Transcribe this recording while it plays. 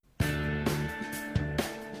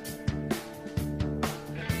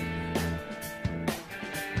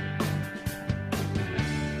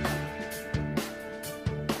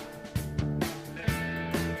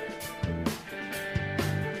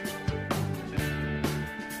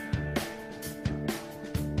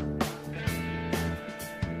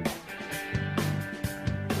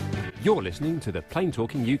You're listening to the Plain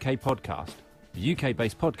Talking UK podcast, the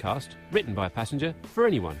UK-based podcast written by a passenger for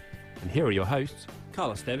anyone. And here are your hosts,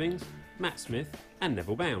 Carlos Stebbings, Matt Smith and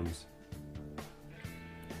Neville Bounds.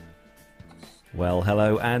 Well,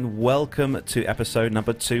 hello and welcome to episode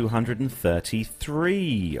number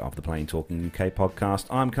 233 of the Plain Talking UK podcast.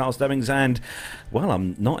 I'm Carl Stebbings and, well,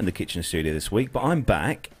 I'm not in the kitchen studio this week, but I'm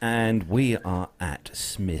back and we are at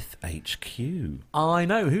Smith HQ. I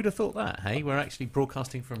know, who'd have thought that, hey? We're actually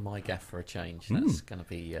broadcasting from my gaff for a change. That's going to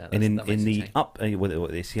be... and in the it's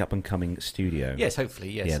the up-and-coming studio. Yes,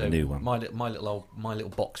 hopefully, yes. Yeah, so the new one. My little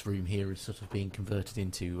box room here is sort of being converted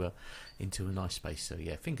into a nice space. So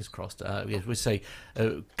yeah, fingers crossed. We'll say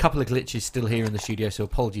a couple of glitches still here in the studio, so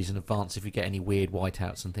apologies in advance if you get any weird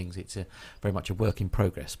whiteouts and things. It's very much a work in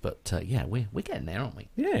progress, but yeah, we're getting there, aren't we?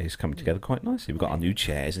 Yeah, it's coming together quite nicely. We've got our new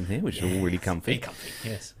chairs in here, which are all really comfy. Very comfy,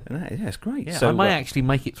 yes. And yeah, it's great. Yeah, so, I might actually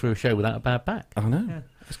make it through a show without a bad back. I know. Yeah.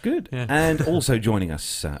 That's good. Yeah. And also joining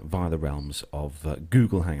us via the realms of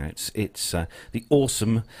Google Hangouts, it's the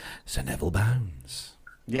awesome Sir Neville Bounds.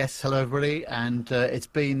 Yes, hello everybody, and it's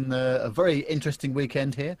been a very interesting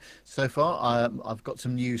weekend here so far. I've got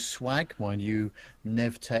some new swag, my new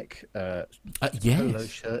NevTech polo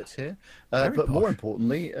shirts here, but more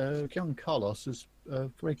importantly, young Carlos has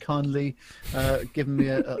very kindly given me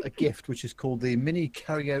a gift, which is called the mini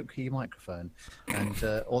karaoke microphone. And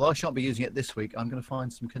although I shan't be using it this week, I'm going to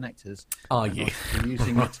find some connectors. Are you? I'll be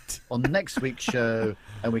using it on next week's show,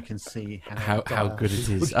 and we can see how good it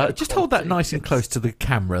is. Just hold that nice and close to the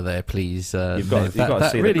camera there, please. You've got to see the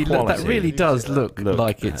quality. That really does look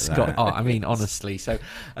like it's got. Oh, I mean, honestly. So,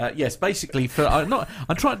 yes, basically,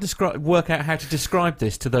 I'm trying to work out how to describe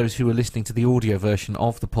this to those who are listening to the audio version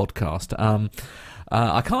of the podcast.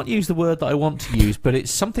 I can't use the word that I want to use, but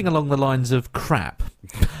it's something along the lines of crap.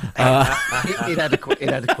 Inadequate.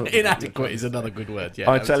 Inadequate is another good word. Yeah,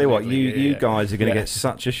 I tell you what, you guys are going to get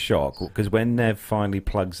such a shock because when Nev finally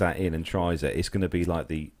plugs that in and tries it, it's going to be like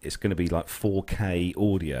 4K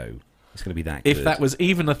audio. It's going to be that good. If that was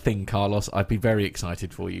even a thing, Carlos, I'd be very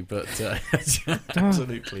excited for you. But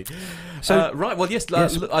absolutely. So right, well, yes,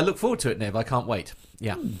 I look forward to it, Nev. I can't wait.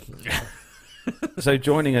 Yeah. So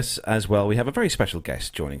joining us as well, we have a very special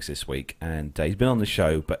guest joining us this week, and he's been on the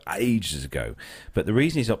show, but ages ago. But the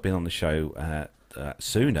reason he's not been on the show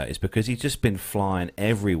sooner is because he's just been flying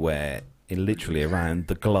everywhere, literally around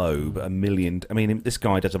the globe, this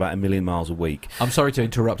guy does about 1 million miles a week. I'm sorry to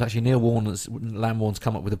interrupt. Actually, Neil Lambourne's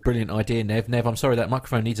come up with a brilliant idea. Nev, I'm sorry, that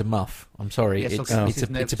microphone needs a muff. I'm sorry, yes,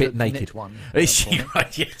 it's a bit naked. Is she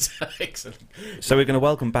right? Yes, excellent. So we're going to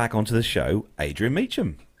welcome back onto the show Adrian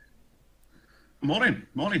Meacham. Morning.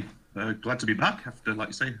 Glad to be back after, like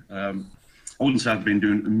you say, I wouldn't say I've been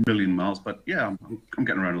doing 1 million miles, but yeah, I'm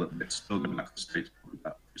getting around a little bit. Still going back to the States probably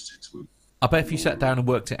about 6 weeks. I bet if you sat down and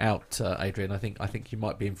worked it out, Adrian, I think you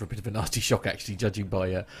might be in for a bit of a nasty shock, actually, judging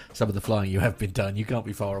by some of the flying you have been done. You can't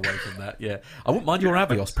be far away from that. Yeah, I wouldn't mind your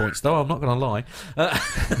Avios points, though. I'm not going to lie.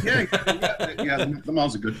 Yeah, the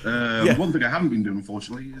miles are good. One thing I haven't been doing,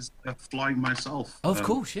 unfortunately, is flying myself. Of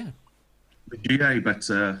course, yeah. The GA, but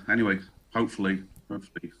anyway. Hopefully, I'll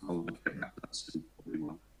get back to that soon.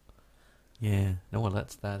 Yeah, no, well,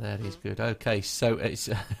 that is good. Okay, so it's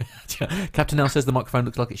Captain L says the microphone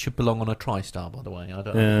looks like it should belong on a TriStar. By the way, I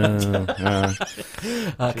don't know.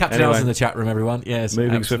 Captain L's in the chat room, everyone. Yes,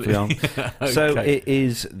 moving swiftly on. Okay. So it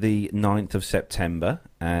is the 9th of September,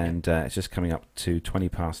 and it's just coming up to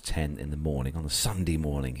 10:20 in the morning on a Sunday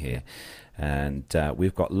morning here. And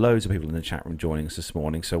we've got loads of people in the chat room joining us this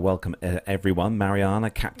morning, so welcome everyone. Mariana,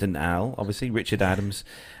 Captain Al, obviously, Richard Adams.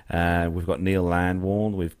 We've got Neil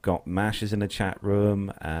Landwarn. We've got Mash is in the chat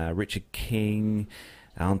room. Richard King,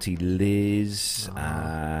 Auntie Liz.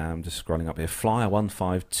 I'm just scrolling up here.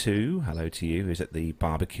 Flyer152, hello to you, who's at the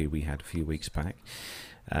barbecue we had a few weeks back.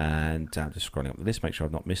 And I'm just scrolling up the list, make sure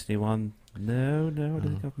I've not missed anyone. No, I don't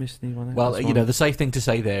think I've missed anyone. Well, the safe thing to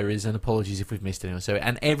say there is, and apologies if we've missed anyone. So,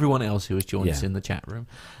 and everyone else who has joined us in the chat room,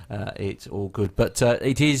 it's all good. But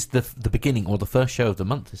it is the beginning or the first show of the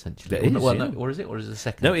month, essentially. It is, or is it the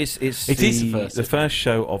second? No, it is the first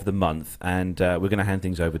show of the month, and we're going to hand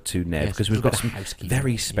things over to Nev because we've got some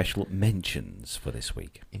very special mentions for this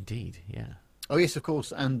week. Indeed, yeah. Oh yes, of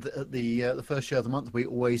course. And the first show of the month, we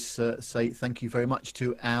always say thank you very much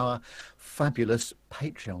to our fabulous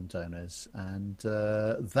Patreon donors, and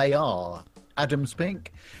they are Adam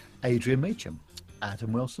Spink, Adrian Meacham, Andrew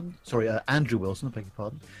Wilson, I beg your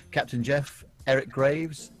pardon, Captain Jeff, Eric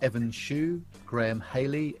Graves, Evan Shue, Graham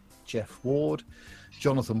Haley, Jeff Ward,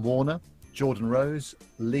 Jonathan Warner, Jordan Rose,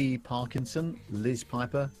 Lee Parkinson, Liz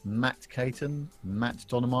Piper, Matt Caton, Matt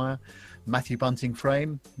Donnemeyer, Matthew Bunting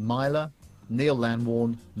Frame, Myla, Neil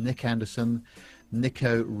Lanwarn, Nick Anderson,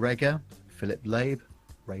 Nico Rega, Philip Labe,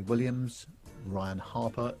 Ray Williams, Ryan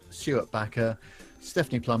Harper, Stuart Backer,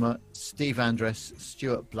 Stephanie Plummer, Steve Andress,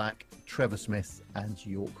 Stuart Black, Trevor Smith and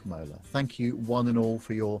York Mola. Thank you one and all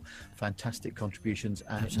for your fantastic contributions,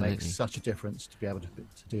 and Absolutely. It makes such a difference to be able to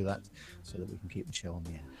do that so that we can keep the show on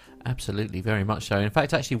the air. Absolutely, very much so. In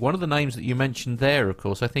fact, actually, one of the names that you mentioned there, of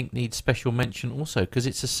course, I think needs special mention also, because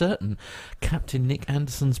it's a certain Captain Nick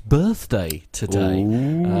Anderson's birthday today,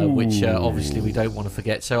 which obviously we don't want to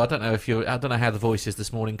forget. So I don't know I don't know how the voice is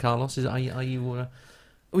this morning, Carlos. Are you?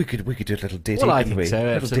 We could do a little ditty, Well, I couldn't think we? so. A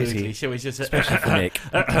little Absolutely. ditty, Shall we just especially for Nick.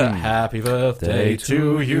 Happy birthday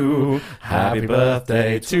to you. Happy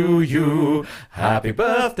birthday to you. Happy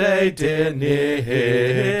birthday, dear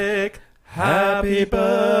Nick. Happy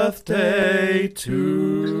birthday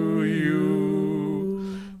to you.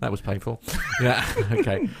 That was painful. Yeah,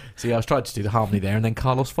 okay. See, I was trying to do the harmony there, and then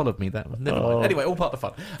Carlos followed me. Never mind. Anyway, all part of the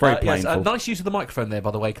fun. Very Yes, painful. nice use of the microphone there, by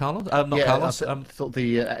the way, Carlos. Not Carlos. I thought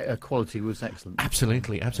the quality was excellent.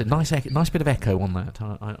 Absolutely. Nice bit of echo on that.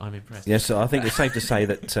 I'm impressed. Yes, so I think it's safe to say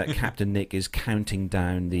that Captain Nick is counting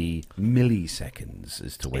down the milliseconds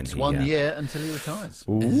as to when It's he... 1 year until he retires.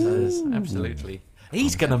 Yes, absolutely.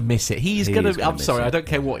 He's going to miss it. He's going to... I'm miss sorry, it. I don't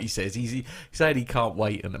care what he says. He's saying he can't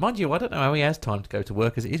wait. And mind you, I don't know how he has time to go to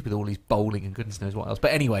work as it is with all his bowling and goodness knows what else.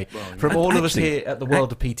 But anyway, from all of us Actually, here at the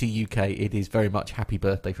World of PT UK, it is very much happy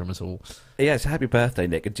birthday from us all. Yes, happy birthday,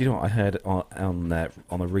 Nick. And do you know what I heard on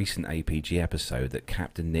a recent APG episode that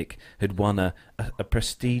Captain Nick had won a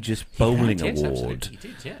prestigious bowling Yes, award absolutely. He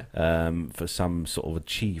did, yeah. for some sort of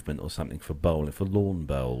achievement or something for bowling, for lawn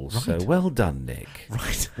bowls. Right. So well done, Nick.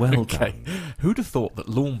 Right. Well Okay. done. Who'd have thought that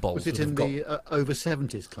lawn bowls Was it would in have the over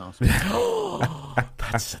 70s class?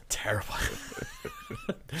 That's terrible.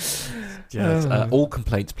 Yes, all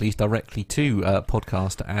complaints, please, directly to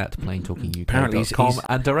podcast at plaintalkinguk.com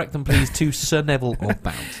and direct them, please, to Sir Neville of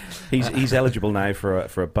Bounds. He's eligible now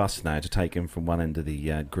for a bus now to take him from one end of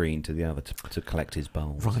the green to the other to collect his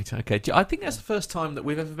bowls. Right, okay. I think that's the first time that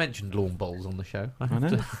we've ever mentioned lawn bowls on the show. I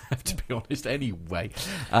have to be honest. Anyway,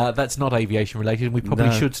 that's not aviation related, and we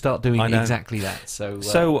probably should start doing exactly that. So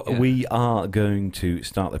yeah. We are going to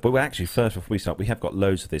start. But actually, first before we start, we have got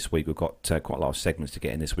loads of this week. We've got quite a lot of segments to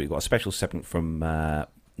get in this week. We've got a special segment from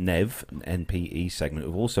Nev, an NPE segment.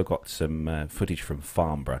 We've also got some footage from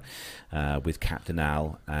Farnborough with Captain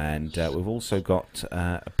Al, and we've also got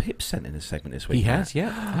a Pip sent in a segment this week. He has, yeah,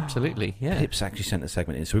 absolutely, yeah. Pip's actually sent a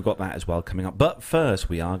segment in, so we've got that as well coming up. But first,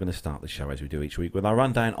 we are going to start the show as we do each week with our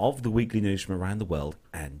rundown of the weekly news from around the world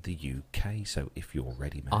and the UK. So if you're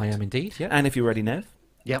ready, Matt. I am indeed, yeah. And if you're ready, Nev.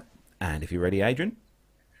 Yep. And if you're ready, Adrian.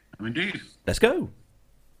 I'm indeed. Let's go.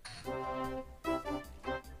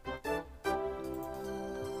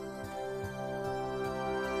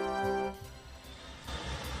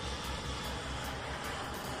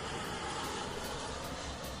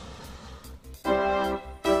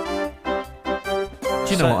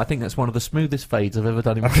 Do you know what? I think that's one of the smoothest fades I've ever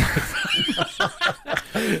done in my life.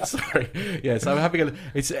 Sorry. Yeah, so I'm having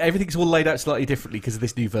everything's all laid out slightly differently because of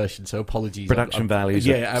this new version, so apologies. Production values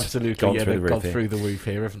Yeah, have absolutely. gone Yeah, through they've the gone roof here. through the roof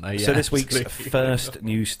here, haven't they? Yeah, So this week's absolutely. first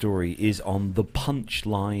news story is on the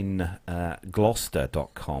Punchline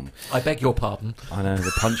Gloucester.com. I beg your pardon. I know,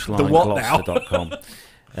 the Punchline The what now? Gloucester.com.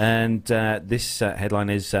 And this headline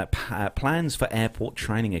is plans for airport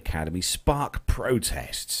training academy spark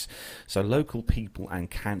protests. So local people and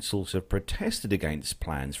councils have protested against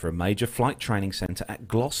plans for a major flight training centre at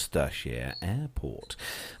Gloucestershire Airport.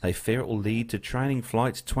 They fear it will lead to training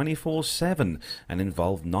flights 24/7 and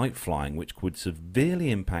involve night flying, which could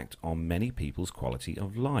severely impact on many people's quality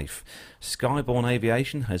of life. Skyborne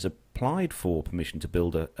Aviation has applied for permission to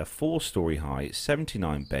build a 4-storey high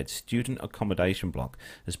 79-bed student accommodation block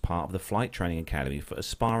as part of the Flight Training Academy for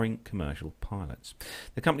aspiring commercial pilots.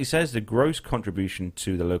 The company says the gross contribution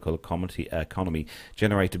to the local economy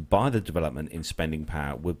generated by the development in spending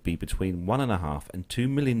power would be between £1.5 and £2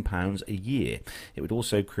 million a year. It would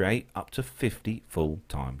also create up to 50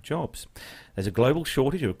 full-time jobs. There's a global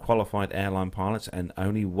shortage of qualified airline pilots and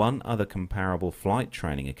only one other comparable flight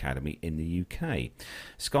training academy in the UK.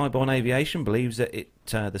 Skyborne Aviation believes that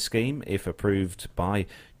the scheme, if approved by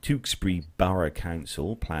Tewkesbury Borough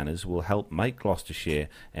Council planners, will help make Gloucestershire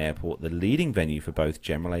Airport the leading venue for both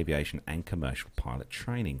general aviation and commercial pilot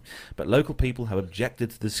training. But local people have objected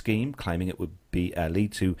to the scheme, claiming it would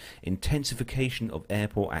lead to intensification of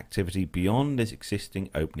airport activity beyond its existing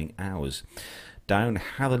opening hours. Down,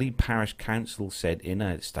 Hatherley Parish Council said in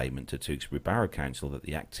a statement to Tewkesbury Borough Council that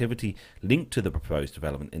the activity linked to the proposed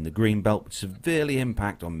development in the Greenbelt would severely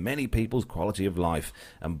impact on many people's quality of life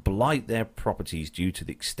and blight their properties due to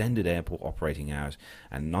the extended airport operating hours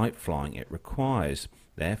and night flying it requires.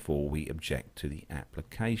 Therefore, we object to the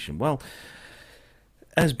application. Well,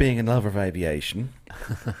 as being a lover of aviation,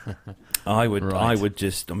 I would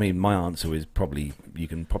my answer is probably, you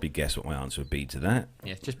can probably guess what my answer would be to that.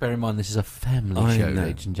 Yes, just bear in mind this is a family show,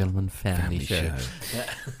 ladies and gentlemen, family show.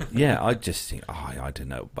 Yeah, I just think, I don't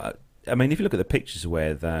know, but I mean, if you look at the pictures of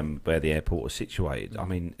where the airport is situated, I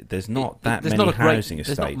mean, there's not many housing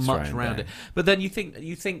estates there's not much around there. it. But then you think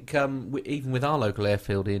even with our local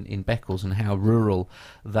airfield in Beccles and how rural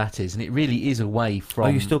that is, and it really is away from. Oh,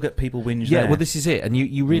 you still get people whinge Yeah, there? well, this is it, and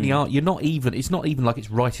you really are. You're not even. It's not even like it's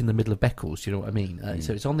right in the middle of Beccles. Do you know what I mean?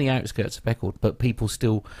 So it's on the outskirts of Beccles, but people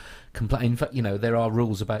still complain. In fact, there are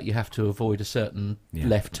rules about you have to avoid a certain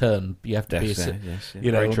left turn. You have to be,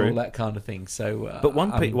 and all that kind of thing. So, but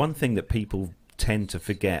one thing that people tend to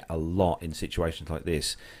forget a lot in situations like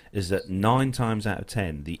this is that 9 times out of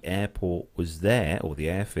 10 the airport was there, or the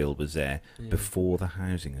airfield was there, before the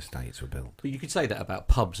housing estates were built. But you could say that about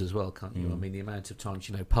pubs as well, can't you? I mean, the amount of times,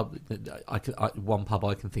 one pub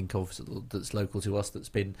I can think of that's local to us that's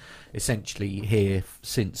been essentially here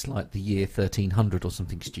since like the year 1300 or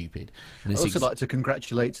something stupid. And I'd also like to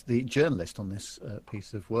congratulate the journalist on this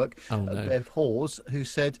piece of work, Bev Hawes, who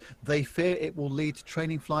said they fear it will lead to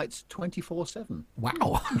training flights 24/7.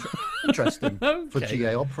 Wow. Interesting for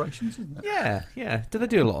GA operations, isn't it? Yeah. Do they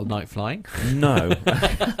do a lot of night flying? No.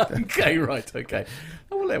 Okay, right, okay.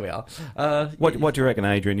 Oh, well, there we are. What do you reckon,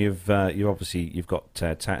 Adrian? You've got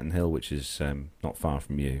Tatton Hill, which is not far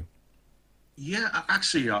from you. Yeah,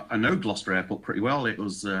 actually, I know Gloucester Airport pretty well. It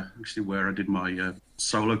was actually where I did my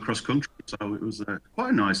solo cross country, so it was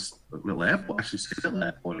quite a nice little airport. Actually, little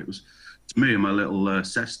airport. It was, to me and my little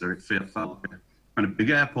sister, it felt like a kind of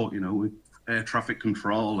big airport, with air traffic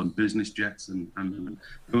control and business jets, and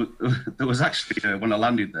there was actually when I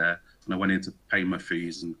landed there and I went in to pay my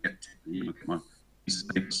fees and get my piece of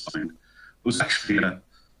paper signed, there was actually a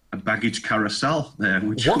baggage carousel there,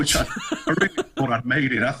 which I really thought I'd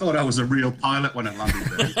made it. I thought I was a real pilot when I landed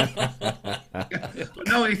there. But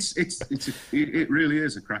no, it really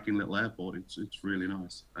is a cracking little airport. It's really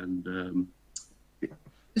nice, and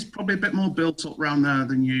it's probably a bit more built up around there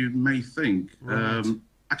than you may think. Right.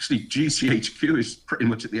 Actually, GCHQ is pretty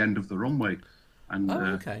much at the end of the runway, and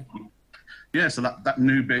okay. Yeah, so that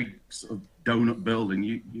new big sort of donut building,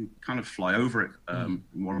 you kind of fly over it in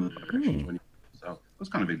one of the directions. So it was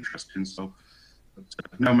kind of interesting. So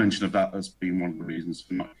no mention of that as being one of the reasons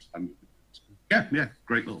for not. Yeah,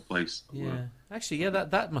 great little place. Yeah, actually,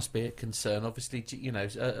 that must be a concern. Obviously,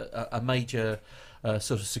 a major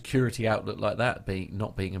sort of security outlet like that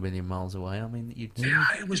not being a million miles away. I mean,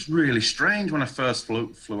 it was really strange when I first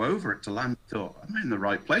flew over it to land. I thought, I'm in the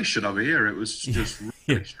right place. Should I be here? It was just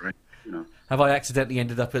really strange. Have I accidentally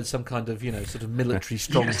ended up at some kind of, sort of military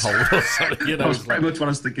stronghold or something? That was pretty much what I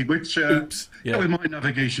was thinking. Which, with my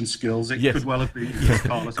navigation skills, it could well have been.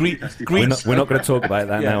 We're not going to talk about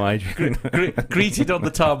that now, Adrian. Greeted on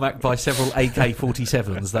the tarmac by several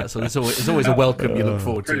AK-47s. That's it's always a welcome you look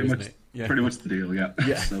forward to, isn't it? Yeah. Pretty much the deal. Yeah.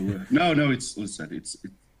 So no, it's a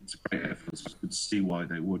great effort. So I could see why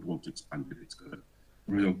they would want to expand it. It's got a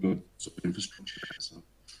real good sort of infrastructure there. So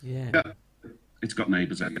yeah, it's got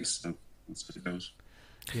neighbours there, so that's how it goes.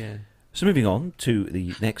 Yeah. So moving on to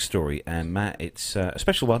the next story, and Matt, it's a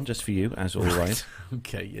special one just for you, as always.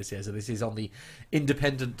 Okay, yes. So this is on the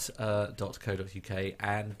independent.co.uk,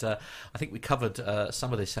 and I think we covered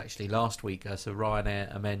some of this actually last week. So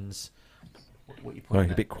Ryanair amends. What are you pointing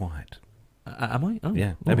at? A bit quiet. Am I? Oh,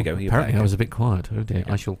 yeah. There we go. Apparently, I was a bit quiet. Oh dear.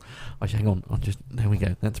 Yeah. I shall hang on. There we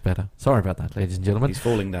go. That's better. Sorry about that, ladies and gentlemen. He's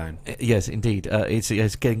falling down. Yes, indeed.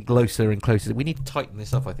 It's getting closer and closer. We need to tighten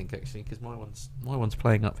this up, I think, actually, because my one's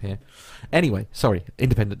playing up here. Anyway, sorry.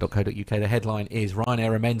 Independent.co.uk. The headline is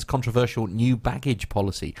Ryanair amends controversial new baggage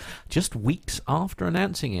policy just weeks after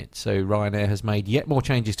announcing it. So Ryanair has made yet more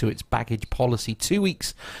changes to its baggage policy 2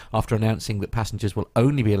 weeks after announcing that passengers will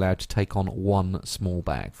only be allowed to take on one small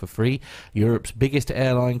bag for free. Europe's biggest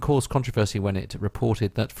airline caused controversy when it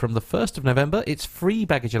reported that from the 1st of November, its free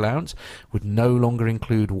baggage allowance would no longer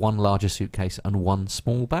include one larger suitcase and one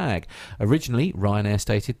small bag. Originally, Ryanair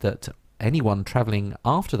stated that anyone travelling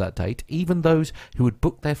after that date, even those who had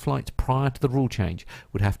booked their flights prior to the rule change,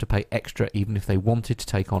 would have to pay extra even if they wanted to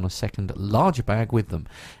take on a second larger bag with them,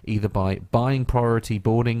 either by buying priority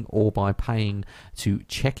boarding or by paying to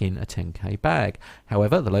check in a 10k bag.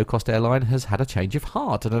 However, the low-cost airline has had a change of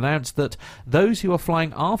heart and announced that those who are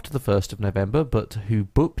flying after the 1st of November but who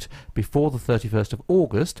booked before the 31st of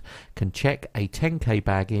August can check a 10k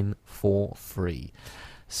bag in for free.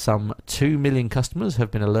 Some 2 million customers have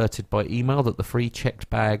been alerted by email that the free checked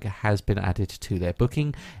bag has been added to their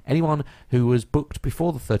booking. Anyone who was booked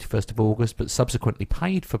before the 31st of August but subsequently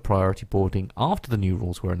paid for priority boarding after the new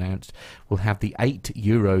rules were announced will have the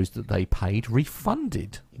 €8 that they paid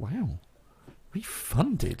refunded. Wow.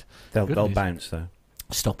 Refunded? They'll bounce, though.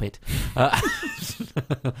 Stop it.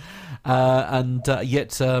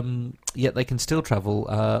 Yet they can still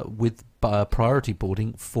travel with priority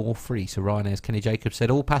boarding for free. So Ryanair's Kenny Jacobs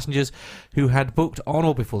said all passengers who had booked on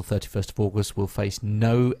or before the 31st of August will face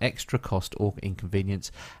no extra cost or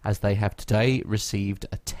inconvenience, as they have today received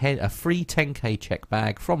a free 10k check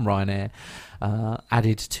bag from Ryanair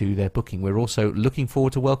added to their booking. We're also looking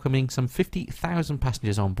forward to welcoming some 50,000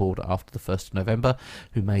 passengers on board after the 1st of November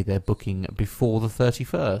who made their booking before the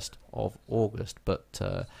 31st of August, but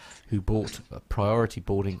who bought priority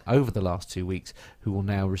boarding over the last 2 weeks, who will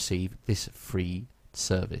now receive this free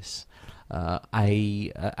service.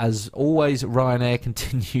 As always, Ryanair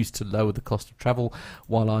continues to lower the cost of travel,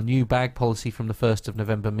 while our new bag policy from the 1st of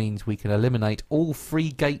November means we can eliminate all free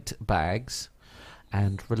gate bags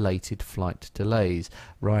and related flight delays.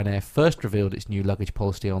 Ryanair first revealed its new luggage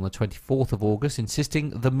policy on the 24th of August,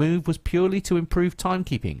 insisting the move was purely to improve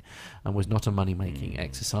timekeeping and was not a money-making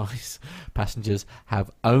exercise. Passengers have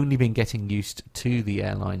only been getting used to the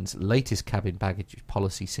airline's latest cabin baggage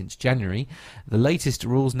policy since January. The latest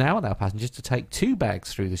rules now allow passengers to take 2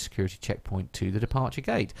 bags through the security checkpoint to the departure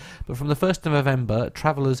gate. But from the 1st of November,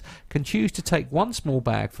 travellers can choose to take 1 small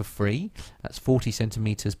bag for free. That's 40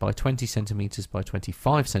 centimetres by 20 centimetres by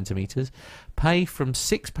 25 centimetres, pay from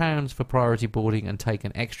 £6 for priority boarding and take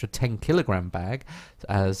an extra 10 kilogram bag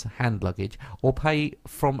as hand luggage, or pay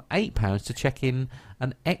from £8 to check in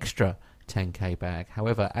an extra 10k bag.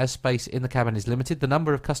 However, as space in the cabin is limited, the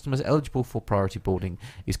number of customers eligible for priority boarding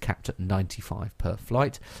is capped at 95 per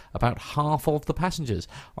flight, about half of the passengers.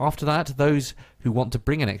 After that, those who want to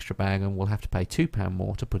bring an extra bag and will have to pay £2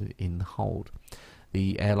 more to put it in the hold.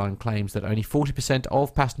 The airline claims that only 40%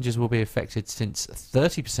 of passengers will be affected, since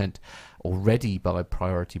 30% already by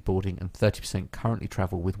priority boarding and 30% currently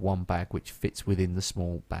travel with 1 bag which fits within the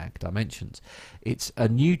small bag dimensions. It's a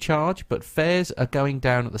new charge, but fares are going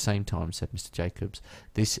down at the same time, said Mr. Jacobs.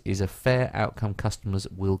 This is a fair outcome customers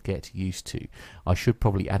will get used to. I should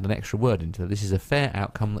probably add an extra word into that. This is a fair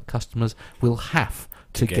outcome that customers will have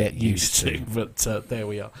to get used to. But there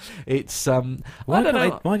we are. It's why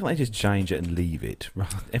can't they just change it and leave it?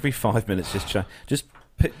 Every 5 minutes, just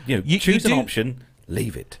pick, choose an option,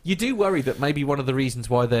 leave it. You do worry that maybe one of the reasons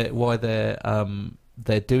why they're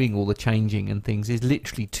doing all the changing and things is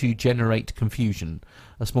literally to generate confusion.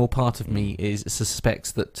 A small part of me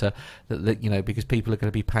suspects that because people are going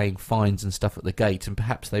to be paying fines and stuff at the gate, and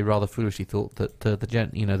perhaps they rather foolishly thought that the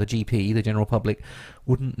GP, the general public,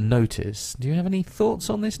 wouldn't notice. Do you have any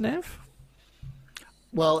thoughts on this, Nev?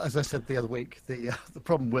 Well, as I said the other week, the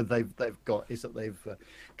problem with they've got is that they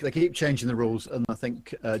keep changing the rules, and I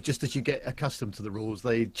think just as you get accustomed to the rules,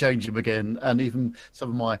 they change them again. And even some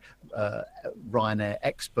of my Ryanair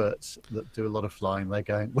experts that do a lot of flying, they're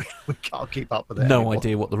going, we can't keep up with it. No anymore.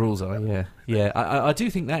 idea what the rules are. Yeah. I do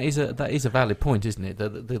think that is a valid point, isn't it?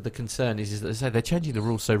 The concern is that they say they're changing the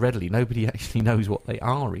rules so readily, nobody actually knows what they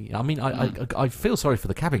are. I mean, I feel sorry for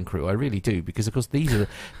the cabin crew, I really do, because of course these are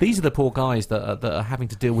the poor guys that are having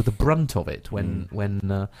to deal with the brunt of it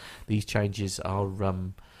when these changes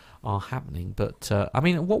are happening. But I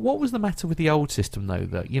mean, what was the matter with the old system though?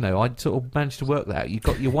 That I sort of managed to work that out. You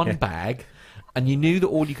got your 1 bag, and you knew that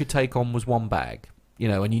all you could take on was 1 bag.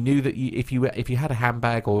 And you knew that if you had a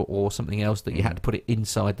handbag or something else, that you had to put it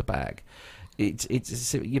inside the bag. It's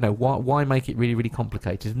why make it really, really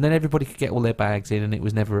complicated? And then everybody could get all their bags in, and it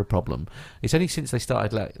was never a problem. It's only since they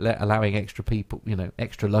started allowing extra people,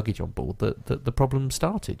 extra luggage on board that the problem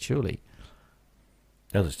started. Surely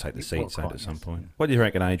they'll just take the seats out at some point. What do you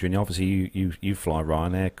reckon, Adrian? Obviously, you fly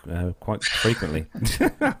Ryanair quite frequently.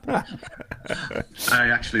 I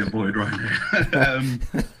actually avoid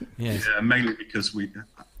Ryanair. Yes. Yeah, mainly because if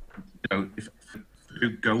you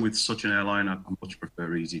go with such an airline, I much prefer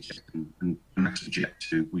EasyJet and actually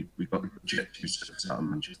Jet2. We've got Jet2 service out of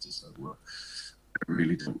Manchester, so I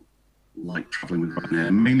really don't like travelling with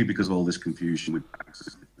Ryanair, mainly because of all this confusion with bags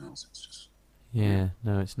and everything else. It's just Yeah,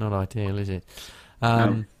 no, it's not ideal, is it?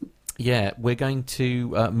 No. Yeah, we're going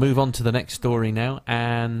to move on to the next story now.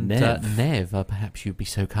 And Nev. Nev, perhaps you'd be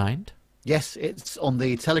so kind. Yes, it's on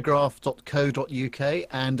the telegraph.co.uk,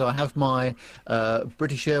 and I have my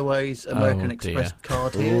British Airways American Express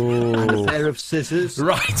card here, and a pair of scissors.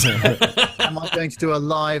 Right. Am I going to do a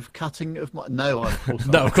live cutting of my... No, of course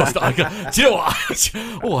not. No, of course not. Do you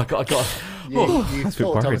know what? I got... You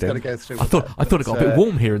thought I was going to go through I thought it got a bit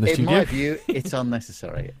warm here in the in studio. my view, it's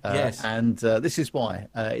unnecessary. Yes. And this is why.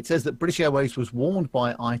 It says that British Airways was warned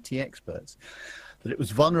by IT experts that it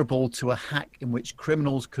was vulnerable to a hack in which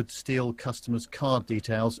criminals could steal customers' card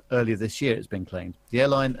details earlier this year, it's been claimed. The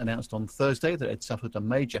airline announced on Thursday that it had suffered a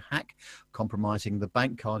major hack compromising the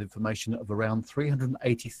bank card information of around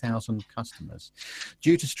 380,000 customers.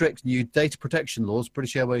 Due to strict new data protection laws,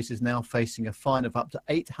 British Airways is now facing a fine of up to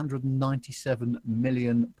 £897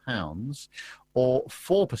 million, or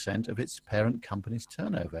 4% of its parent company's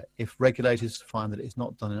turnover, if regulators find that it's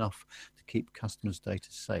not done enough to keep customers' data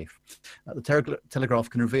safe. The Telegraph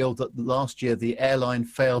can reveal that last year the airline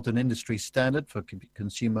failed an industry standard for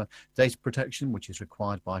consumer data protection, which is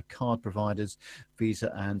required by card providers,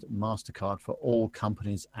 Visa and MasterCard, for all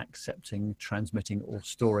companies accepting, transmitting or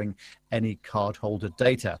storing any cardholder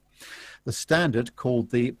data. The standard,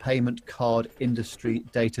 called the Payment Card Industry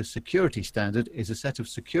Data Security Standard, is a set of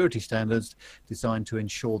security standards designed to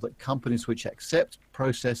ensure that companies which accept,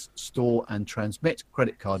 process, store and transmit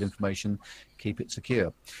credit card information keep it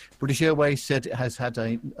secure. British Airways said it has had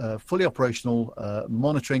a fully operational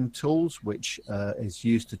monitoring tools which is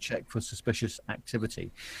used to check for suspicious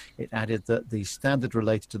activity. It added that the standard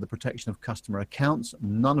related to the protection of customer accounts,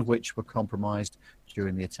 none of which were compromised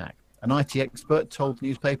during the attack. An IT expert told the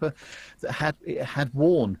newspaper that it had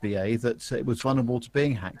warned BA that it was vulnerable to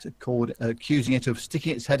being hacked, accusing it of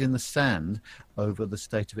sticking its head in the sand over the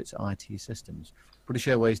state of its IT systems. British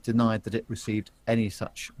Airways denied that it received any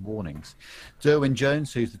such warnings. Derwin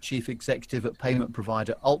Jones, who's the chief executive at payment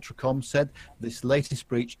provider Ultracom, said this latest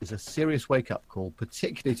breach is a serious wake-up call,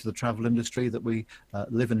 particularly to the travel industry, that we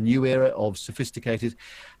live in a new era of sophisticated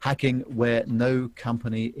hacking where no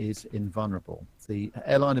company is invulnerable. The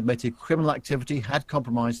airline admitted criminal activity had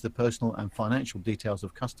compromised the personal and financial details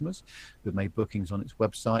of customers who had made bookings on its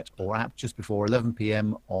website or app just before 11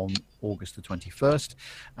 p.m. on August the 21st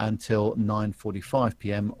until 9:45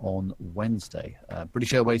 p.m. on Wednesday.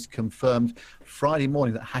 British Airways confirmed Friday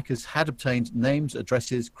morning that hackers had obtained names,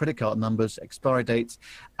 addresses, credit card numbers, expiry dates,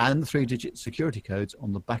 and 3-digit security codes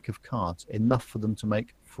on the back of cards, enough for them to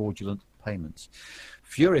make fraudulent payments.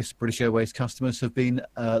 Furious British Airways customers have been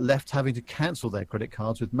left having to cancel their credit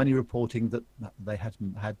cards, with many reporting that they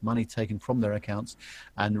had money taken from their accounts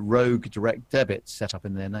and rogue direct debits set up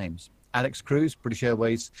in their names. Alex Cruz, British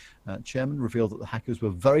Airways chairman, revealed that the hackers were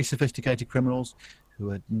very sophisticated criminals who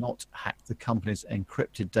had not hacked the company's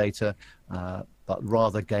encrypted data, but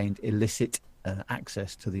rather gained illicit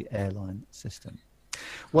access to the airline system.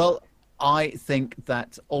 Well, I think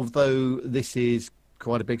that although this is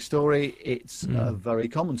quite a big story, it's a very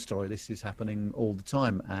common story. This is happening all the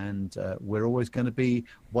time, and we're always going to be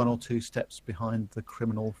one or two steps behind the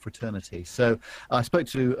criminal fraternity. So I spoke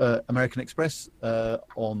to American Express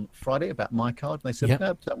on Friday about my card, and they said,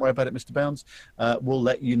 no, don't worry about it, Mr. Bounds. We'll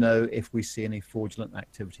let you know if we see any fraudulent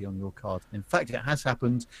activity on your card. In fact, it has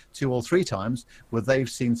happened 2 or 3 times where they've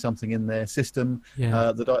seen something in their system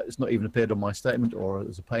that it's not even appeared on my statement or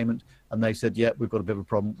as a payment, and they said, we've got a bit of a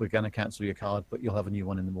problem, we're going to cancel your card, but you'll have a new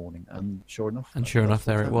one in the morning. And sure enough,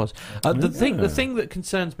 there it was. The thing that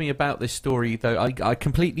concerns me about this story, though, I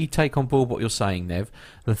completely take on board what you're saying, Nev.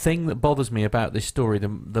 The thing that bothers me about this story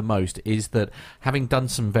the most is that, having done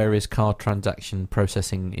some various card transaction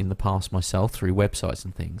processing in the past myself through websites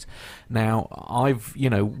and things, now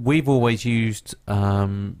we've always used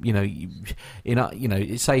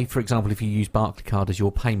say for example, if you use Barclaycard as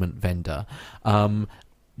your payment vendor,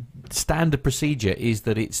 standard procedure is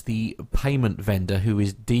that it's the payment vendor who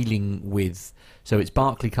is dealing with, so it's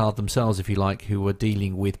Barclaycard themselves, if you like, who are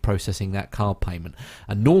dealing with processing that card payment.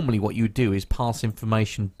 And normally what you would do is pass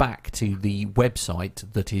information back to the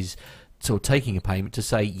website that is sort of taking a payment to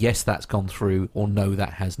say, yes, that's gone through, or no,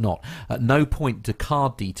 that has not. At no point do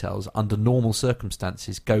card details, under normal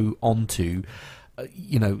circumstances, go on to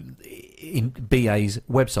in BA's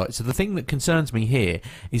website. So the thing that concerns me here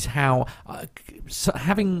is how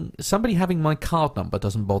somebody having my card number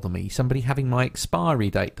doesn't bother me. Somebody having my expiry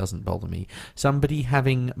date doesn't bother me. Somebody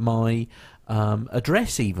having my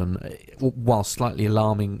address, even while slightly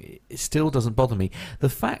alarming, it still doesn't bother me. The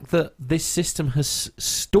fact that this system has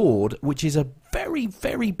stored, which is a very,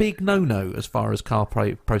 very big no-no as far as card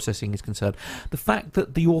processing is concerned, the fact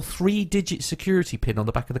that your 3-digit security pin on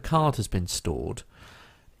the back of the card has been stored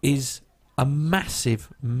is a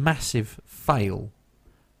massive, massive fail.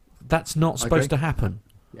 That's not supposed to happen.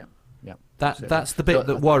 Yeah. That's the bit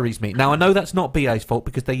that worries me. Now, I know that's not BA's fault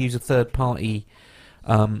because they use a third-party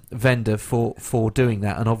vendor for doing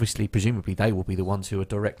that, and obviously, presumably, they will be the ones who are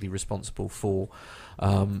directly responsible for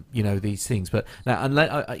these things. But now,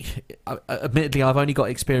 admittedly, I've only got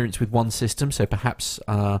experience with one system, so perhaps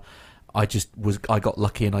I got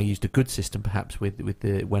lucky and I used a good system, perhaps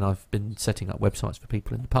when I've been setting up websites for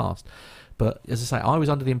people in the past. But as I say, I was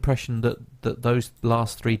under the impression that those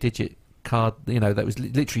last 3-digit card, that was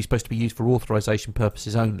literally supposed to be used for authorization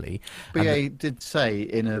purposes only. BA did say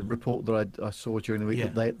in a report that I saw during the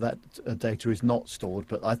week that data is not stored,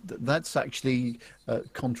 but that's actually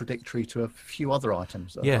contradictory to a few other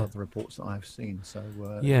items, other reports that I've seen. So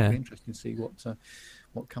it'll be interesting to see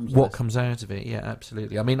what comes out of it. Yeah,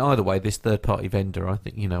 absolutely. I mean, either way, this third-party vendor, I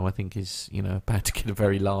think is about to get a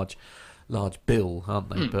very large bill, aren't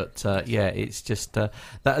they? But it's just that,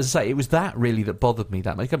 as I say, it was that really that bothered me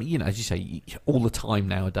that much. I mean, as you say, all the time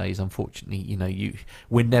nowadays, unfortunately,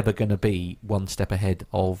 we're never going to be one step ahead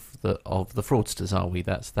of the fraudsters, are we?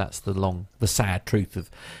 That's the sad truth of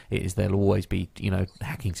it, is there'll always be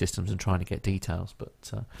hacking systems and trying to get details.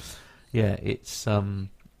 But it's.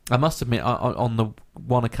 I must admit, on the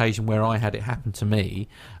one occasion where I had it happen to me,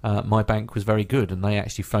 my bank was very good, and they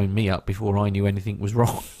actually phoned me up before I knew anything was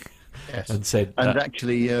wrong. Yes. And said,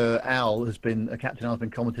 actually, Captain Al has been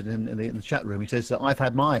commented in the chat room. He says that I've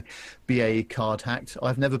had my BAE card hacked.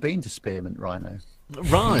 I've never been to Spearmint Rhino.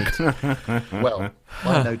 Right. Well,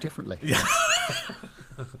 I know differently.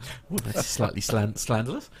 Well, that's slightly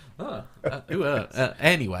slanderous.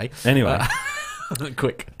 Anyway.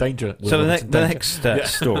 Quick, danger. So the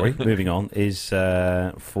next story, moving on, is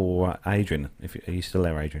for Adrian. Are you still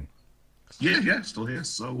there, Adrian? Yeah, still here.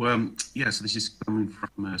 So, so this is coming from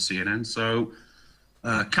CNN. So,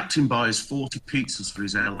 captain buys 40 pizzas for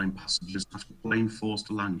his airline passengers after plane forced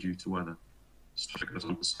to land due to weather. Story goes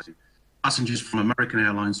on to say, passengers from American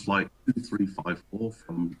Airlines Flight 2354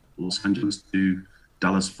 from Los Angeles to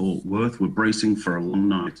Dallas-Fort Worth were bracing for a long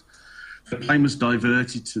night. The plane was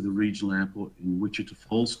diverted to the regional airport in Wichita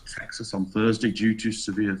Falls, Texas, on Thursday due to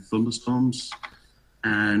severe thunderstorms,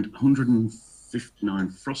 and 159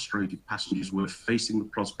 frustrated passengers were facing the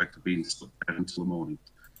prospect of being stuck there until the morning.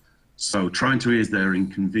 So, trying to ease their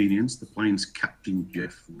inconvenience, the plane's captain,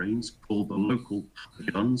 Jeff Rains, called the local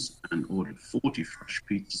Papa John's and ordered 40 fresh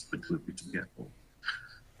pizzas for delivery to the airport.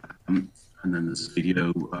 And then there's a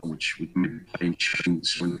video which we may be playing, showing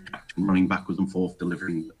the captain running backwards and forth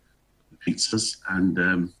delivering pizzas. And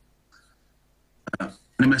in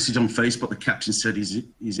a message on Facebook, the captain said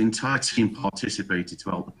his entire team participated to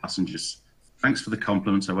help the passengers. Thanks for the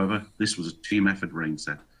compliments, however, this was a team effort, Rains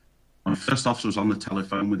said. My first officer was on the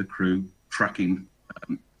telephone with the crew, tracking,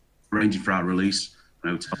 arranging for our release,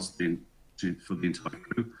 and hotels for the entire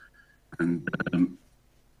crew. And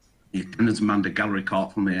the attendants manned a gallery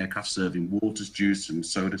cart from the aircraft serving waters, juice, and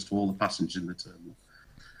sodas to all the passengers in the terminal.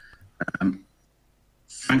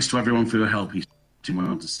 Thanks to everyone for your help, he went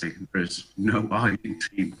on to say. There is no hiding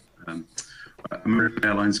team. American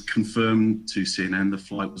Airlines confirmed to CNN the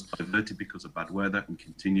flight was diverted because of bad weather and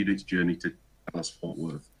continued its journey to Dallas-Fort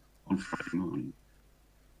Worth on Friday morning.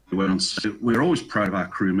 They went on to say, we're always proud of our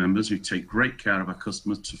crew members who take great care of our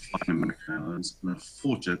customers to fly in American Airlines, and are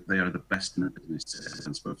fortunate they are the best in the business,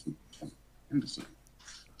 said spokesman Tom Henderson.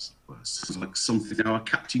 Sounds like something our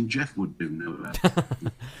Captain Jeff would do now.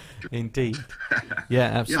 Indeed. Yeah,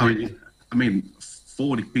 absolutely. Yeah, I mean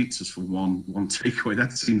 40 pizzas for one takeaway.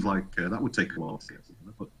 That seems like that would take a while to get.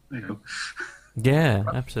 But there you go. Yeah,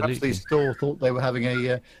 absolutely. Perhaps they still thought they were having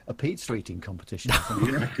a pizza eating competition.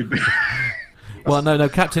 Yeah, it could be. Well, no,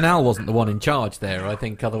 Captain Al wasn't the one in charge there. I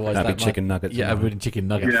think otherwise that'd be chicken nuggets. Yeah, it would be chicken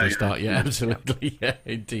nuggets for a start. Yeah, absolutely. Yeah,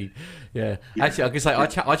 indeed. Yeah. Actually, I can say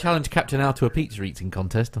I challenge Captain Al to a pizza eating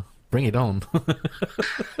contest. Bring it on.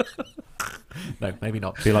 No, maybe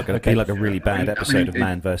not. Be like a really bad episode of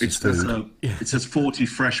Man vs. Food. It says 40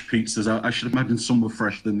 fresh pizzas. I should imagine some were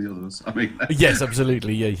fresh than the others. I mean, yes,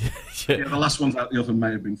 absolutely. Yeah. The last ones out the oven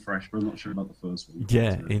may have been fresh, but I'm not sure about the first one.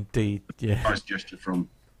 Yeah, indeed. Yeah. Nice gesture from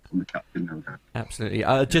from the captain, no doubt. Absolutely.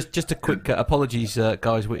 Just a quick apologies,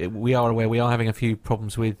 guys. We are aware we are having a few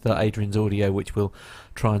problems with Adrian's audio, which we'll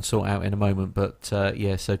try and sort out in a moment. But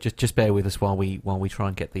so just bear with us while we try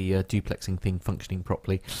and get the duplexing thing functioning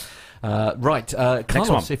properly. Right,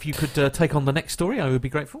 Carlos, if you could take on the next story, I would be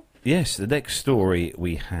grateful. Yes, the next story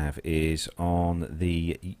we have is on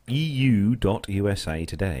the EU.USA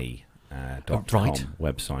Today. .com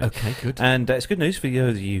website. Okay, good. And it's good news for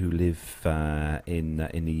those of you who live in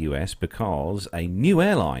the US, because a new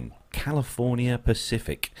airline, California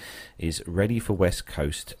Pacific, is ready for West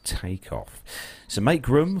Coast takeoff. So make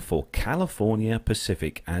room for California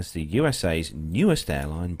Pacific as the USA's newest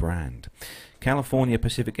airline brand. California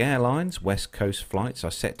Pacific Airlines West Coast flights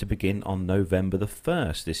are set to begin on November the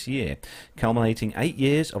 1st this year, culminating 8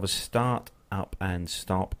 years of a start-up and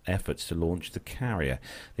stop efforts to launch the carrier.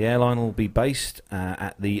 The airline will be based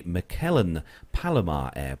at the McAllen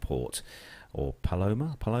Palomar Airport. Or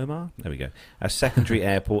Palomar? There we go. A secondary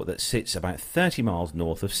airport that sits about 30 miles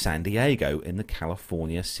north of San Diego in the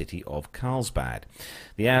California city of Carlsbad.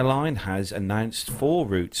 The airline has announced 4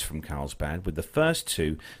 routes from Carlsbad, with the first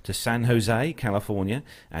 2 to San Jose, California,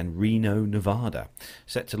 and Reno, Nevada,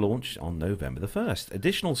 set to launch on November the 1st.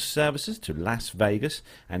 Additional services to Las Vegas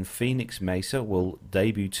and Phoenix Mesa will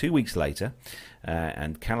debut 2 weeks later.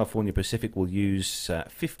 And California Pacific will use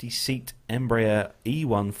 50-seat Embraer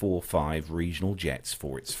E145 regional jets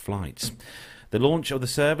for its flights. The launch of the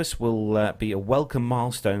service will be a welcome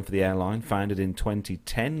milestone for the airline, founded in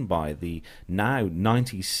 2010 by the now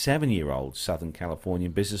 97-year-old Southern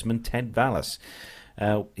Californian businessman Ted Vallis.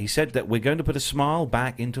 He said that we're going to put a smile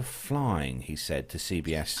back into flying, he said to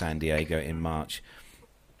CBS San Diego in March.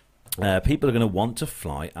 People are going to want to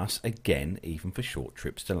fly us again, even for short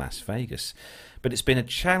trips to Las Vegas. But it's been a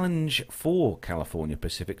challenge for California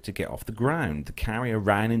Pacific to get off the ground. The carrier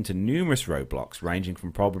ran into numerous roadblocks, ranging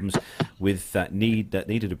from problems with that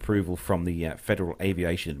needed approval from the Federal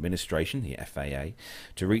Aviation Administration, the FAA,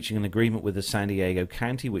 to reaching an agreement with the San Diego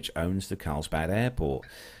County, which owns the Carlsbad Airport.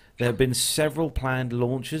 There have been several planned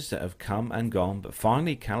launches that have come and gone, but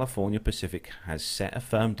finally California Pacific has set a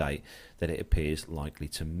firm date that it appears likely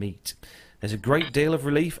to meet. There's a great deal of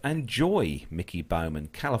relief and joy, Mickey Bowman,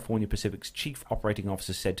 California Pacic's chief operating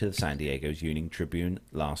officer, said to the San Diego's Union Tribune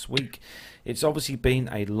last week. It's obviously been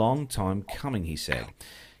a long time coming, he said.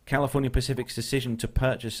 California Pacific's decision to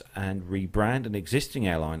purchase and rebrand an existing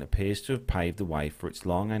airline appears to have paved the way for its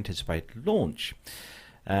long-anticipated launch.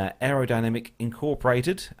 Aerodynamic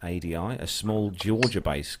Incorporated, ADI, a small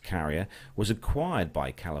Georgia-based carrier, was acquired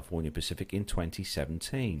by California Pacific in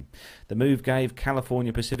 2017. The move gave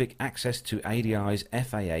California Pacific access to ADI's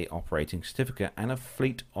FAA operating certificate and a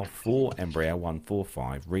fleet of 4 Embraer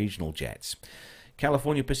 145 regional jets.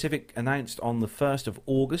 California Pacific announced on the 1st of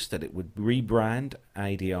August that it would rebrand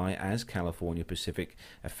ADI as California Pacific,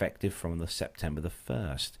 effective from the September the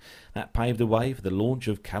 1st. That paved the way for the launch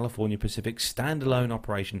of California Pacific's standalone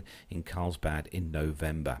operation in Carlsbad in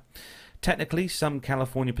November. Technically, some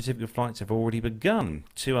California Pacific flights have already begun.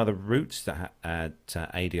 2 other routes that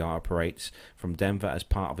ADI operates from Denver as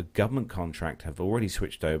part of a government contract have already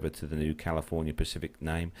switched over to the new California Pacific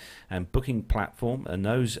name and booking platform, and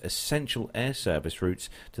those essential air service routes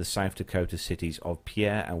to the South Dakota cities of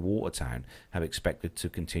Pierre and Watertown have expected to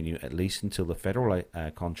continue at least until the federal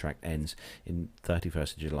contract ends in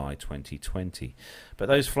 31st of July 2020. But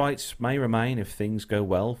those flights may remain if things go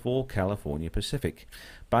well for California Pacific.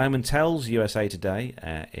 Bowman tells USA Today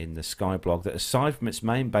in the Skyblog that aside from its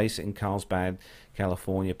main base in Carlsbad,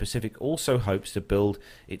 California Pacific also hopes to build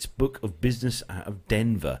its book of business out of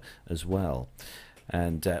Denver as well.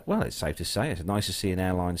 And, well, it's safe to say it's nice to see an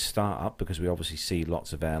airline start up, because we obviously see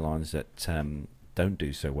lots of airlines that don't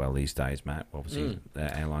do so well these days, Matt. Obviously,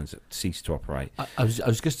 airlines that cease to operate. I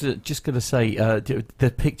was just going to say,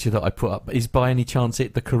 the picture that I put up, is by any chance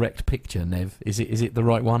it the correct picture, Nev? Is it the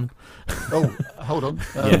right one? Oh, hold on.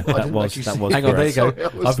 Yeah, that was hang on, there you go.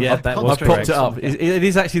 Sorry, I've propped it up. It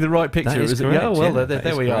is actually the right picture, is isn't correct, it? Oh, well, yeah,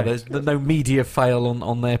 there we are. There's no media fail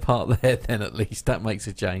on their part there, then at least. That makes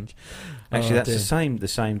a change. Actually, that's the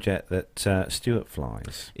same jet that Stuart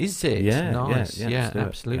flies. Is it? Yeah, nice. yeah, Stuart,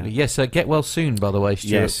 absolutely. yeah. Yes, get well soon, by the way,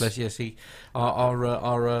 Stuart. Yes. Yes, he,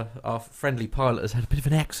 our friendly pilot has had a bit of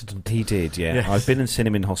an accident. He did, yeah. Yes. I've been and seen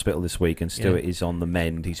him in hospital this week, and Stuart is on the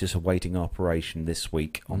mend. He's just awaiting operation this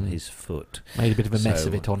week on his foot. Made a bit of a mess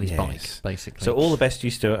of it on his yes. bike, basically. So all the best to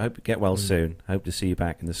you, Stuart. Hope you get well soon. Hope to see you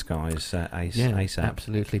back in the skies ASAP.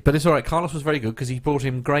 Absolutely. But it's all right. Carlos was very good because he brought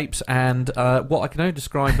him grapes and what I can only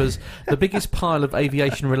describe as the biggest pile of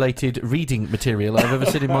aviation-related reading material I've ever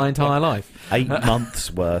seen in my entire life. 8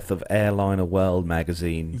 months worth of Airliner World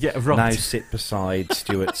magazine. Yeah, right. Now sitting sit beside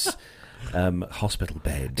Stuart's hospital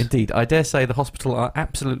bed. Indeed. I dare say the hospital are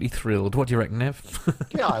absolutely thrilled. What do you reckon, Nev?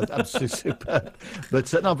 Yeah, absolutely superb.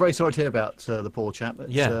 But no, I'm very sorry to hear about the poor chap.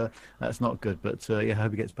 That's not good. But I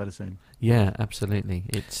hope he gets better soon. Yeah, absolutely.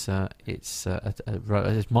 It's my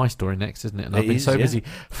story next, isn't it? And I've been so busy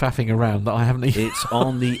faffing around that I haven't even... It's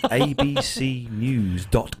on the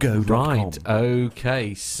abcnews.go.com. Right,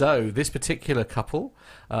 okay. So, this particular couple,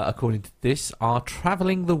 according to this, are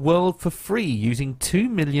travelling the world for free using 2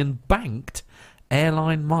 million banked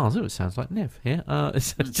airline miles. Oh, it sounds like Nev here.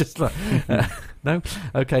 It's just like... no?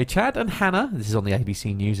 Okay, Chad and Hannah, this is on the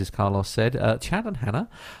ABC News, as Carlos said, Chad and Hannah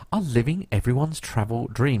are living everyone's travel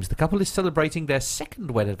dreams. The couple is celebrating their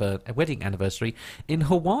second wedding anniversary in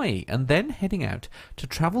Hawaii and then heading out to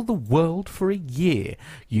travel the world for a year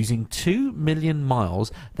using 2 million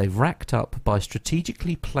miles they've racked up by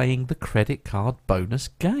strategically playing the credit card bonus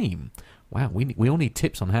game. Wow, we all need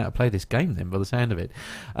tips on how to play this game then, by the sound of it.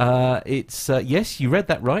 Yes, you read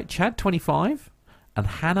that right. Chad, 25, and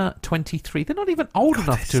Hannah, 23. They're not even old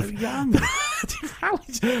enough to... so young.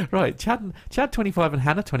 Right, Chad, 25, and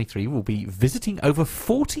Hannah, 23, will be visiting over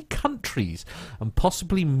 40 countries and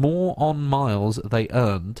possibly more on miles they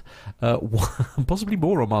earned, while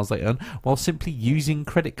simply using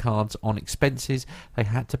credit cards on expenses they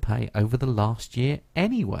had to pay over the last year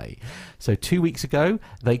anyway. So 2 weeks ago,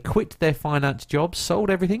 they quit their finance jobs,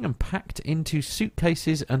 sold everything, and packed into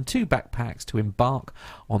suitcases and 2 backpacks to embark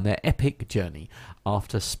on their epic journey.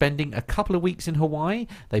 After spending a couple of weeks in Hawaii,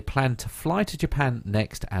 they plan to fly to Japan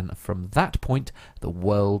next, and from that point, the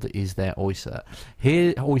world is their oyster.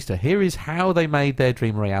 Here is how they made their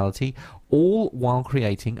dream a reality, all while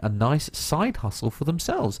creating a nice side hustle for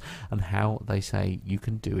themselves, and how they say you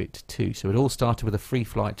can do it too. So it all started with a free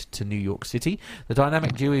flight to New York City. The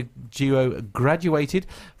dynamic duo graduated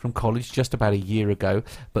from college just about a year ago,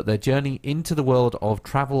 but their journey into the world of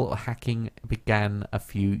travel hacking began a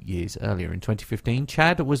few years earlier. In 2015,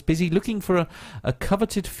 Chad was busy looking for a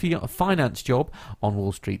coveted finance job on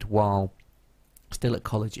Wall Street while still at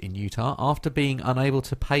college in Utah. After being unable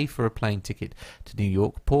to pay for a plane ticket to New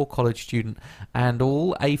York, poor college student and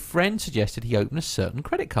all, a friend suggested he open a certain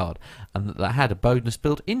credit card and that had a bonus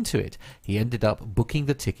built into it. He ended up booking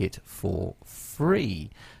the ticket for free.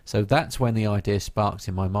 So that's when the idea sparked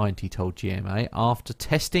in my mind, he told GMA. After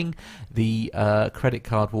testing the credit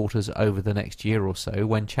card waters over the next year or so,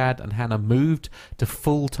 when Chad and Hannah moved to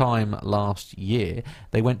full-time last year,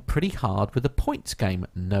 they went pretty hard with the points game,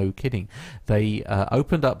 no kidding. They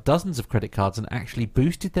opened up dozens of credit cards and actually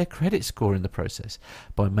boosted their credit score in the process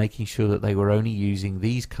by making sure that they were only using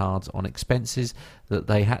these cards on expenses that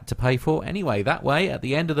they had to pay for anyway. That way, at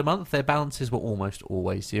the end of the month, their balances were almost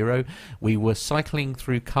always zero. We were cycling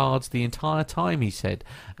through cards the entire time, he said,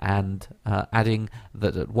 and adding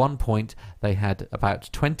that at one point they had about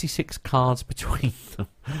 26 cards between them.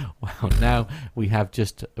 Wow! Now we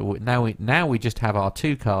just have our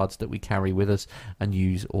 2 cards that we carry with us and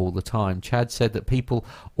use all the time. Chad said that people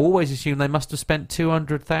always assume they must have spent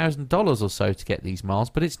 $200,000 or so to get these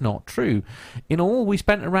miles, but it's not true. In all, we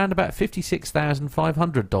spent around about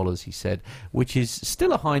 $56,500, he said, which is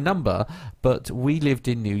still a high number, but we lived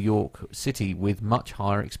in New York City with much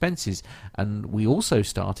higher expenses, and we also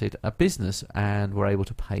started a business and were able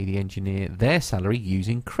to pay the engineer their salary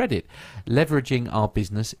using credit, leveraging our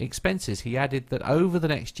business expenses. He added that over the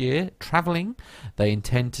next year, travelling, they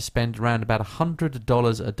intend to spend around about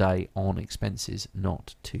 $100 a day on expenses.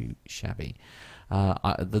 Not too shabby.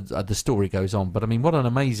 The story goes on, but I mean, what an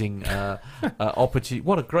amazing opportunity!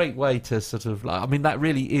 What a great way to sort of, I mean, that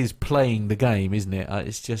really is playing the game, isn't it?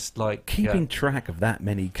 It's just like keeping track of that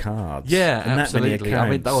many cards. Yeah, and absolutely. That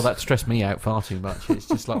many accounts. That stressed me out far too much. It's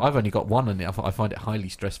just like I've only got one, and I find it highly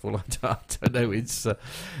stressful. I don't know.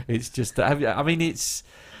 It's just. I mean, it's.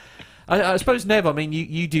 I suppose, Nev, I mean,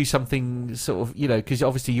 you do something sort of, because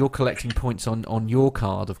obviously you're collecting points on your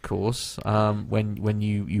card, of course, when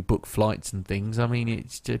you book flights and things. I mean,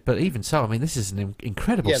 but even so, I mean, this is an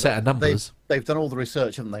incredible set of numbers. They've done all the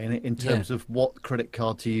research, haven't they, in terms of what credit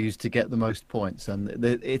card to use to get the most points, and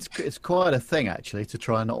it's quite a thing actually to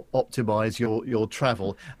try and optimize your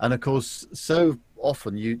travel. And of course, so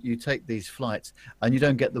often you take these flights and you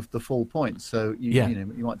don't get the full points, so you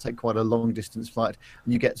might take quite a long distance flight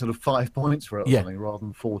and you get sort of 5 points for it or something rather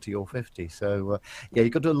than 40 or 50. So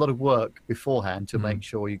you've got to do a lot of work beforehand to make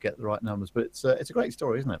sure you get the right numbers. But it's a great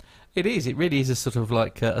story, isn't it? It is. It really is a sort of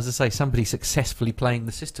like, as I say, somebody successfully playing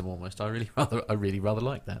the system almost. I really rather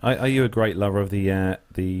like that. Are you a great lover of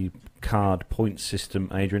the card point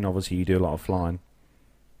system, Adrian? Obviously, you do a lot of flying.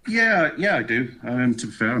 Yeah, I do. To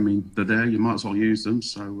be fair, I mean, they're there. You might as well use them.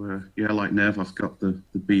 So, yeah, like Nev, I've got the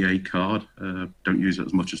BA card. Don't use it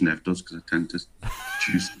as much as Nev does because I tend to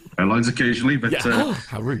choose airlines occasionally. But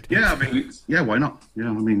How rude. yeah, I mean, yeah, why not? Yeah,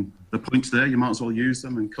 I mean, the points there. You might as well use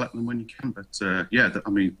them and collect them when you can. But I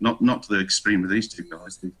mean, not to the extreme with these two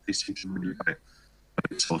guys. They seem to really have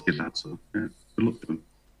it sorted out. So, yeah, good luck to them.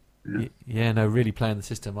 Yeah, no, really playing the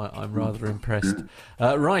system. I'm rather impressed.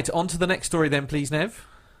 Right, on to the next story then, please, Nev.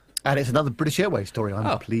 And it's another British Airways story,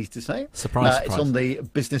 I'm pleased to say. Surprise. It's on the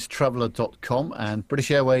businesstraveller.com, and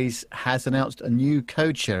British Airways has announced a new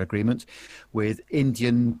code share agreement with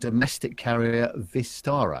Indian domestic carrier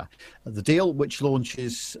Vistara. The deal, which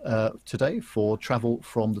launches today for travel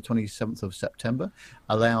from the 27th of September,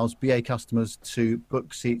 allows BA customers to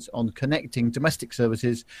book seats on connecting domestic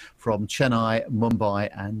services from Chennai,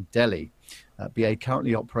 Mumbai and Delhi. BA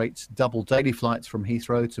currently operates double daily flights from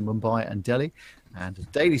Heathrow to Mumbai and Delhi, and a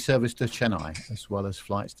daily service to Chennai, as well as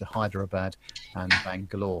flights to Hyderabad and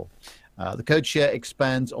Bangalore. The code share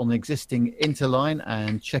expands on the existing interline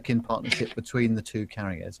and check-in partnership between the two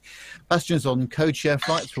carriers. Passengers on code share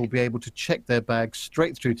flights will be able to check their bags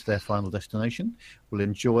straight through to their final destination, will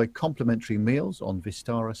enjoy complimentary meals on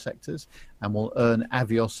Vistara sectors, and will earn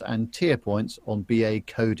Avios and tier points on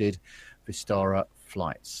BA-coded Vistara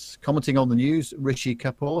flights. Commenting on the news, Rishi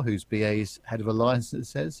Kapoor, who's BA's head of alliances,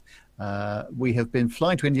 says, we have been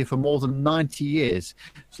flying to India for more than 90 years,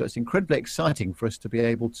 so it's incredibly exciting for us to be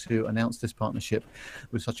able to announce this partnership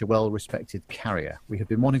with such a well-respected carrier. We have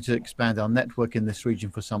been wanting to expand our network in this region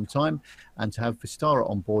for some time, and to have Vistara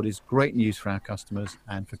on board is great news for our customers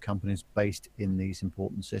and for companies based in these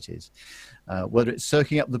important cities. Whether it's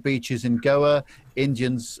soaking up the beaches in Goa,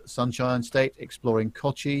 Indian's Sunshine State, exploring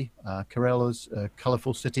Kochi, Kerala's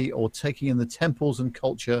colourful city, or taking in the temples and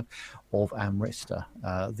culture of Amritsar.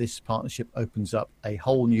 This partnership opens up a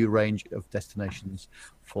whole new range of destinations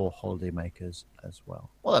for holidaymakers as well.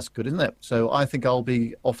 Well, that's good, isn't it? So I think I'll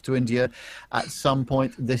be off to India at some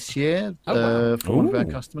point this year for one of our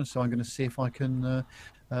customers. So I'm going to see if I can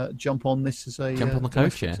jump on this as a jump on the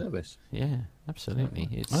code share service. Yeah, absolutely.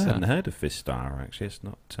 It's, I hadn't heard of Vistara, actually. It's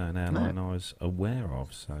not an airline I was aware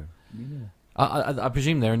of. So I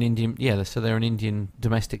presume they're an Indian. Yeah, so they're an Indian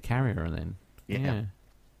domestic carrier, then. Yeah.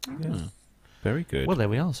 Very good. Well, there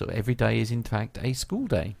we are. So every day is, in fact, a school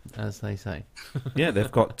day, as they say. Yeah,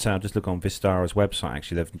 they've got, just look on Vistara's website,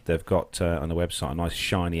 actually, they've got on the website a nice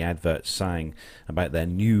shiny advert saying about their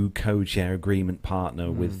new code share agreement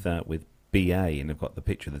partner with BA, and they've got the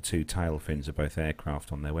picture of the two tail fins of both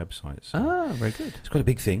aircraft on their website. So very good. it's quite a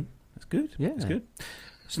big thing. That's good. Yeah. That's good.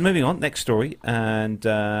 So moving on, next story, and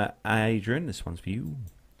Adrian, this one's for you.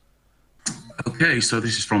 Okay, so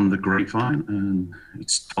this is from the Grapevine, and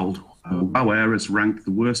it's told WOW Air has ranked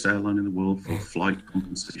the worst airline in the world for flight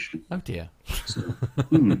compensation. Oh dear.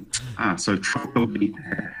 So travel company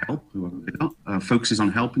Help, focuses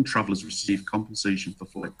on helping travellers receive compensation for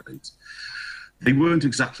flight delays. They weren't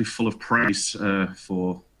exactly full of praise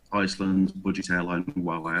for Iceland's budget airline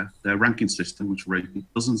WOW Air. Their ranking system, which rated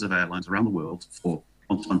dozens of airlines around the world for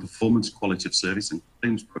on-time performance, quality of service, and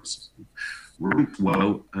claims processing, ranked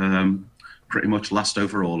WOW pretty much last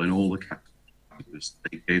overall in all the categories.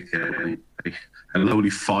 They gave the airline a lowly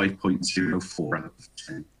 5.04 out of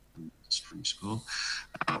 10 score,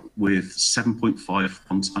 with 7.5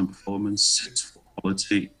 on-time performance, 6 for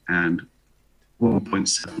quality, and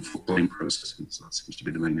 1.7 for claim processing. So that seems to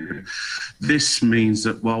be the main area. This means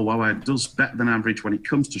that while WOW Air does better than average when it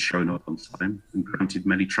comes to showing up on time, and granted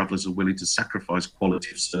many travellers are willing to sacrifice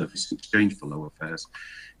quality of service in exchange for lower fares,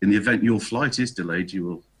 in the event your flight is delayed, you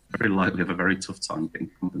will very likely have a very tough time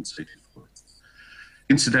getting compensated for it.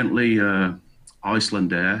 Incidentally,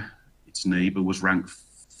 Iceland Air, its neighbour, was ranked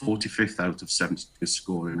 45th out of 72,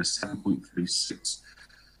 scoring a 7.36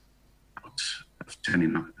 out of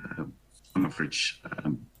 10 on average,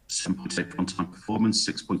 7.8 for on-time performance,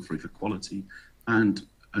 6.3 for quality, and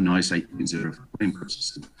a nice 8.0 for claim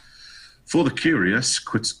processing. For the curious,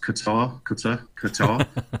 Qatar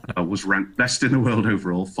was ranked best in the world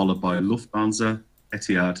overall, followed by Lufthansa,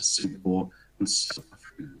 Etihad, Singapore, and South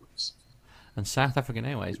African Airways. And South African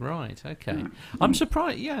Airways, right? Okay, I'm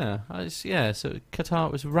surprised. Yeah, So Qatar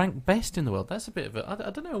was ranked best in the world. That's a bit of a.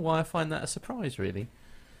 I don't know why I find that a surprise. Really,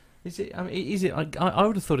 is it? I mean, is it? I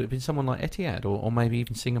would have thought it'd been someone like Etihad or maybe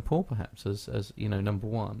even Singapore, perhaps, as number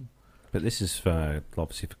one. But this is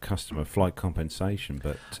obviously for customer flight compensation.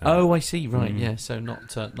 But I see. Right, yeah. So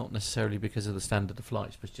not necessarily because of the standard of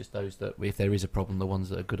flights, but just those that, if there is a problem, the ones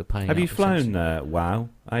that are good at paying. Have you flown WOW,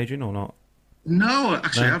 Adrian, or not? No,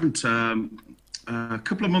 actually, I haven't. A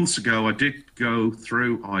couple of months ago, I did go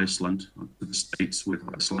through Iceland to the States with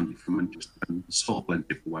Icelandic from Manchester and saw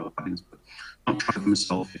plenty of whale weddings, but not tried them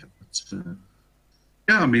myself yet. But,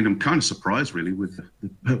 yeah, I mean, I'm kind of surprised really with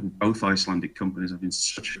both Icelandic companies having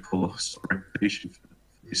such a poor sort of reputation for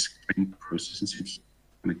this screening process, and seems to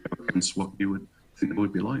kind of go against what you would think it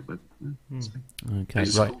would be like. But Okay,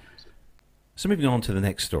 right. So moving on to the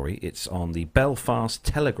next story, it's on the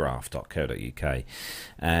belfasttelegraph.co.uk,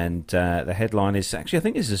 and the headline is actually, I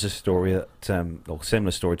think this is a story that, or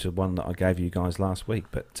similar story to one that I gave you guys last week.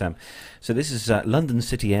 But so this is London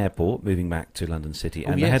City Airport, moving back to London City,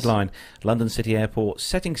 and the headline: London City Airport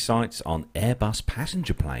setting sights on Airbus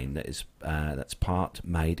passenger plane that is that's part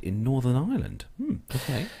made in Northern Ireland.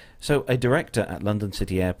 Okay. So a director at London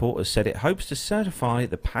City Airport has said it hopes to certify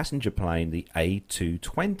the passenger plane, the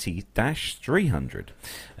A220-300,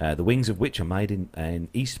 the wings of which are made in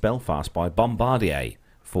East Belfast by Bombardier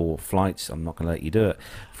for flights. I'm not going to let you do it.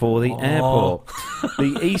 For the airport.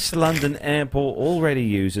 The East London Airport already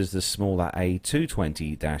uses the smaller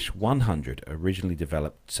A220-100, originally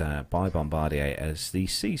developed by Bombardier as the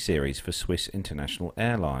C-Series for Swiss International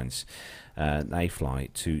Airlines. They fly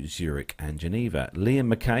to Zurich and Geneva. Liam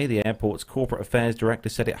Mackay, the airport's corporate affairs director,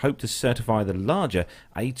 said it hoped to certify the larger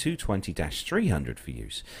A220-300 for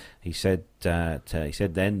use. He said then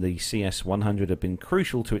the CS100 had been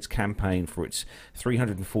crucial to its campaign for its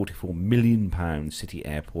 £344 million City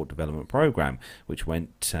Airport Development Programme, which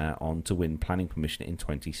went on to win planning permission in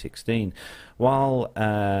 2016. While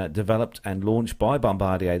developed and launched by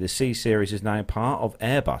Bombardier, the C-Series is now part of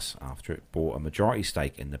Airbus after it bought a majority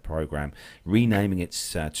stake in the programme, renaming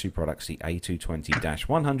its two products the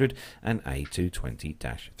A220-100 and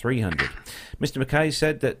A220-300. Mr Mackay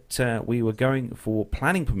said that we were going for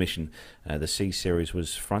planning permission. The C-Series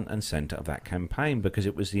was front and centre of that campaign because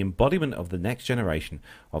it was the embodiment of the next generation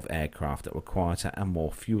of aircraft that were quieter and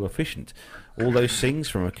more fuel efficient. All those things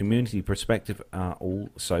from a community perspective are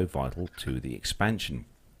also vital to the expansion.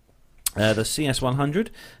 The CS100,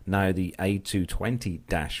 now the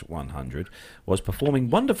A220-100, was performing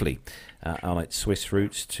wonderfully on its Swiss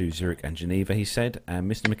routes to Zurich and Geneva, he said,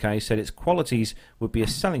 and Mr Mackay said its qualities would be a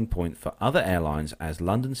selling point for other airlines as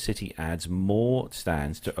London City adds more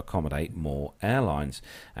stands to accommodate more airlines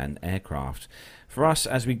and aircraft. For us,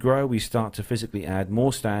 as we grow, we start to physically add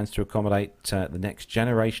more stands to accommodate the next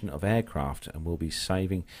generation of aircraft, and we'll be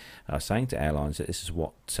saying to airlines that this is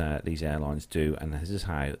what these airlines do, and this is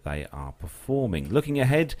how they are performing. Looking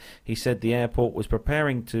ahead, he said the airport was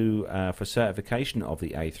preparing for certification of the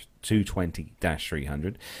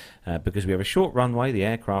A220-300 because we have a short runway. The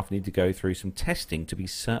aircraft need to go through some testing to be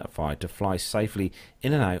certified to fly safely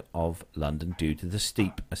in and out of London due to the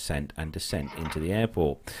steep ascent and descent into the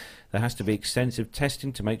airport. There has to be extensive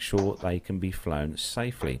testing to make sure they can be flown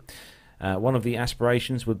safely. One of the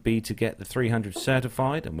aspirations would be to get the 300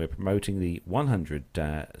 certified, and we're promoting the 100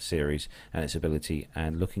 series and its ability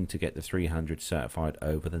and looking to get the 300 certified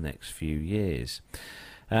over the next few years.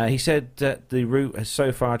 He said that the route has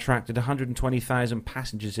so far attracted 120,000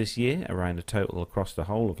 passengers this year, around a total across the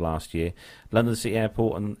whole of last year. London City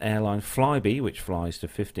Airport and airline Flybe, which flies to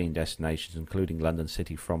 15 destinations, including London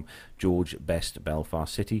City from George Best,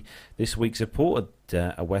 Belfast City, this week supported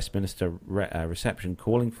a Westminster reception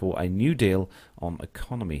calling for a new deal on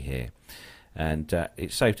economy here. And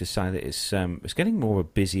it's safe to say that it's getting more of a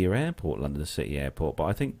busier airport, London City Airport, but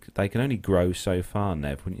I think they can only grow so far,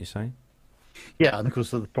 Nev, wouldn't you say? Yeah, and of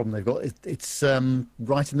course the problem they've got it's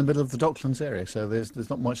right in the middle of the Docklands area, so there's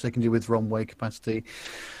not much they can do with runway capacity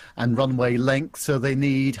and runway length. So they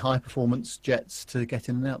need high performance jets to get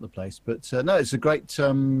in and out of the place. But no, it's a great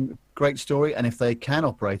story, and if they can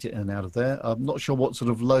operate it in and out of there, I'm not sure what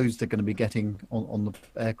sort of loads they're going to be getting on the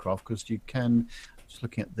aircraft, because you can, just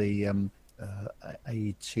looking at the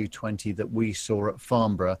A220 that we saw at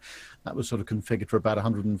Farnborough, that was sort of configured for about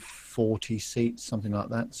 140 seats, something like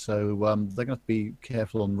that. So they're going to have to be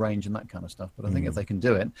careful on range and that kind of stuff. But I think if they can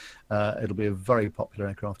do it, it'll be a very popular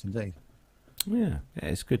aircraft indeed. Yeah,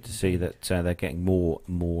 it's good to see that they're getting more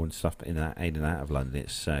and stuff in and out of London.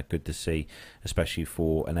 It's good to see, especially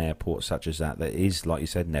for an airport such as that is, like you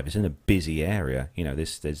said, Nev, it's in a busy area. You know,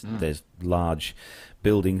 there's large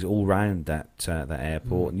buildings all round that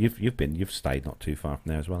airport, and you've stayed not too far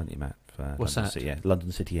from there as well, haven't you, Matt? What's London that? City,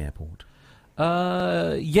 London City Airport.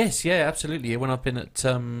 Yes, yeah, absolutely. When I've been at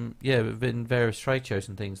been various trade shows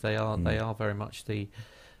and things, they are very much the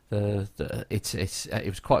it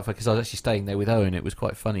was quite funny because I was actually staying there with Owen. It was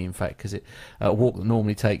quite funny, in fact, because a walk that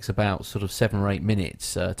normally takes about sort of 7 or 8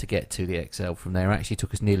 minutes to get to the XL from there actually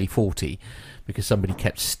took us nearly 40 because somebody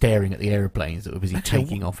kept staring at the aeroplanes that were busy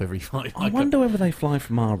taking off every 5 I wonder whether they fly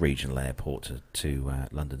from our regional airport to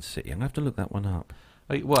London City. I'm going to have to look that one up.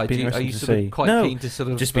 Why, are you sort of quite keen to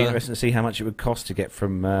sort of... just be interesting to see how much it would cost to get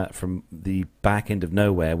from the back end of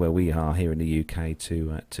nowhere where we are here in the UK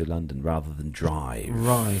to London rather than drive.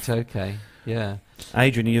 Right, okay, yeah.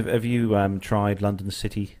 Adrian, have you tried London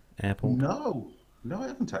City Airport? No, I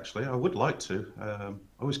haven't actually. I would like to. I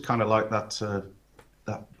always kind of like that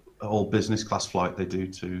all business class flight they do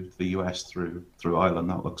to the US through Ireland.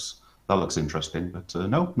 That looks interesting, but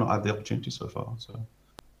no, not had the opportunity so far.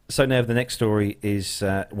 So, Nev, the next story is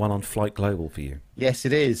one on Flight Global for you. Yes,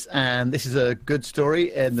 it is. And this is a good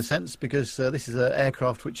story in the sense because this is an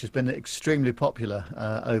aircraft which has been extremely popular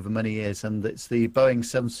over many years. And it's the Boeing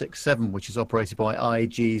 767, which is operated by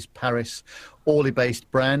IAG's Paris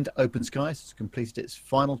Orly-based brand, Open Skies. It's completed its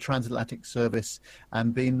final transatlantic service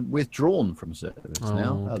and been withdrawn from service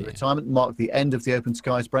now. The retirement marked the end of the Open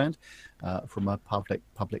Skies brand from a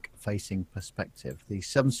public-facing perspective. The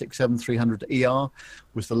 767-300ER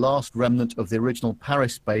was the last remnant of the original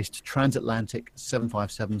Paris-based transatlantic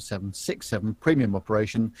 757-767 premium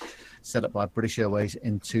operation set up by British Airways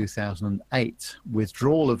in 2008.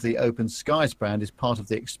 Withdrawal of the Open Skies brand is part of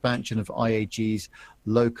the expansion of IAG's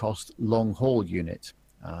low-cost long-haul unit.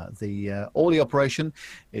 The Orly operation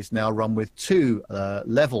is now run with 2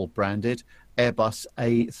 level branded Airbus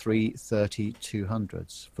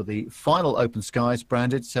A330-200s. For the final Open Skies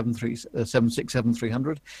branded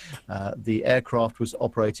 767-300, the aircraft was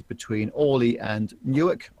operated between Orly and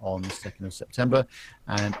Newark on the 2nd of September,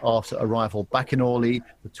 and after arrival back in Orly,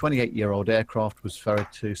 the 28-year-old aircraft was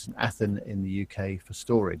ferried to St Athan in the UK for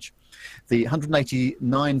storage. The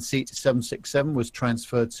 189-seat 767 was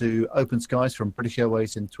transferred to Open Skies from British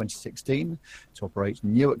Airways in 2016 to operate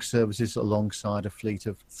Newark services alongside a fleet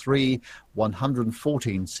of 3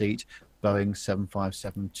 114-seat Boeing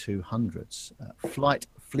 757-200s. Flight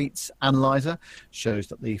Fleets Analyzer shows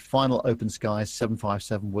that the final Open Skies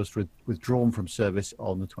 757 was withdrawn from service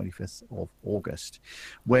on the 25th of August.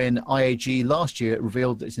 When IAG last year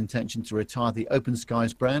revealed its intention to retire the Open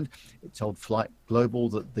Skies brand, it told Flight Global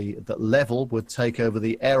that Level would take over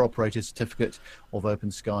the air operator certificate of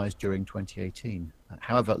Open Skies during 2018.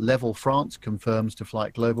 However, Level France confirms to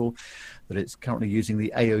Flight Global that it's currently using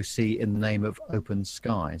the AOC in the name of Open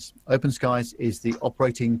Skies. Open Skies is the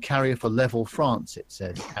operating carrier for Level France, it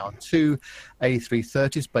says. Our 2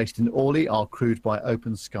 A330s based in Orly are crewed by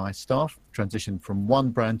Open Skies staff, transitioned from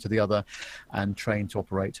one brand to the other and trained to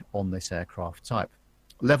operate on this aircraft type.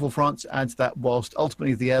 Level France adds that whilst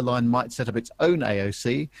ultimately the airline might set up its own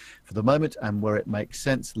AOC, for the moment and where it makes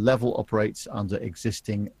sense, Level operates under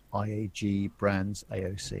existing IAG brands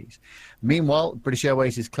AOCs. Meanwhile, British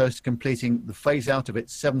Airways is close to completing the phase-out of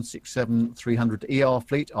its 767-300ER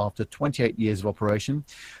fleet after 28 years of operation.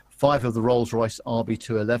 5 of the Rolls-Royce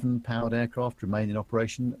RB211 powered aircraft remain in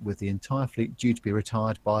operation, with the entire fleet due to be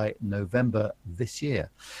retired by November this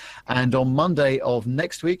year. And on Monday of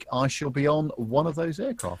next week, I shall be on one of those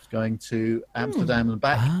aircraft, going to Amsterdam and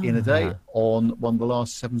back in a day on one of the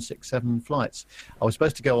last 767 flights. I was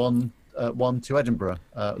supposed to go on one to Edinburgh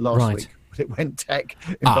last week. But it went tech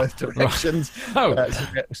in both directions.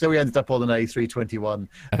 So we ended up on an A321,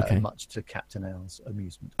 much to Captain L's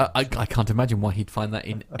amusement. I can't imagine why he'd find that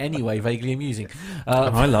in any way vaguely amusing.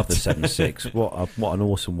 I love the 76. What an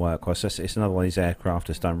awesome workhorse. It's another one of these aircraft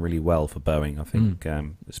that's done really well for Boeing. I think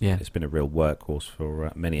it's been a real workhorse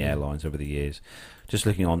for many airlines over the years. Just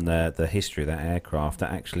looking on the history of that aircraft,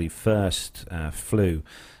 that actually first flew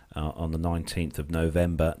on the 19th of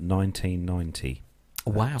November 1990.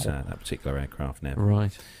 Wow, that particular aircraft now.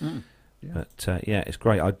 Right. But it's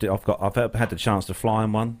great. I've had the chance to fly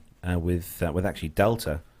on one with actually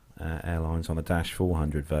Delta Airlines on the Dash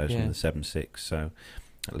 400 version of the 76. So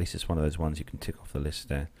at least it's one of those ones you can tick off the list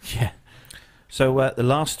there. Yeah. So the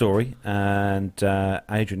last story, and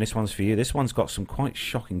Adrian, this one's for you. This one's got some quite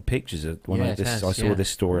shocking pictures. I saw this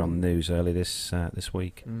story on the news early this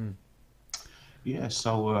week. Yeah.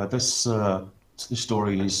 So this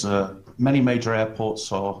story is many major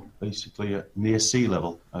airports are basically at near sea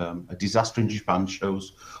level. A disaster in Japan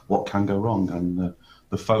shows what can go wrong, and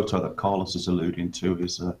the photo that Carlos is alluding to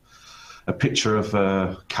is a picture of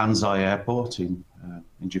Kansai Airport in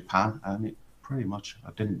Japan, and it pretty much,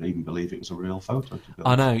 I didn't even believe it was a real photo.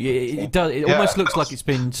 I know, it does. It almost looks like it's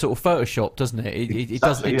been sort of photoshopped, doesn't it? It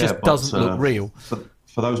doesn't look real.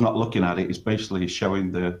 For those not looking at it, it's basically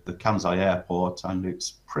showing the Kansai Airport, and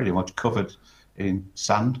it's pretty much covered in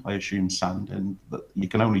sand, I assume sand, and you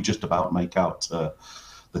can only just about make out the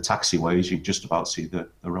taxiways. You can just about see the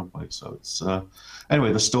runway. So it's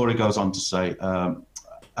anyway. The story goes on to say,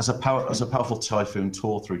 as a powerful typhoon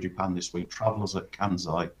tore through Japan this week, travellers at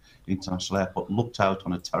Kansai International Airport looked out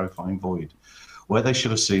on a terrifying void. Where they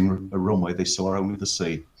should have seen a runway, they saw only the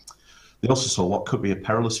sea. They also saw what could be a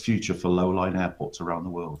perilous future for low-lying airports around the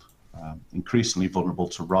world, increasingly vulnerable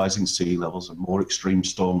to rising sea levels and more extreme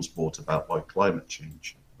storms brought about by climate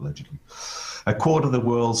change, allegedly. A quarter of the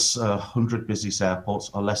world's 100 busiest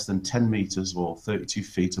airports are less than 10 metres or 32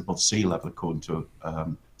 feet above sea level, according to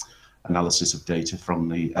analysis of data from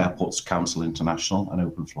the Airports Council International and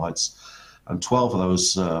Open Flights. And 12 of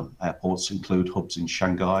those airports include hubs in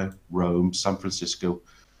Shanghai, Rome, San Francisco,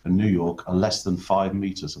 and New York are less than 5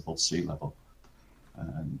 meters above sea level.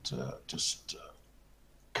 And just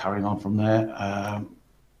carrying on from there.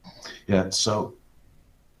 So,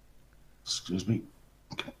 excuse me.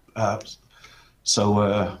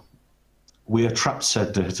 We are trapped,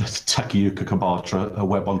 said Takayuki Kabata, a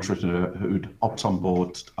web entrepreneur who'd hopped on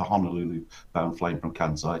board a Honolulu-bound plane from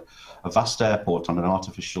Kansai, a vast airport on an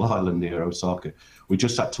artificial island near Osaka. We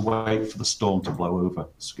just had to wait for the storm to blow over,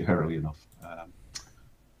 scarily enough.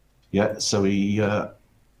 So he... the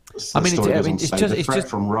threat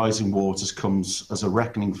from rising waters comes as a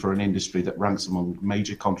reckoning for an industry that ranks among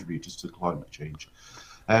major contributors to climate change.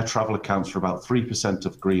 Air travel accounts for about 3%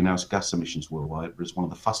 of greenhouse gas emissions worldwide, but is one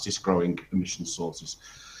of the fastest growing emission sources.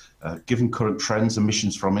 Given current trends,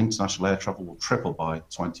 emissions from international air travel will triple by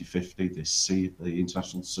 2050, the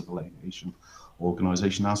International Civil Aviation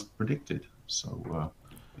Organization has predicted. So,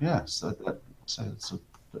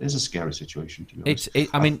 it is a scary situation, to be honest.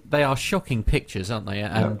 They are shocking pictures, aren't they?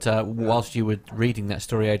 And whilst you were reading that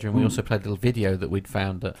story, Adrian, we also played a little video that we'd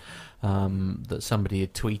found that somebody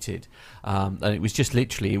had tweeted, and it was just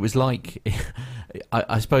literally, it was like,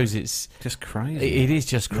 I suppose it's just crazy. It is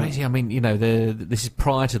just crazy. I mean, this is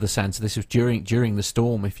prior to the sand, so this was during the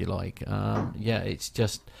storm, if you like. It's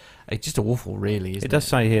just awful, really. Isn't it does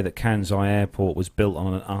say here that Kansai Airport was built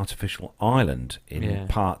on an artificial island in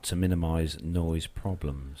part to minimise noise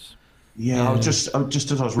problems. I was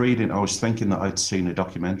just as I was reading, I was thinking that I'd seen a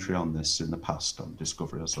documentary on this in the past on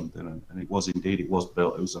Discovery or something, and it was built. It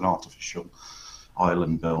was an artificial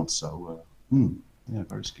island built. So,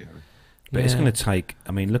 very scary. But it's going to take.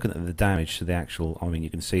 I mean, looking at the damage to the actual. I mean, you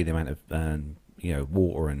can see the amount of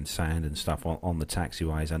water and sand and stuff on the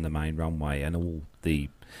taxiways and the main runway, and all the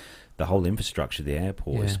whole infrastructure of the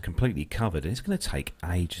airport is completely covered, and it's going to take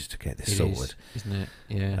ages to get this sorted, isn't it?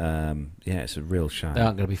 Yeah. It's a real shame. They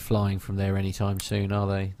aren't going to be flying from there anytime soon, are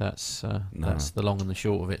they? That's the long and the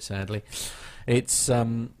short of it. Sadly, it's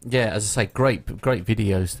as I say, great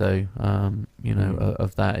videos though.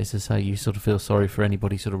 Of that, as I say, you sort of feel sorry for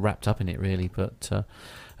anybody sort of wrapped up in it, really, but.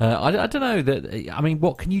 I don't know that. I mean,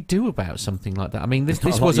 what can you do about something like that? I mean, this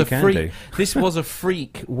was a freak. This was a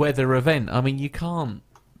freak weather event. I mean, you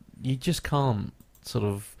just can't sort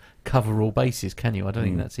of cover all bases, can you? I don't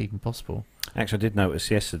think that's even possible. Actually, I did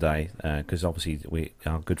notice yesterday, because obviously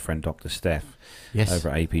our good friend Dr. Steph over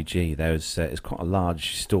at APG, there's quite a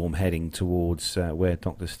large storm heading towards where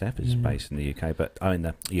Dr. Steph is based in the UK, but in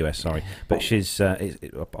the US, sorry. But she's, I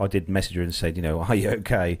did message her and said, are you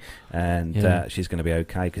okay? And she's going to be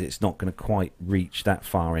okay because it's not going to quite reach that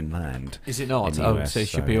far inland. Is it not? US, so it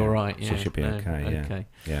should be all right. Yeah. So it should be okay.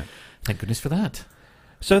 Yeah. Thank goodness for that.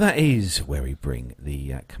 So that is where we bring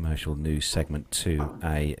the commercial news segment to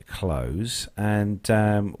a close, and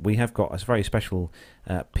we have got a very special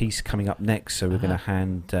piece coming up next, so we're going to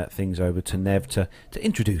hand things over to Nev to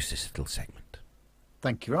introduce this little segment.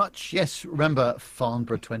 Thank you very much. Yes, remember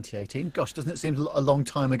Farnborough 2018? Gosh, doesn't it seem a long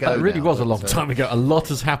time ago? It really was a long time ago. A lot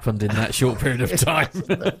has happened in that short period of time.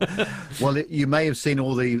 Well, you may have seen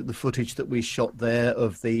all the footage that we shot there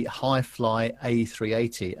of the Hi-Fly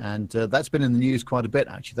A380, and that's been in the news quite a bit,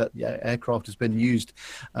 actually. That aircraft has been used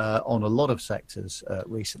on a lot of sectors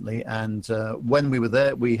recently, and when we were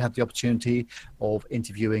there, we had the opportunity of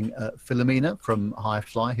interviewing Philomena from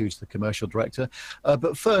Hi-Fly, who's the commercial director.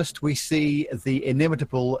 But first, we see the inimitable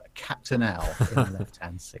Captain Al in the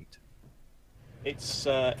left-hand seat. It's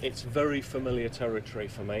very familiar territory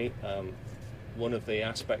for me. One of the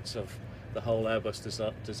aspects of the whole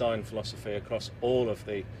Airbus design philosophy across all of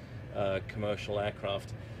the commercial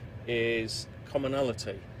aircraft is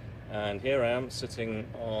commonality. And here I am sitting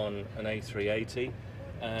on an A380,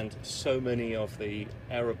 and so many of the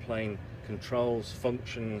aeroplane controls,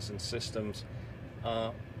 functions and systems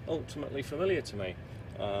are ultimately familiar to me.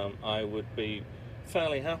 I would be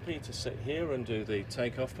fairly happy to sit here and do the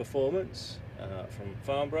takeoff performance from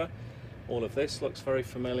Farnborough. All of this looks very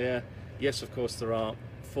familiar. Yes, of course, there are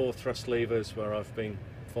 4 thrust levers where I've been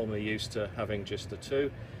formerly used to having just the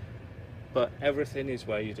 2, but everything is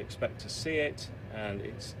where you'd expect to see it, and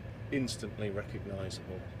it's instantly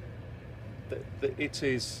recognisable. It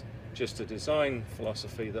is just a design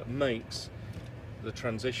philosophy that makes the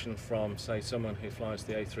transition from, say, someone who flies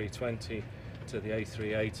the A320 to the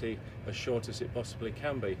A380 as short as it possibly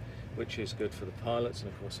can be, which is good for the pilots,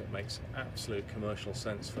 and of course it makes absolute commercial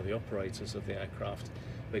sense for the operators of the aircraft,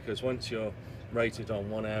 because once you're rated on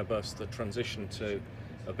one Airbus, the transition to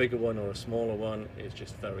a bigger one or a smaller one is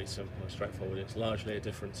just very simple and straightforward. It's largely a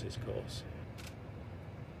differences course.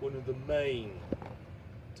 One of the main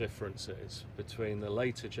differences between the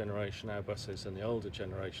later generation Airbuses and the older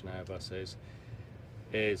generation Airbuses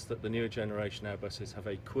is that the newer generation Airbuses have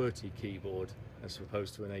a QWERTY keyboard as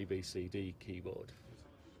opposed to an ABCD keyboard.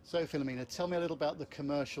 So, Philomena, tell me a little about the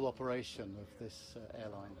commercial operation of this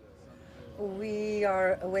airline. We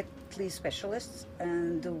are a wet lease specialists,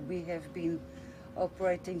 and we have been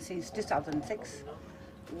operating since 2006.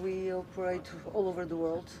 We operate all over the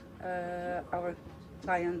world. Our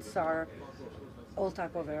clients are all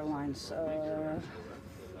type of airlines,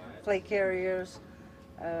 flag carriers,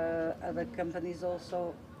 other companies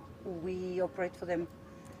also. We operate for them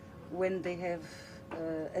when they have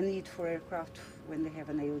a need for aircraft, when they have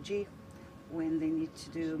an AOG, when they need to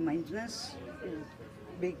do maintenance,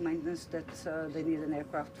 big maintenance that they need an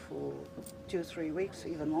aircraft for 2-3 weeks,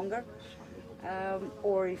 even longer.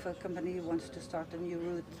 Or if a company wants to start a new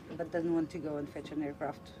route but doesn't want to go and fetch an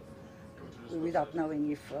aircraft without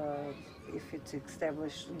knowing if it's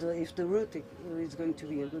established, if the route is going to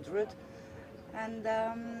be a good route. And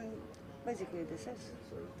basically this is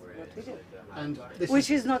what we do. And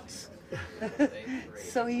which is not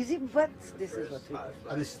so easy, but this is what we do.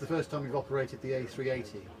 And this is the first time you've operated the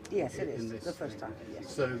A380? Yes, it is, the first time,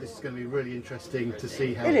 yes. So this is going to be really interesting to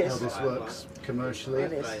see how this works commercially,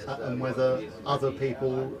 It is. And whether other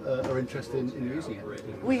people are interested in using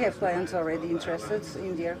it. We have clients already interested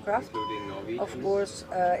in the aircraft. Of course,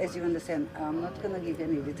 as you understand, I'm not going to give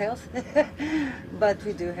any details, but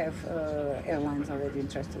we do have airlines already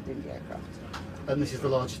interested in the aircraft. And this is the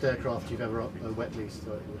largest aircraft you've ever wet leased, I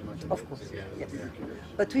would imagine. Of course, yes.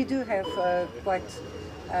 But we do have quite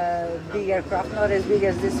big aircraft, not as big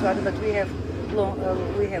as this one, but we have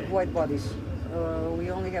wide bodies. We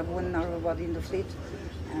only have one narrow body in the fleet,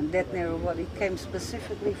 and that narrow body came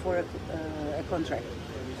specifically for a contract,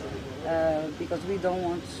 because we don't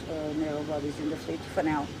want narrow bodies in the fleet for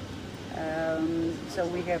now. So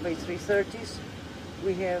we have A330s,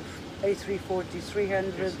 we have A340,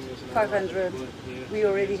 300, 500. We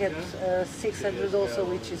already had 600 also,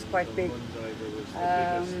 which is quite big.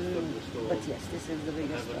 But yes, this is the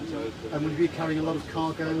biggest one. And will you be carrying a lot of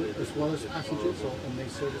cargo as well as passengers on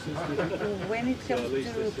these services? When it comes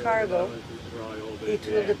to cargo, it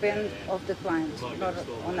will depend on the client, not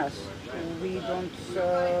on us. We don't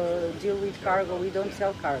deal with cargo, we don't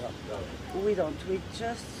sell cargo. We don't. We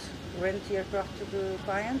just rent the aircraft to the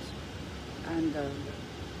client, and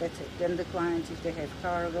that's it. Then the client, if they have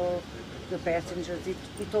cargo, the passengers,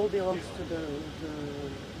 it all belongs to the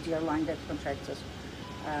airline that contracts us.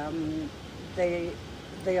 They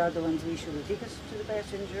are the ones who issue the tickets to the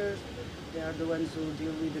passengers. They are the ones who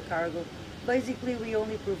deal with the cargo. Basically, we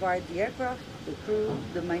only provide the aircraft, the crew,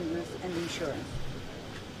 the maintenance, and the insurance.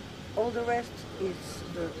 All the rest is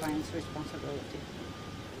the client's responsibility.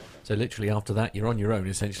 So literally after that, you're on your own,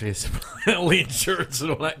 essentially, all the insurance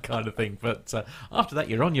and all that kind of thing. But after that,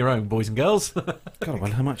 you're on your own, boys and girls. God,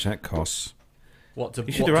 well, how much that costs? What to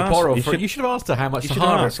You should borrow have for? You should have asked her how much to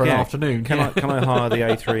hire for an afternoon. Can I hire the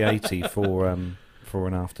A380 for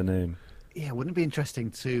an afternoon? Yeah, wouldn't it be interesting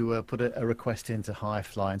to put a request into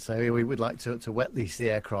Highfly and say we would like to wet lease the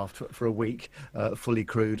aircraft for a week, fully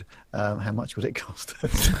crewed? How much would it cost?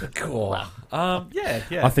 Yeah.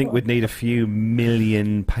 I think we'd need a few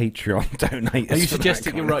million Patreon donators. Are you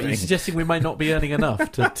suggesting you're right? You're suggesting we may not be earning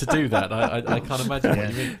enough to do that? I can't imagine what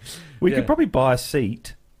you mean. We could probably buy a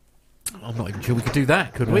seat. I'm not even sure we could do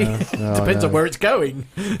that, could we? Depends on where it's going.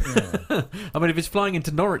 Yeah. I mean, if it's flying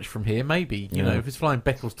into Norwich from here, maybe. You know, if it's flying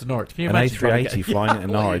Beccles to Norwich, can you imagine A380 flying into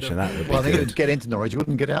Norwich, and that would be I think it would get into Norwich, you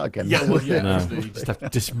wouldn't get out again. Yeah, you just have to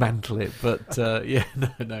dismantle it. But no.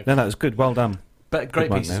 No, that was good. Well done. But great Good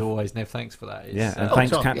one, pieces Nev. always, Nev. Thanks for that. It's, Yeah, and Oh,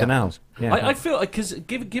 thanks, sorry, Captain yeah. Al. Yeah, I feel because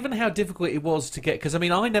given how difficult it was to get, because I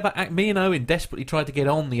mean, me and Owen desperately tried to get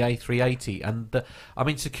on the A380, and I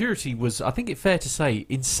mean, security was, I think it's fair to say,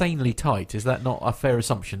 insanely tight. Is that not a fair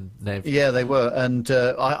assumption, Nev? Yeah, they were, and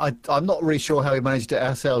I'm not really sure how we managed it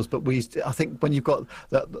ourselves, but I think when you've got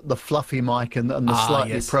the fluffy mic and the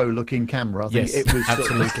slightly yes. pro-looking camera, I think Yes, it was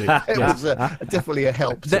absolutely. it was definitely a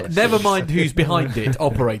help. to us. Never mind who's behind it,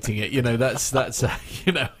 operating it. You know, that's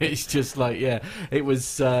you know, it's just like, yeah, it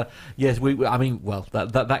was. Yes, I mean, well,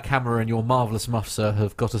 that camera and your marvelous muff, sir,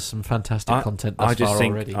 have got us some fantastic content thus far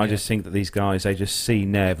already. I just think that these guys, they just see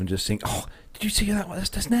Nev and just think, oh, did you see that?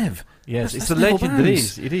 That's Nev. Yes, That's it's the Neville legend that Bounds.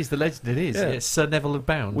 is. It is the legend it is. Yeah. Yes, Sir Neville of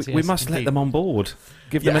Bounds. We yes, must let indeed. them on board.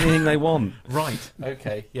 Give them Yeah. anything they want. Right.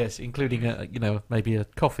 Okay. Yes, including maybe a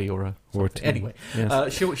coffee or a tea. Anyway,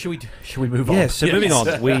 Yes. shall we move on? Yes, so moving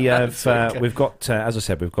on, we have That's okay. we've got as I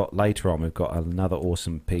said, we've got later on we've got another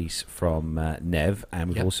awesome piece from Nev, and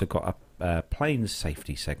we've Yep. also got a planes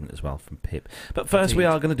safety segment as well from Pip. But first, we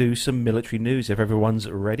Indeed. are going to do some military news. If everyone's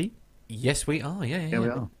ready, Yes, we are. Yeah. Here we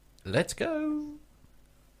are. Let's go.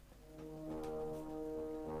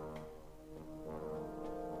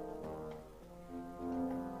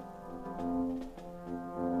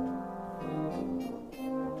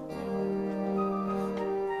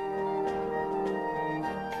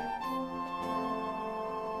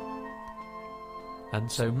 And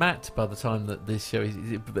so Matt, by the time that this show is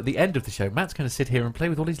at the end of the show, Matt's going to sit here and play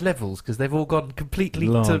with all his levels because they've all gone completely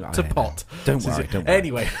to pot. Don't worry, don't worry.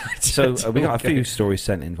 Anyway, So we got a few stories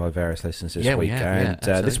sent in by various listeners this Yeah, we week, have, and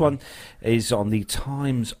yeah, this one is on the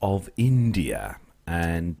Times of India,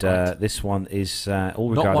 and Right. this one is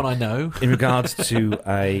all not regarding one I know. in regards to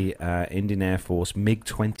a Indian Air Force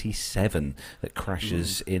MiG-27 that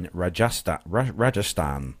crashes in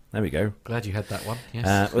Rajasthan. There we go. Glad you had that one.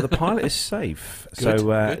 Yes. Well, the pilot is safe. Good, So,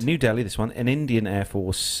 good. New Delhi, this one, an Indian Air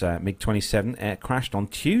Force MiG-27 crashed on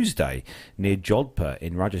Tuesday near Jodhpur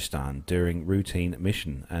in Rajasthan during routine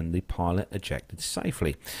mission, and the pilot ejected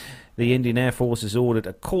safely. The Indian Air Force has ordered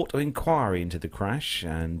a court of inquiry into the crash,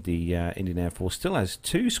 and the Indian Air Force still has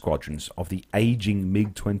 2 squadrons of the ageing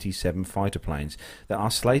MiG-27 fighter planes that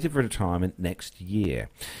are slated for retirement next year.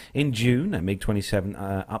 In June, a MiG-27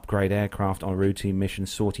 upgrade aircraft on a routine mission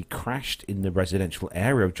sortie crashed in the residential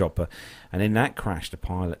area of Jodhpur, and in that crash, the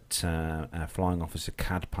pilot, flying officer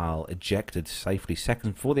Kadpal, ejected safely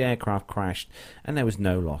seconds before the aircraft crashed, and there was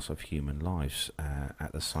no loss of human lives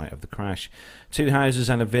at the site of the crash. 2 houses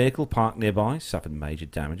and a vehicle parked nearby suffered major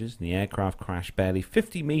damages, and the aircraft crashed barely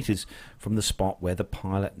 50 metres from the spot where the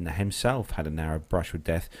pilot himself had a narrow brush with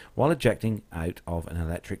death while ejecting out of an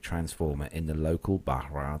electric transformer in the local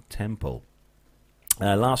Bharat temple.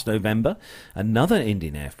 Last November, another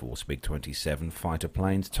Indian Air Force MiG-27 fighter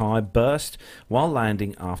plane's tyre burst while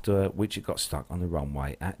landing, after which it got stuck on the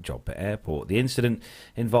runway at Jodhpur Airport. The incident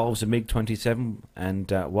involves a MiG-27, and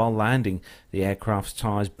while landing, the aircraft's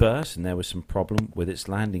tyres burst and there was some problem with its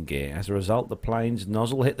landing gear. As a result, the plane's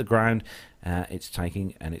nozzle hit the ground. It's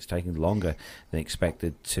taking longer than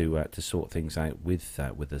expected to sort things out with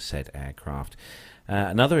the said aircraft.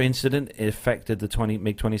 Another incident affected the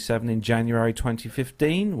MiG-27 in January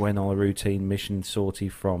 2015 when on a routine mission sortie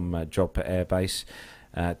from Jodhpur Air Base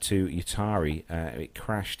to Uttari, it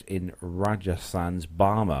crashed in Rajasthan's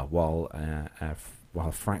Barmer while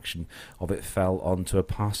a fraction of it fell onto a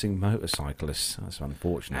passing motorcyclist. That's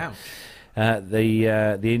unfortunate. Ouch.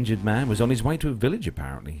 The injured man was on his way to a village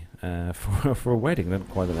apparently for a wedding. I don't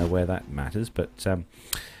quite know where that matters, but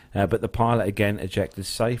the pilot again ejected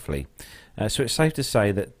safely. So it's safe to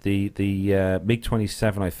say that the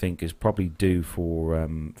MiG-27, I think, is probably due for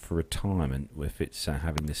retirement if it's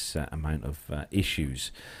having this amount of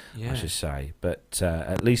issues, Yeah. I should say. But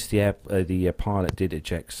at least the pilot did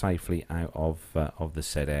eject safely out of the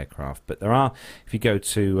said aircraft. But there are, if you go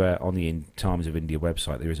to on the Times of India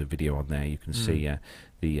website, there is a video on there. You can see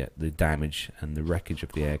the damage and the wreckage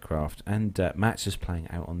of the aircraft. And Matt's just playing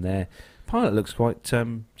out on there. Pilot looks quite chilled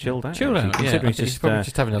out. Chilled actually, out, yeah. considering I think he's probably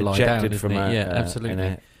just having a lie down, ejected isn't from he? Yeah, in absolutely.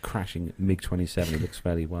 a crashing MiG-27. He looks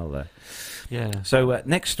fairly well there. Yeah. So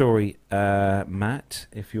next story, Matt,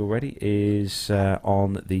 if you're ready, is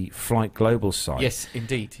on the Flight Global site. Yes,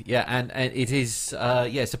 indeed. Yeah, and it is.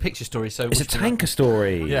 It's a picture story. So It's a which we like- tanker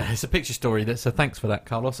story. Yeah, it's a picture story. So thanks for that,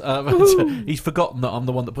 Carlos. He's forgotten that I'm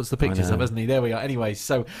the one that puts the pictures know. up, hasn't he? There we are. Anyway,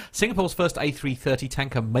 so Singapore's first A330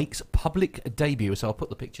 tanker makes public debut. So I'll put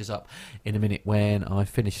the pictures up in a minute when I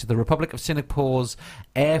finish. The Republic of Singapore's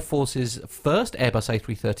Air Force's first Airbus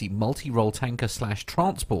A330 MT30 multi-role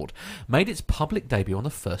tanker/transport made its public debut on the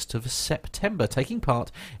 1st of September, taking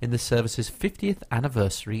part in the service's 50th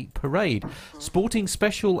anniversary parade. Sporting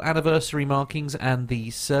special anniversary markings and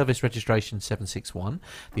the service registration 761,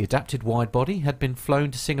 the adapted wide-body had been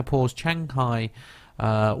flown to Singapore's Shanghai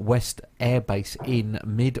West Air Base in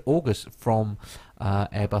mid-August from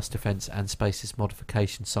Airbus Defence and Space's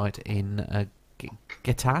modification site in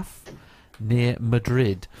Getafe, near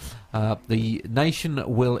Madrid. The nation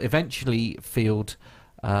will eventually field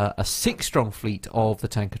a 6-strong fleet of the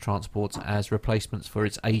tanker transports as replacements for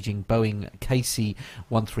its ageing Boeing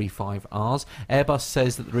KC-135Rs. Airbus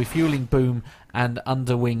says that the refuelling boom and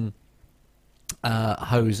underwing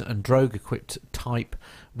hose and drogue-equipped type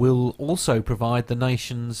will also provide the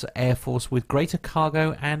nation's Air Force with greater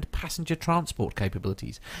cargo and passenger transport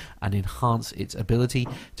capabilities and enhance its ability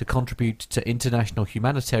to contribute to international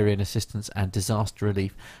humanitarian assistance and disaster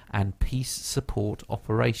relief and peace support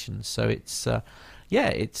operations. So it's going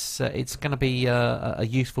to be a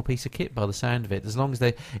useful piece of kit by the sound of it. As long as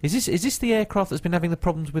they is this the aircraft that's been having the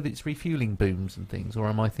problems with its refuelling booms and things, or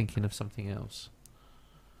am I thinking of something else?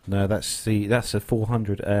 No, that's a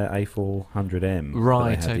 400 A400M. Right,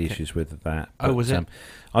 They had the okay. issues with that. Oh, was it?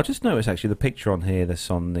 I just noticed actually the picture on here that's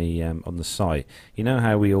on the site. You know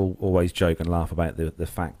how we always joke and laugh about the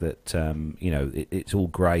fact that it's all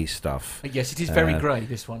grey stuff. Yes, it is very grey,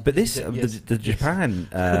 this one. But this Yes. the Japan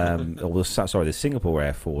the Singapore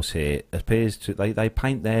Air Force here appears to they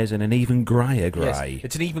paint theirs in an even greyer grey. Yes,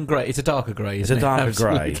 it's an even grey. It's a darker grey. It's isn't a darker it?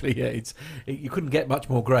 grey. Absolutely, yeah. You couldn't get much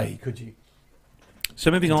more grey, could you? So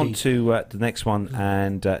moving on Indeed. to the next one,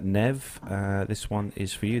 and Nev, this one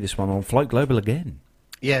is for you. This one on Flight Global again.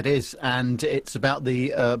 Yeah, it is, and it's about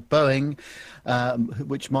the Boeing,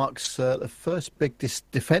 which marks the first big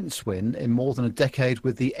defence win in more than a decade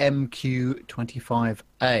with the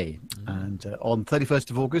MQ-25A. And on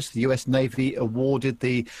 31st of August, the US Navy awarded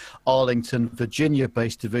the Arlington,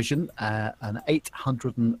 Virginia-based division an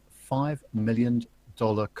 $805 million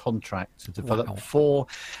contract to develop 4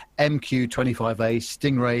 MQ-25A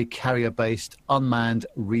Stingray carrier-based unmanned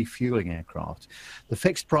refueling aircraft. The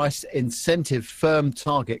fixed-price incentive firm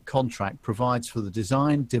target contract provides for the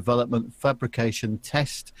design, development, fabrication,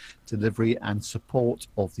 test, delivery and support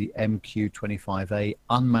of the MQ-25A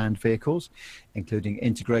unmanned vehicles, including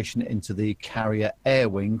integration into the carrier air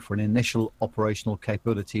wing for an initial operational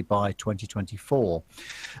capability by 2024.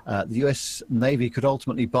 The US Navy could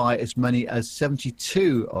ultimately buy as many as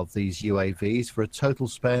 72 of these UAVs for a total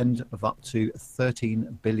spend of up to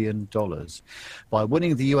 $13 billion. By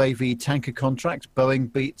winning the UAV tanker contract, Boeing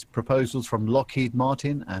beat proposals from Lockheed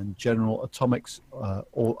Martin and General Atomics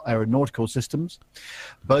Aeronautical Systems.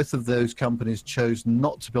 Both of those companies chose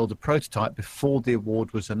not to build a prototype before the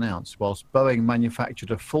award was announced, whilst Boeing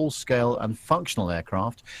manufactured a full-scale and functional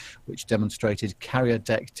aircraft which demonstrated carrier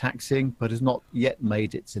deck taxiing but has not yet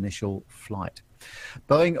made its initial flight.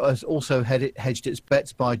 Boeing has also hedged its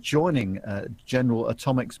bets by joining General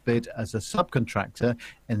Atomics' bid as a subcontractor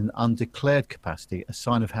in an undeclared capacity, a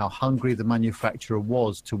sign of how hungry the manufacturer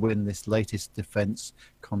was to win this latest defense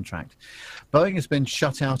contract. Boeing has been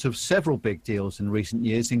shut out of several big deals in recent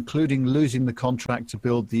years, including losing the contract to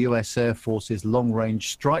build the US Air Force's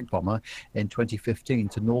long-range strike bomber in 2015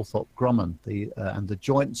 to Northrop Grumman, and the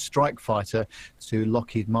Joint Strike Fighter to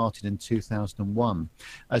Lockheed Martin in 2001.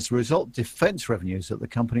 As a result, defense revenues at the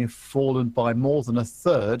company have fallen by more than a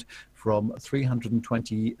third, from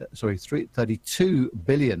 $32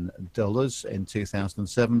 billion in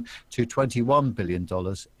 2007 to $21 billion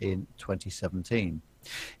in 2017.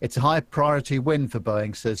 It's a high priority win for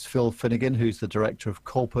Boeing, says Phil Finnegan, who's the director of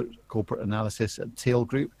corporate analysis at Teal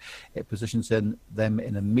Group. It positions them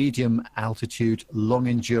in a medium altitude, long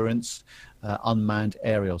endurance, unmanned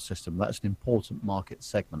aerial system. That's an important market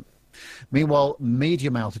segment. Meanwhile,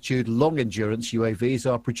 medium-altitude, long-endurance UAVs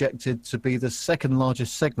are projected to be the second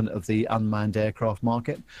largest segment of the unmanned aircraft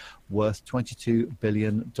market, worth $22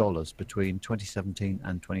 billion between 2017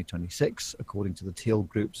 and 2026, according to the Teal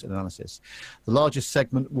Group's analysis. The largest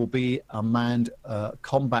segment will be unmanned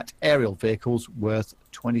combat aerial vehicles, worth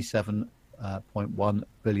 $27.1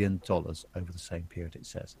 billion over the same period, it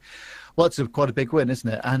says. Well, it's quite a big win, isn't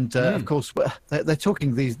it? And of course, they're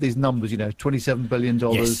talking these numbers, $27 billion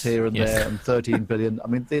here and there, and 13 billion. I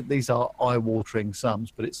mean, these are eye-watering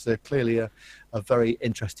sums, but it's clearly a very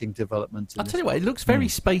interesting development. I'll tell you what, it looks very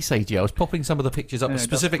space agey. I was popping some of the pictures up,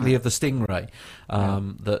 specifically of the Stingray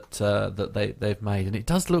that they've made, and it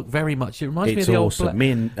does look very much. It reminds me of the awesome. old.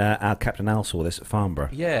 Me and our Captain Al saw this at Farnborough.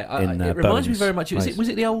 Yeah, it reminds me very much. Was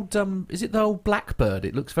it the old? Is it the old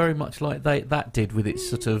Blackbird? It looks very much like that did with its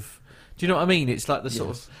sort of Do you know what I mean? It's like the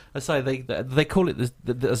sort of, I say they call it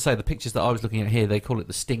the pictures that I was looking at here. They call it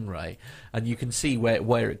the Stingray, and you can see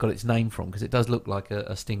where it got its name from, because it does look like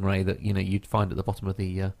a stingray that you'd find at the bottom of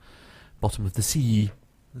the sea,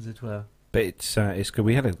 as it were. But it's good.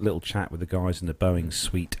 We had a little chat with the guys in the Boeing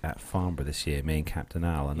suite at Farnborough this year, me and Captain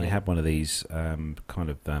Al, and they had one of these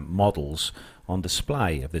models on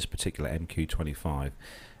display of this particular MQ-25,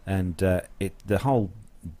 and the whole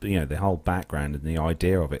background and the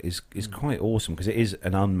idea of it is quite awesome, because it is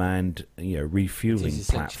an unmanned refueling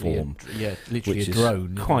platform, literally which a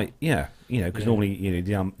drone. Because normally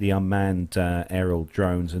the unmanned aerial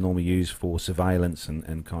drones are normally used for surveillance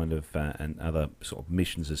and kind of and other sort of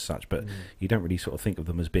missions as such, but you don't really sort of think of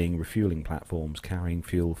them as being refueling platforms carrying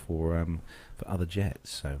fuel for other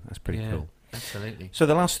jets. So that's pretty cool. Absolutely. So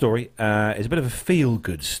the last story is a bit of a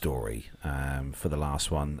feel-good story for the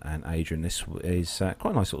last one, and Adrian, this is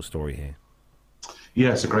quite a nice little story here.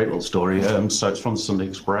 Yeah, it's a great little story. So it's from the Sunday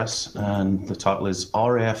Express, and the title is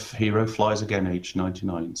RAF Hero Flies Again, aged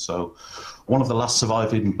 99. So one of the last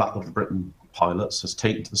surviving Battle of Britain pilots has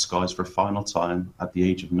taken to the skies for a final time at the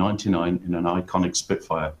age of 99 in an iconic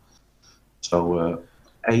Spitfire. So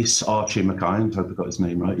Ace Archie McKind, hope I got his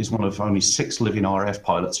name right, is one of only 6 living RAF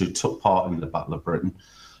pilots who took part in the Battle of Britain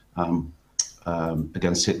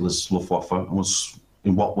against Hitler's Luftwaffe, and was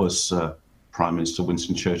in what was Prime Minister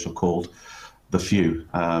Winston Churchill called the Few.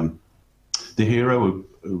 The hero who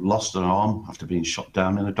lost an arm after being shot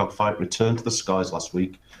down in a dogfight returned to the skies last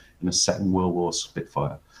week in a Second World War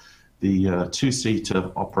Spitfire. The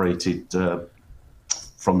two-seater operated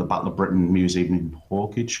from the Battle of Britain Museum in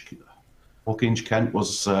Hawkinge, Kent,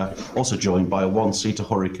 was also joined by a one-seater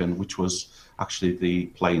Hurricane, which was actually the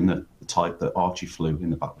plane, the type that Archie flew in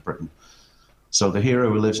the Battle of Britain. So the hero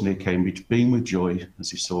who lives near Cambridge beamed with joy as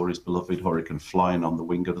he saw his beloved Hurricane flying on the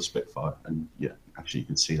wing of the Spitfire. And yeah, actually you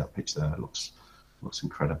can see that picture there. It looks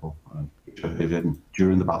incredible. Picture of him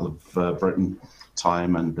during the Battle of Britain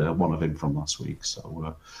time, and one of him from last week.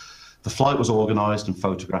 So the flight was organised and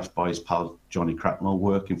photographed by his pal Johnny Cracknell,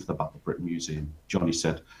 working for the Battle of Britain Museum. Johnny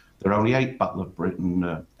said, "There are only 8 Battle of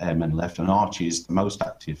Britain airmen left, and Archie is the most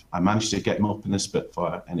active. I managed to get him up in the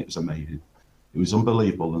Spitfire, and it was amazing. It was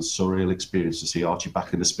unbelievable and surreal experience to see Archie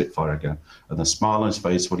back in the Spitfire again, and the smile on his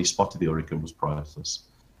face when he spotted the Hurricane was priceless."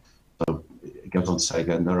 So it goes on to say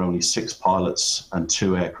again, there are only 6 pilots and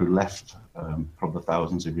 2 aircrew left from the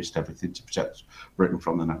thousands who risked everything to protect Britain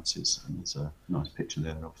from the Nazis. And there's a nice picture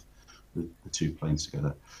there of the 2 planes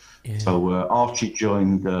together. Yeah. So Archie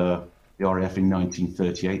joined the RAF in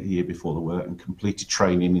 1938, the year before the war, and completed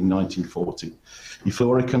training in 1940. He flew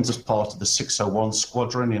Hurricanes as part of the 601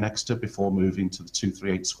 Squadron in Exeter before moving to the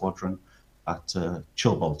 238 Squadron at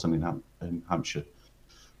Chilbolton in Hampshire.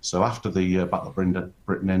 So after the Battle of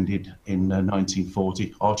Britain ended in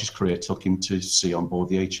 1940, Archie's career took him to sea on board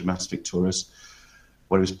the HMS Victorious,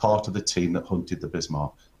 where he was part of the team that hunted the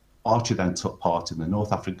Bismarck. Archie then took part in the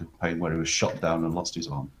North African campaign, where he was shot down and lost his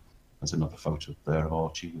arm. There's another photo there of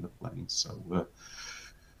Archie with the planes. So,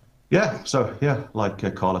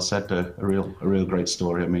 like Carla said, a real great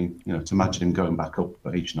story. I mean, to imagine him going back up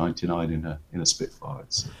at age 99 in a Spitfire.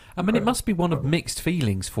 It must be one of mixed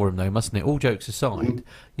feelings for him, though, mustn't it? All jokes aside,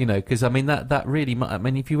 because that really. I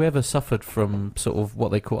mean, if you ever suffered from sort of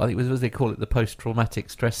what they call, I think they call it the post-traumatic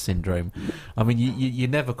stress syndrome. I mean, you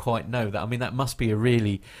never quite know that. I mean, that must be a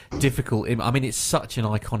really difficult. I mean, it's such an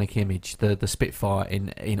iconic image. The Spitfire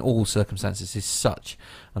in all circumstances is such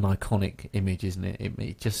an iconic image, isn't it?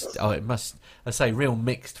 It must. I say, real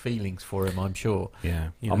mixed feelings for him, I'm sure. Yeah.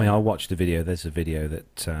 I mean, I watched the video. There's a video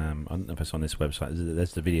that I don't know if it's on this website.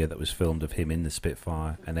 There's the video that was filmed of him in the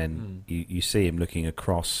Spitfire, and then you see him looking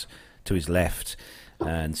across to his left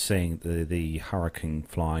and seeing the Hurricane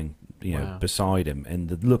flying beside him, and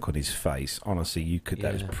the look on his face, honestly,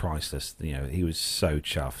 that was priceless. He was so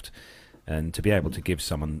chuffed. And to be able to give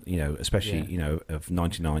someone, especially of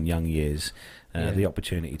 99 young years, the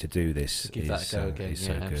opportunity to do this give that a go again.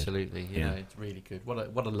 So good. Absolutely. It's really good.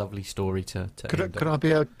 What a lovely story to Could I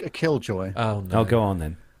be a killjoy? Oh no! I'll go on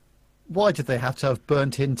then. Why did they have to have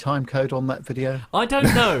burnt-in time code on that video? I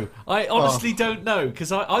don't know. I honestly don't know,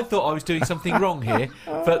 because I thought I was doing something wrong here.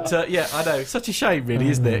 But, I know. Such a shame, really,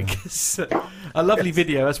 isn't it? 'Cause, a lovely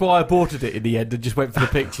video. That's why I aborted it in the end and just went for the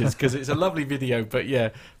pictures, because it's a lovely video. But,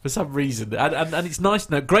 for some reason. And it's nice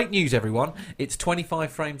to know. Great news, everyone. It's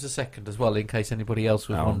 25 frames a second as well, in case anybody else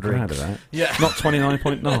was wondering. I'm glad of that. Yeah. Not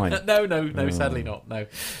 29.9. No, sadly not. No.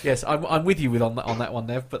 Yes, I'm with you on that one,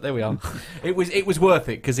 Nev, but there we are. It was worth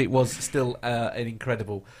it, because it was still an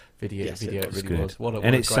incredible video. Yes, Video it it was really Good. was. What a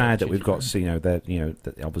And it's great sad that we've opportunity got,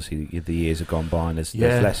 that obviously the years have gone by and there's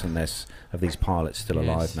Yeah. less and less of these pilots still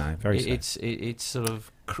alive Yes. now. Very sad. It's sort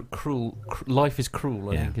of cruel. Life is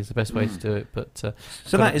cruel, I Yeah. think, is the best way to do it. But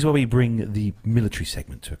So that is where we bring the military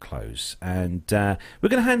segment to a close. And we're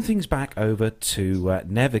going to hand things back over to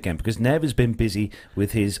Nev again, because Nev has been busy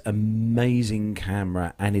with his amazing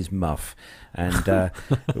camera and his muff. And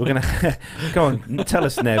we're going to go on. Tell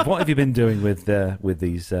us, Nev, what have you been doing with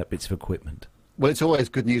these bits of equipment? Well, it's always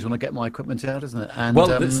good news when I get my equipment out, isn't it? And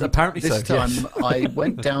Well, apparently this so, time yes. I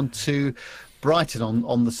went down to Brighton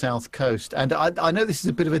on the south coast, and I know this is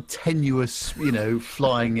a bit of a tenuous,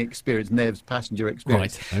 flying experience, Nev's passenger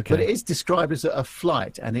experience, Right, okay. but it is described as a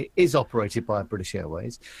flight, and it is operated by British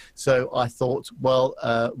Airways. So I thought, well,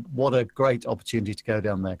 what a great opportunity to go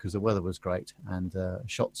down there, because the weather was great, and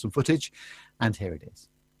shot some footage, and here it is.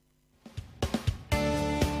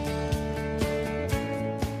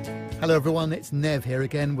 Hello everyone, it's Nev here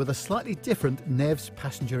again with a slightly different Nev's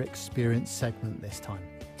passenger experience segment this time.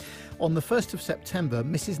 On the 1st of September,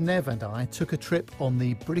 Mrs. Nev and I took a trip on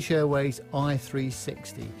the British Airways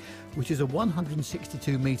i360, which is a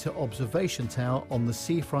 162-metre observation tower on the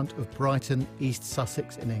seafront of Brighton, East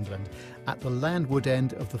Sussex in England, at the landward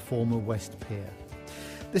end of the former West Pier.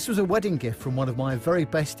 This was a wedding gift from one of my very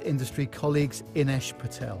best industry colleagues, Inesh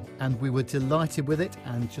Patel, and we were delighted with it,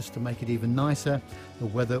 and just to make it even nicer, the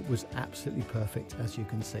weather was absolutely perfect, as you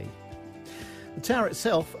can see. The tower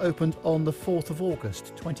itself opened on the 4th of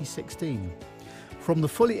August 2016. From the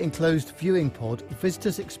fully enclosed viewing pod,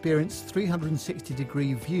 visitors experience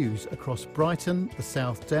 360-degree views across Brighton, the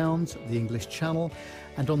South Downs, the English Channel,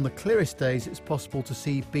 and on the clearest days it's possible to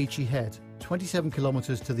see Beachy Head, 27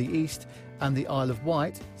 kilometres to the east, and the Isle of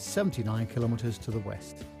Wight, 79 kilometres to the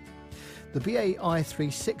west. The BA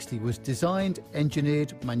i360 was designed,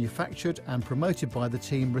 engineered, manufactured and promoted by the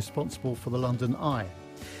team responsible for the London Eye.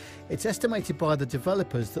 It's estimated by the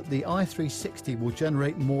developers that the i360 will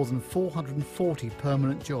generate more than 440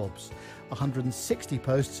 permanent jobs, 160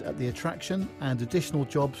 posts at the attraction and additional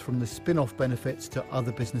jobs from the spin-off benefits to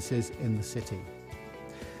other businesses in the city.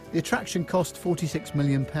 The attraction cost £46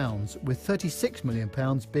 million, with £36 million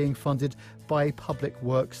being funded by a public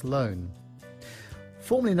works loan.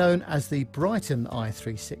 Formerly known as the Brighton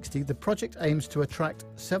i360, the project aims to attract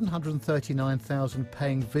 739,000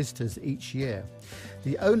 paying visitors each year.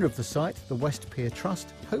 The owner of the site, the West Pier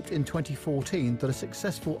Trust, hoped in 2014 that a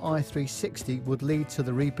successful i360 would lead to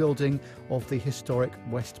the rebuilding of the historic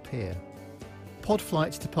West Pier. Pod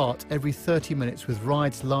flights depart every 30 minutes with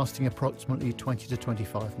rides lasting approximately 20 to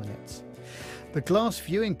 25 minutes. The glass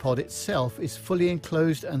viewing pod itself is fully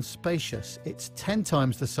enclosed and spacious. It's 10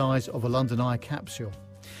 times the size of a London Eye capsule.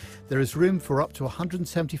 There is room for up to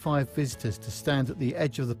 175 visitors to stand at the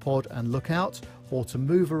edge of the pod and look out, or to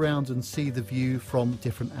move around and see the view from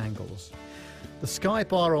different angles. The Sky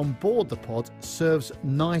Bar on board the pod serves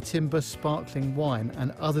Nye Timber sparkling wine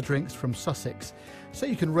and other drinks from Sussex, so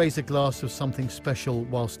you can raise a glass of something special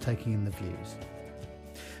whilst taking in the views.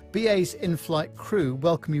 BA's in-flight crew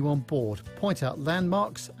welcome you on board, point out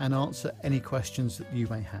landmarks and answer any questions that you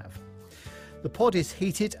may have. The pod is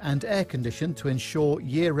heated and air-conditioned to ensure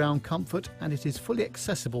year-round comfort, and it is fully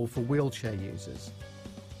accessible for wheelchair users.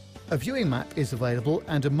 A viewing map is available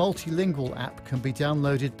and a multilingual app can be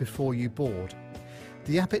downloaded before you board.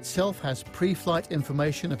 The app itself has pre-flight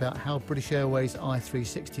information about how British Airways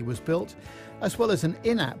i360 was built, as well as an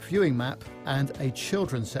in-app viewing map and a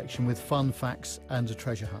children's section with fun facts and a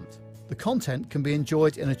treasure hunt. The content can be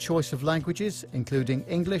enjoyed in a choice of languages, including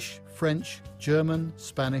English, French, German,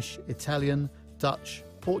 Spanish, Italian, Dutch,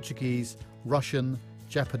 Portuguese, Russian,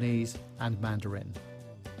 Japanese and Mandarin.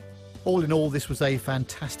 All in all, this was a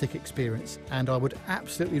fantastic experience, and I would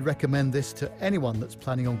absolutely recommend this to anyone that's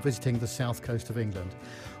planning on visiting the south coast of England.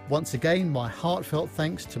 Once again, my heartfelt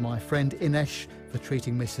thanks to my friend Inesh for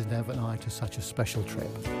treating Mrs. Nev and I to such a special trip.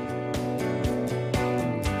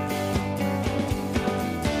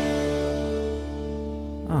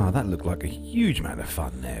 Ah, that looked like a huge amount of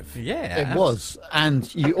fun, Nev. Yeah, It was,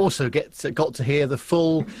 and you also got to hear the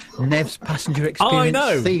full Nev's passenger experience. I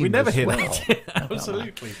know. Theme We never as hear well. that.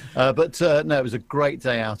 Absolutely. But no, it was a great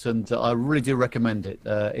day out, and I really do recommend it.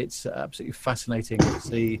 It's absolutely fascinating to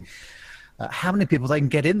see how many people they can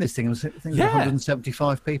get in this thing. I think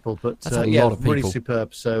 175 people, but That's a yeah, lot of really people.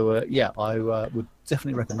 superb. So yeah, I would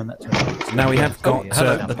definitely recommend that to Now we have got.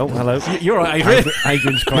 Hello. You're right, Adrian.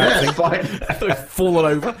 Adrian's collapsing. Fallen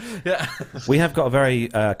over. Yeah. We have got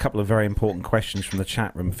a couple of very important questions from the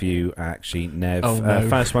chat room for you, actually, Nev. Oh, no.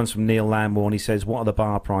 First one's from Neil Lambourne. He says, "What are the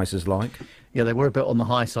bar prices like?" Yeah, they were a bit on the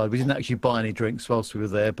high side. We didn't actually buy any drinks whilst we were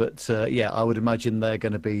there, but yeah, I would imagine they're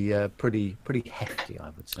going to be pretty hefty, I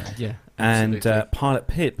would say. Yeah. And Pilot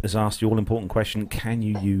Pip has asked the all-important question: can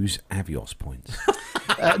you use Avios points?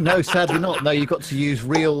 No, sadly not. No, you've got to use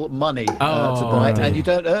real money to buy it, and you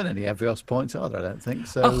don't earn any Avios points either, I don't think.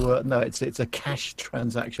 So, no, it's a cash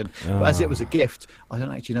transaction. But as it was a gift, I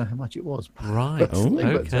don't actually know how much it was. Right.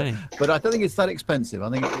 Okay. But I don't think it's that expensive. I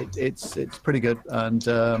think it's pretty good. And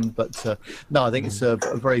no, I think it's a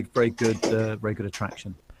very good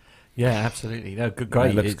attraction. Yeah, absolutely. No,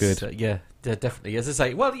 great. Yeah, it looks good. Yeah, definitely. As I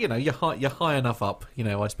say, well, you're high enough up.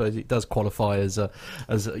 I suppose it does qualify as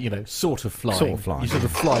sort of flying. Sort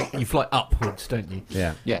of flying. You fly upwards, don't you?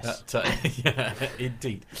 Yeah. Yes. Yeah,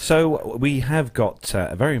 indeed. So we have got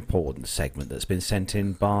a very important segment that's been sent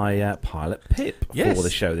in by Pilot Pip for the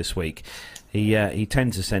show this week. He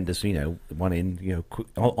tends to send us, one in,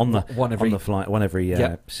 on the flight, one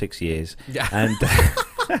every 6 years. Yeah. And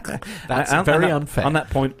that's very unfair. On that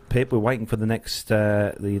point, Pip, we're waiting for the next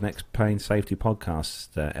plane safety podcast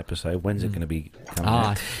episode. When's it going to be coming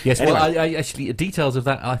out? Yes. Anyway. Well, I actually details of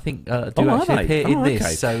that I think do actually appear in this.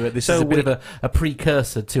 Okay. So this is a bit of a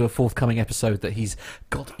precursor to a forthcoming episode that he's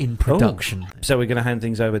got in production. So we're going to hand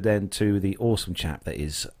things over then to the awesome chap that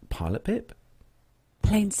is Pilot Pip.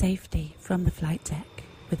 Plane safety from the flight deck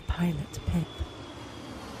with Pilot Pip.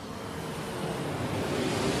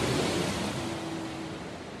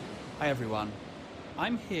 Hi everyone,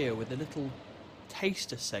 I'm here with a little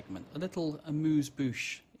taster segment, a little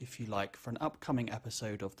amuse-bouche, if you like, for an upcoming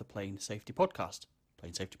episode of the Plane Safety Podcast,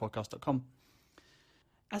 planesafetypodcast.com.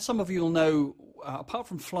 As some of you will know, apart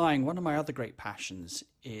from flying, one of my other great passions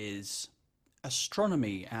is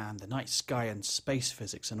astronomy and the night sky and space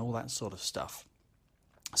physics and all that sort of stuff.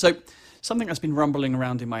 So something that's been rumbling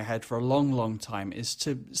around in my head for a long, long time is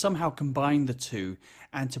to somehow combine the two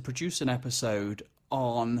and to produce an episode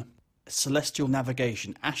on celestial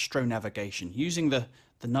navigation, astronavigation, using the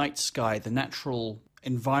night sky, the natural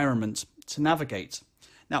environment to navigate.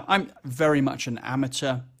 Now, I'm very much an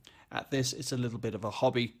amateur at this. It's a little bit of a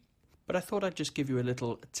hobby, but I thought I'd just give you a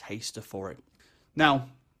little taster for it. Now,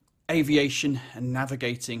 aviation and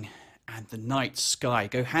navigating and the night sky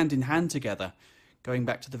go hand in hand together. Going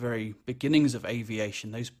back to the very beginnings of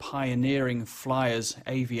aviation, those pioneering flyers,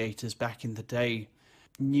 aviators back in the day,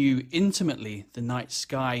 knew intimately the night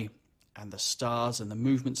sky and the stars and the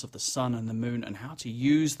movements of the sun and the moon and how to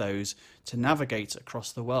use those to navigate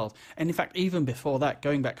across the world. And in fact, even before that,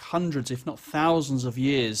 going back hundreds, if not thousands of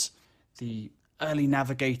years, the early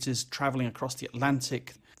navigators traveling across the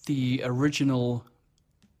Atlantic, the original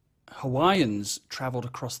Hawaiians traveled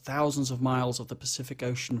across thousands of miles of the Pacific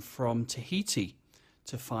Ocean from Tahiti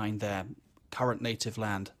to find their current native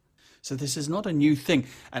land. So this is not a new thing.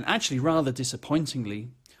 And actually, rather disappointingly,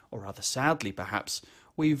 or rather sadly perhaps,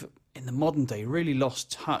 we've in the modern day really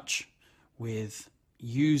lost touch with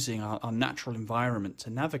using our natural environment to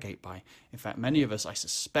navigate by. In fact, many of us, I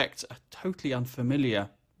suspect, are totally unfamiliar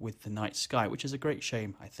with the night sky, which is a great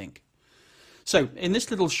shame, I think. So in this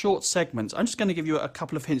little short segment, I'm just going to give you a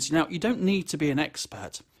couple of hints. Now, you don't need to be an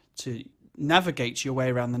expert to navigate your way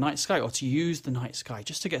around the night sky or to use the night sky,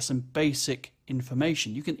 just to get some basic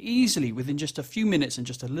information. You can easily, within just a few minutes and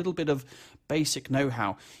just a little bit of basic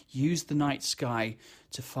know-how, use the night sky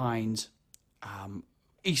to find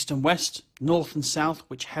east and west, north and south,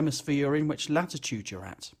 which hemisphere you're in, which latitude you're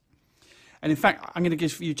at. And in fact, I'm going to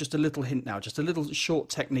give you just a little hint now, just a little short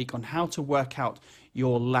technique on how to work out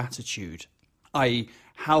your latitude, i.e.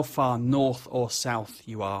 how far north or south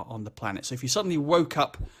you are on the planet. So if you suddenly woke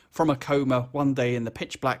up from a coma one day in the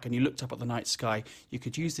pitch black and you looked up at the night sky, you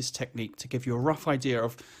could use this technique to give you a rough idea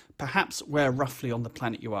of perhaps where roughly on the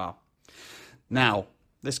planet you are. Now,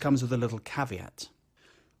 this comes with a little caveat.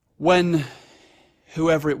 When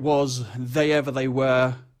whoever it was, they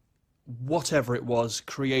were, whatever it was,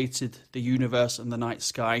 created the universe and the night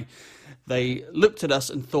sky, they looked at us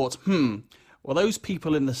and thought, well, those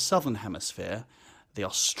people in the southern hemisphere, the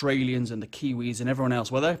Australians and the Kiwis and everyone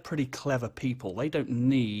else, well, they're pretty clever people. They don't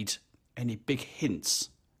need any big hints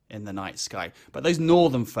in the night sky. But those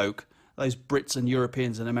northern folk, those Brits and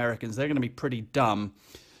Europeans and Americans, they're going to be pretty dumb.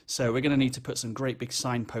 So we're going to need to put some great big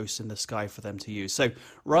signposts in the sky for them to use. So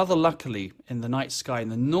rather luckily, in the night sky in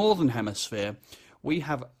the northern hemisphere, we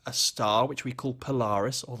have a star which we call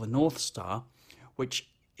Polaris, or the North Star, which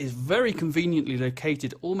is very conveniently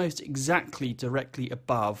located almost exactly directly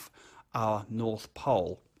above our North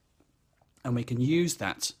Pole. And we can use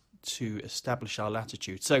that to establish our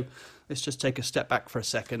latitude. So let's just take a step back for a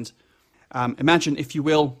second. Imagine, if you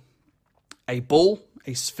will, a ball,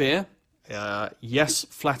 a sphere. Yes,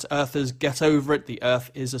 flat earthers, get over it. The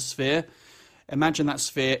Earth is a sphere. Imagine that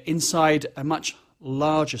sphere inside a much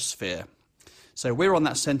larger sphere. So we're on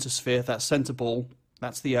that center sphere, that center ball,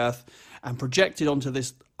 that's the Earth, and projected onto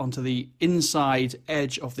the inside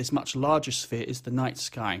edge of this much larger sphere is the night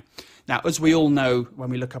sky. Now, as we all know, when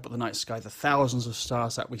we look up at the night sky, the thousands of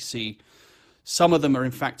stars that we see, some of them are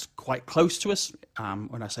in fact quite close to us.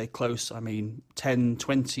 When I say close, I mean 10,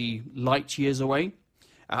 20 light years away.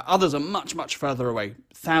 Others are much, much further away,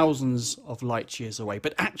 thousands of light years away.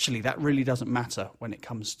 But actually, that really doesn't matter when it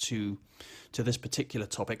comes to this particular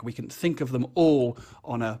topic. We can think of them all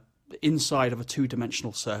on a inside of a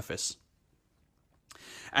two-dimensional surface.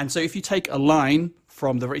 And so if you take a line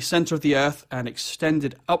from the very center of the Earth and extend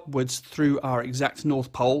it upwards through our exact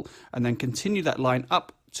North Pole, and then continue that line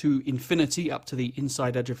up to infinity, up to the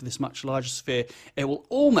inside edge of this much larger sphere, it will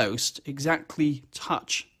almost exactly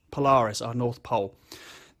touch Polaris, our North Pole.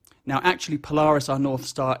 Now, actually, Polaris, our North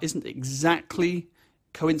Star, isn't exactly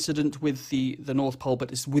coincident with the North Pole,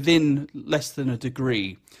 but it's within less than a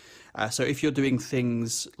degree. So if you're doing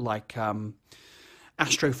things like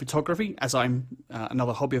astrophotography, as I'm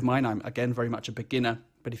another hobby of mine, I'm again very much a beginner,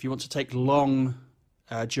 but if you want to take long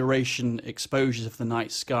duration exposures of the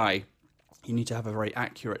night sky, you need to have a very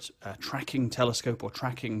accurate tracking telescope or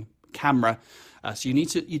tracking camera. So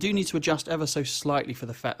you do need to adjust ever so slightly for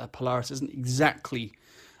the fact that Polaris isn't exactly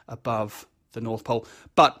above the North Pole,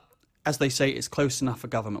 but as they say, it's close enough for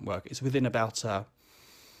government work. It's within about a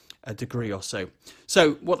degree or so.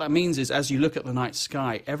 So what that means is, as you look at the night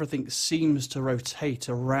sky, everything seems to rotate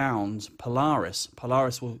around Polaris.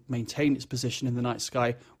 Polaris will maintain its position in the night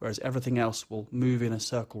sky, whereas everything else will move in a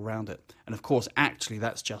circle around it. And of course, actually,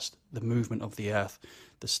 that's just the movement of the Earth.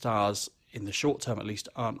 The stars, in the short term at least,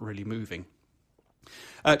 aren't really moving.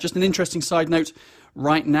 Just an interesting side note,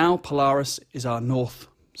 right now Polaris is our North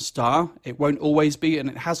Star. It won't always be, and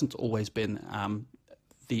it hasn't always been.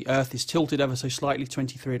 The Earth is tilted ever so slightly,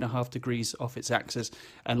 23.5 degrees off its axis,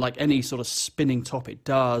 and like any sort of spinning top, it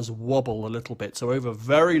does wobble a little bit. So over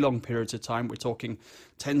very long periods of time, we're talking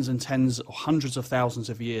tens and tens or hundreds of thousands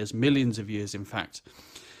of years, millions of years in fact,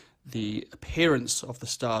 the appearance of the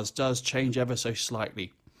stars does change ever so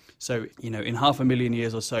slightly. So, in 500,000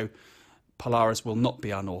 years or so, Polaris will not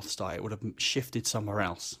be our North Star. It would have shifted somewhere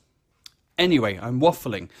else. Anyway, I'm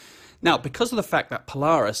waffling. Now, because of the fact that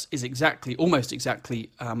Polaris is almost exactly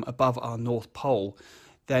above our North Pole,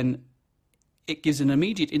 then it gives an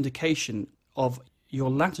immediate indication of your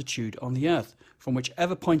latitude on the Earth. From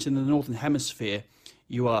whichever point in the Northern Hemisphere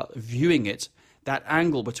you are viewing it, that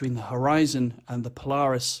angle between the horizon and the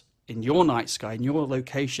Polaris in your night sky, in your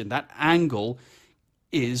location, that angle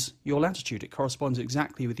is your latitude. It corresponds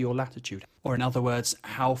exactly with your latitude. Or in other words,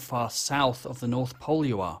 how far south of the North Pole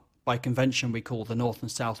you are. By convention, we call the North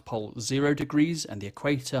and South Pole 0 degrees, and the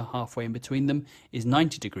equator, halfway in between them, is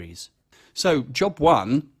 90 degrees. So, job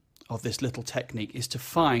one of this little technique is to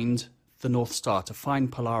find the North Star, to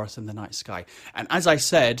find Polaris in the night sky. And as I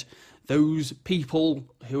said, those people,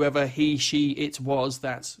 whoever he, she, it was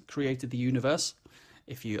that created the universe,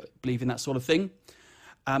 if you believe in that sort of thing,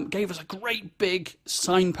 gave us a great big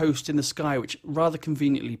signpost in the sky, which rather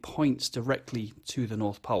conveniently points directly to the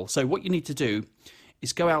North Pole. So what you need to do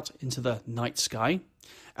is go out into the night sky.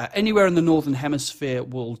 Anywhere in the Northern Hemisphere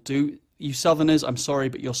will do. You Southerners, I'm sorry,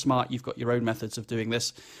 but you're smart. You've got your own methods of doing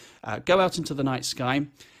this. Go out into the night sky.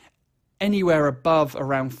 Anywhere above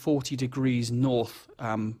around 40 degrees north,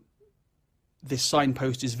 this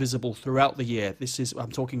signpost is visible throughout the year.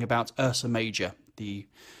 I'm talking about Ursa Major, the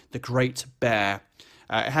Great Bear.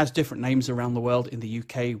 It has different names around the world. In the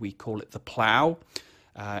UK, we call it the Plough.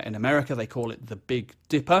 In America, they call it the Big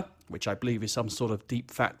Dipper, which I believe is some sort of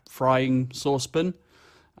deep fat frying saucepan.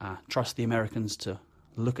 Trust the Americans to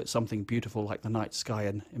look at something beautiful like the night sky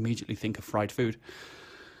and immediately think of fried food.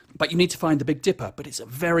 But you need to find the Big Dipper, but it's a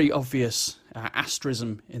very obvious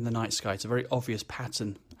asterism in the night sky. It's a very obvious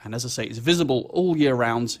pattern. And as I say, it's visible all year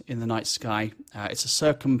round in the night sky. It's a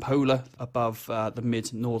circumpolar above the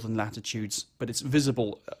mid-northern latitudes, but it's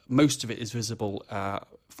visible, most of it is visible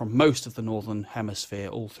from most of the northern hemisphere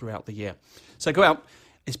all throughout the year. So go out.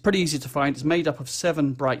 It's pretty easy to find. It's made up of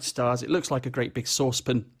 7 bright stars. It looks like a great big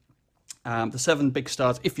saucepan. The 7 big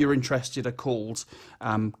stars, if you're interested, are called,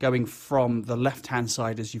 going from the left-hand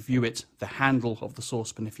side as you view it, the handle of the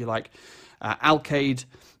saucepan, if you like, Alkaid,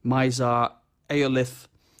 Mizar, Aolith,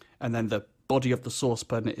 and then the body of the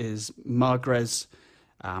saucepan is Margres,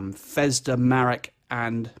 Fesda, Marek,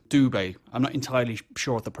 and Dubhe. I'm not entirely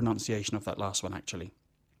sure of the pronunciation of that last one, actually.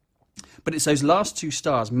 But it's those last two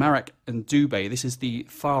stars, Marek and Dubhe. This is the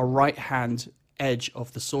far right-hand edge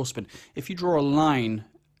of the saucepan. If you draw a line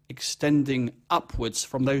extending upwards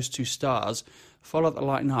from those two stars, follow the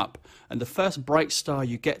line up, and the first bright star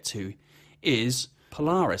you get to is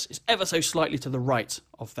Polaris. It's ever so slightly to the right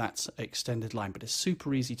of that extended line, but it's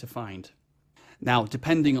super easy to find. Now,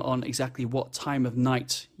 depending on exactly what time of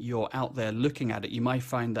night you're out there looking at it, you might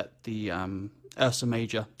find that the Ursa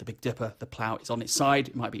Major, the Big Dipper, the Plough is on its side.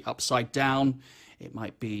 It might be upside down. It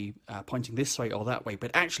might be pointing this way or that way. But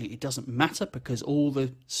actually, it doesn't matter because all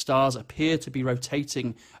the stars appear to be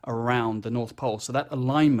rotating around the North Pole. So that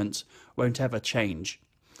alignment won't ever change.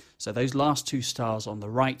 So those last two stars on the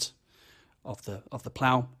right of the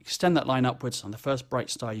Plough, extend that line upwards, and the first bright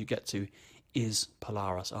star you get to is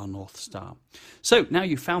Polaris, our North Star. So now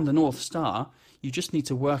you've found the North Star, you just need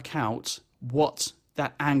to work out what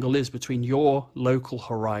that angle is between your local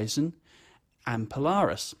horizon and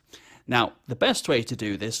Polaris. Now, the best way to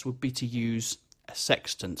do this would be to use a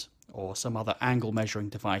sextant or some other angle measuring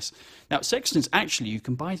device. Now, sextants, actually, you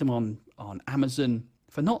can buy them on Amazon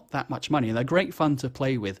for not that much money, and they're great fun to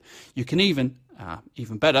play with. You can even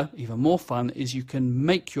better, even more fun, is you can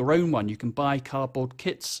make your own one. You can buy cardboard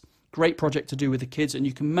kits. Great project to do with the kids, and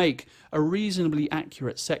you can make a reasonably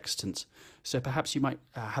accurate sextant. So perhaps you might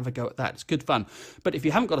have a go at that. It's good fun. But if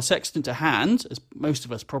you haven't got a sextant to hand, as most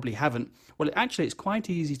of us probably haven't, well, actually it's quite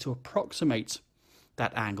easy to approximate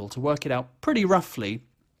that angle, to work it out pretty roughly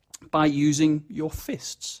by using your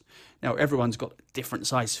fists. Now, everyone's got different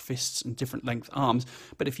size fists and different length arms,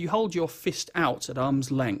 but if you hold your fist out at arm's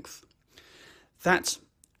length, that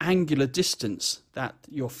angular distance that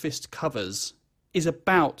your fist covers is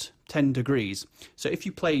about 10 degrees. So if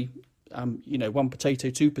you play, one potato,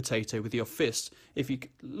 two potato with your fist, if you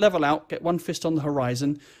level out, get one fist on the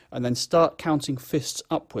horizon, and then start counting fists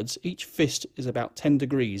upwards, each fist is about 10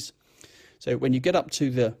 degrees. So when you get up to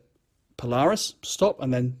the Polaris, stop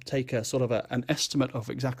and then take a sort of an estimate of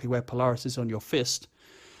exactly where Polaris is on your fist,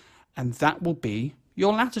 and that will be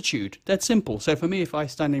your latitude. Dead simple. So for me, if I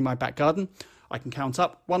stand in my back garden, I can count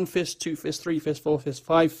up 1 fist, 2 fists, 3 fists, 4 fists,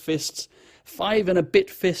 5 fists, 5 and a bit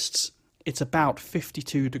fists. It's about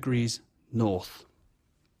 52 degrees north.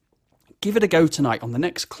 Give it a go tonight. On the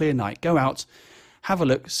next clear night, go out, have a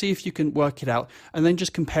look, see if you can work it out, and then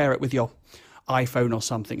just compare it with your iPhone or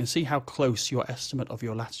something and see how close your estimate of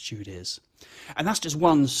your latitude is. And that's just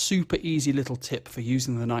one super easy little tip for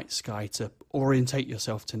using the night sky to orientate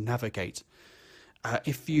yourself, to navigate.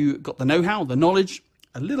 If you got the know-how, the knowledge,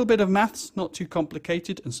 a little bit of maths, not too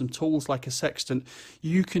complicated, and some tools like a sextant,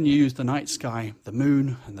 you can use the night sky, the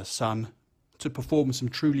moon and the sun to perform some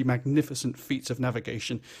truly magnificent feats of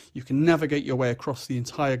navigation. You can navigate your way across the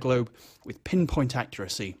entire globe with pinpoint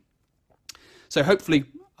accuracy. So hopefully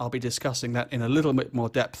I'll be discussing that in a little bit more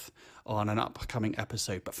depth on an upcoming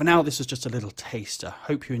episode. But for now, this is just a little taster.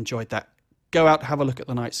 Hope you enjoyed that. Go out, have a look at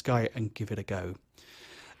the night sky and give it a go.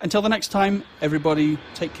 Until the next time, everybody,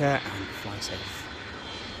 take care and fly safe.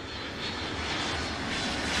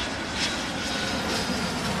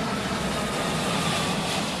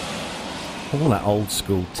 All that old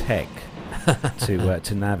school tech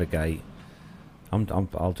to navigate.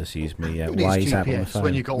 I'll just use my Waze app on the phone.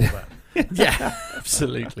 When you got all that. Yeah,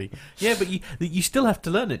 absolutely. Yeah, but you still have to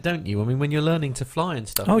learn it, don't you? I mean, when you're learning to fly and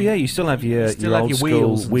stuff. Oh yeah, you still have your old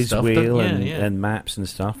school whiz wheel and maps and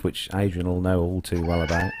stuff, which Adrian will know all too well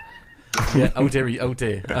about. Yeah. Oh dear.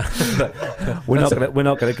 We're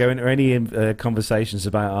not going to go into any conversations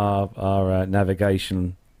about our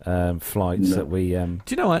navigation flights that we do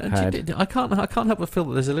you know what? I can't help but feel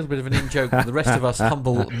that there's a little bit of an in joke with the rest of us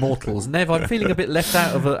humble mortals. Nev, I'm feeling a bit left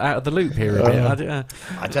out of the loop here a bit.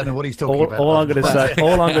 I don't know what he's talking about. All I'm going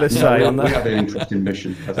to say on that, we have an interesting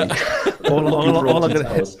mission, I think. all I'm going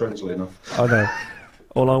to strangely enough. I know.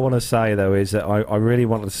 All I want to say, though, is that I really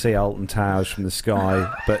wanted to see Alton Towers from the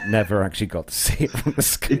sky, but never actually got to see it from the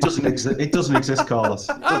sky. It doesn't exist, Carlos.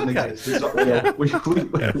 It doesn't exist.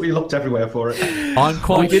 We looked everywhere for it.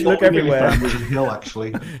 We did look everywhere. Hill,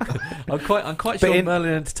 actually. I'm quite sure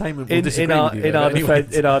Merlin Entertainment will disagree with you.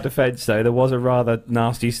 In our defence, though, there was a rather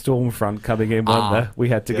nasty storm front coming in, wasn't there? We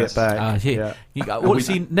had to get back.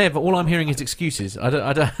 Nev, all I'm hearing is excuses. I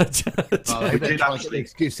don't. We did actually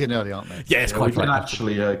excuse in early, aren't they? Yeah, it's quite right.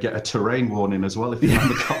 Get a terrain warning as well if you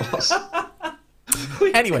remember, Carlos.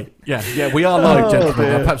 Anyway, we are live,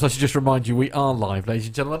 gentlemen. Perhaps I should just remind you, we are live, ladies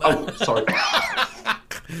and gentlemen. Oh, sorry.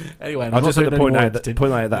 Anyway, I'll just point out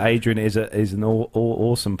that Adrian is an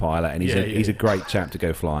awesome pilot, and he's a great chap to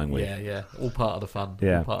go flying with. Yeah, all part of the fun.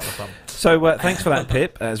 Yeah. All part of the fun. So thanks for that,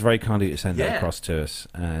 Pip. It's very kind of you to send that across to us,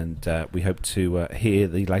 and we hope to hear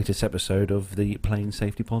the latest episode of the Plane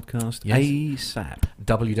Safety Podcast ASAP.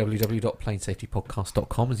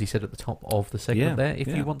 www.planesafetypodcast.com, as he said at the top of the segment there, if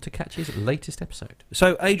you want to catch his latest episode.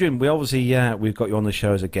 So, Adrian, we obviously we've got you on the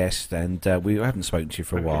show as a guest, and we haven't spoken to you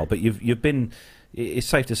for a while, but you've been. It's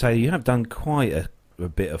safe to say you have done quite a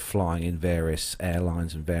bit of flying in various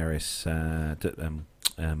airlines and various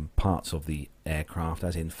parts of the aircraft,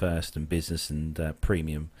 as in first and business and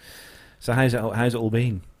premium. So how's it all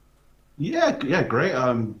been? Yeah, great.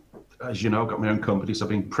 As you know, I've got my own company, so I've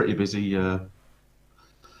been pretty busy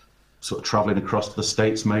sort of travelling across the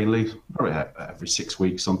States mainly, probably every 6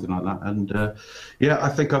 weeks, something like that. And I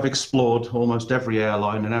think I've explored almost every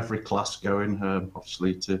airline and every class going,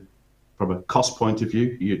 obviously, from a cost point of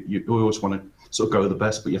view, you always want to sort of go the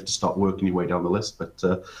best, but you have to start working your way down the list. But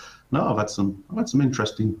no, I've had some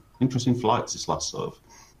interesting flights this last sort of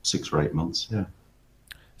 6 or 8 months. Yeah.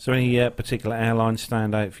 So any particular airlines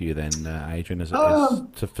stand out for you then, Adrian,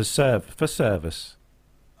 for service? For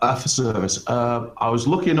service, I was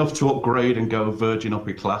lucky enough to upgrade and go Virgin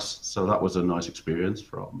upper class, so that was a nice experience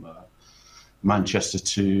from Manchester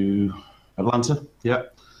to Atlanta. Yeah.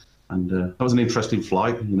 And that was an interesting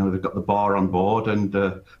flight. You know, they've got the bar on board, and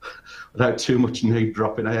without too much name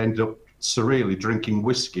dropping, I ended up surreally drinking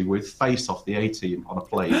whiskey with Face off the A-Team on a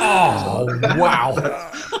plane. Oh, wow.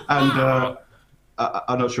 And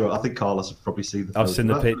I'm not sure. I think Carlos have probably seen the photo. I've seen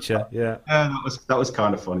the picture, yeah. Yeah, that was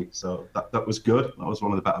kind of funny. So that was good. That was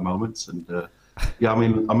one of the better moments. And I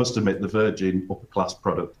mean, I must admit the Virgin upper class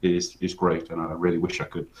product is great, and I really wish I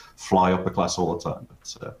could fly upper class all the time.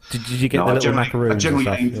 But did you get the little macaroons? I generally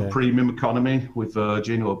aim for premium economy with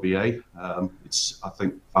Virgin or BA. It's, I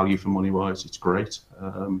think, value for money wise, it's great.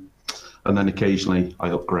 And then occasionally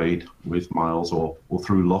I upgrade with miles or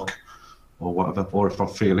through luck or whatever. Or if I'm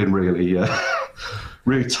feeling really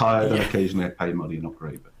really tired, then occasionally I pay money and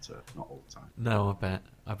upgrade, but not all the time. No, I bet.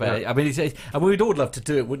 I mean, we'd all love to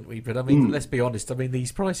do it, wouldn't we? But I mean, let's be honest. I mean,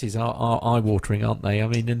 these prices are eye-watering, aren't they? I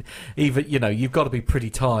mean, and even you've got to be pretty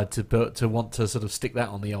tired to want to sort of stick that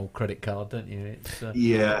on the old credit card, don't you?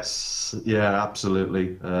 Yes, yeah,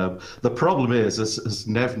 absolutely. The problem is, as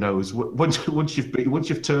Nev knows, once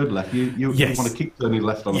you've turned left, you want to keep turning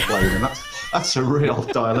left on the plane, and that's a real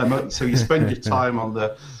dilemma. So you spend your time on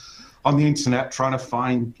the internet trying to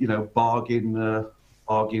find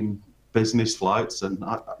bargain business flights, and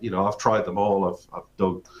I've tried them all. I've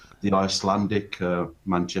done the Icelandic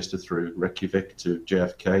Manchester through Reykjavik to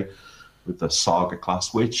JFK with the Saga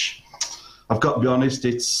class, which I've got to be honest,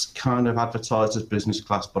 it's kind of advertised as business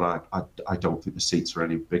class, but I don't think the seats are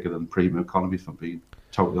any bigger than premium economy, if I'm being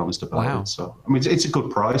totally honest about it. So I mean, it's a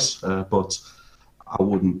good price, but I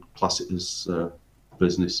wouldn't class it as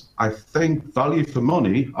business. I think value for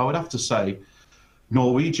money, I would have to say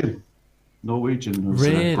Norwegian was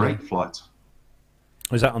a great flight.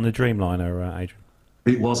 Was that on the Dreamliner, Adrian?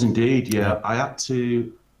 It was indeed, yeah. I had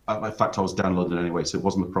to, in fact, I was down in London anyway, so it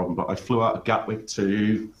wasn't a problem, but I flew out of Gatwick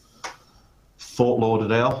to Fort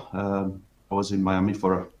Lauderdale. I was in Miami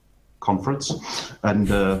for a conference, and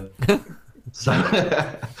so,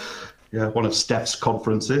 yeah, one of Steph's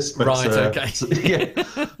conferences. But, right, okay.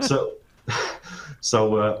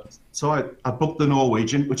 So I booked the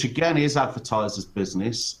Norwegian, which again is advertised as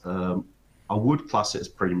business. I would class it as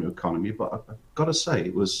premium economy, but I've got to say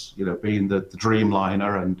it was, being the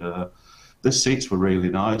Dreamliner, and the seats were really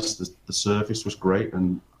nice. The service was great,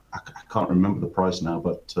 and I can't remember the price now,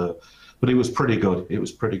 but it was pretty good. It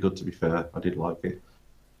was pretty good, to be fair. I did like it.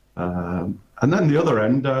 And then the other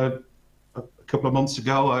end, a couple of months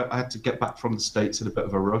ago, I had to get back from the States in a bit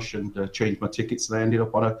of a rush and change my tickets. And I ended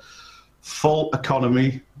up on a full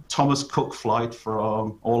economy Thomas Cook flight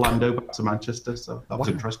from Orlando back to Manchester, so that was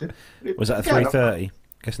interesting. Was that a 330?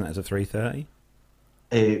 Guessing that was a 330?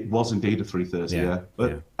 It was indeed a 330, yeah.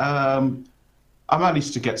 But I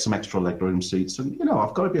managed to get some extra legroom seats, and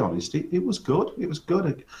I've got to be honest, it was good. It was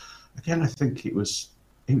good. Again, I think it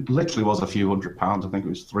literally was a few £100. I think it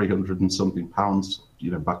was 300 and something pounds,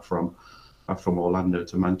 back from Orlando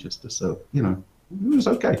to Manchester. So it was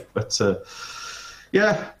okay, but.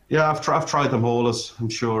 Yeah, I've tried them all, as I'm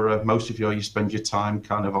sure most of you spend your time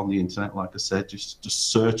kind of on the internet, like I said, just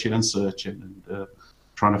searching and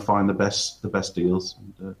trying to find the best deals.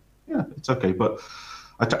 And it's okay. But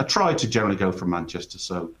I try to generally go from Manchester,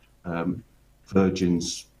 so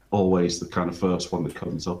Virgin's always the kind of first one that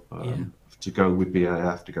comes up. To go with BA, I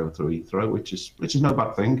have to go through Heathrow, which is no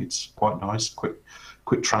bad thing. It's quite nice, quick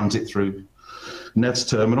transit through Ned's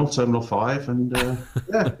Terminal 5, and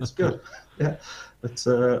yeah, it's good. Yeah, but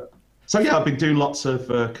so yeah, I've been doing lots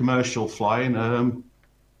of commercial flying,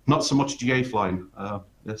 not so much GA flying.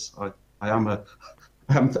 Yes, I am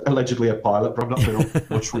allegedly a pilot, but I've not been on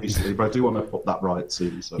much recently. But I do want to put that right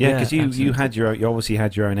soon. So. Yeah, because you obviously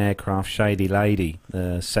had your own aircraft, Shady Lady,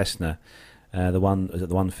 Cessna, the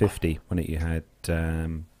 150 when you had,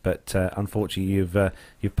 but unfortunately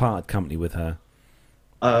you've parted company with her.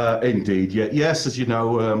 Indeed, yeah. Yes, as you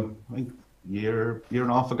know, I think year and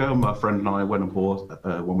a half ago, my friend and I went and bought,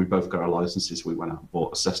 when we both got our licenses, we went out and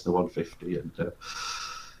bought a Cessna 150, and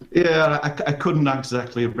yeah, I couldn't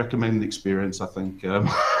exactly recommend the experience. I think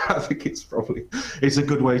I think it's a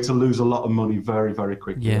good way to lose a lot of money very, very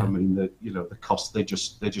quickly. Yeah. I mean, the cost, they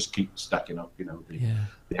just keep stacking up.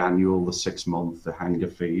 The annual, the 6 month, the hangar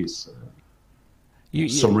fees.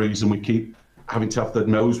 Some reason we keep having to have the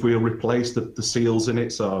nose wheel replaced, the seals in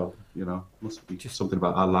it. So must be just something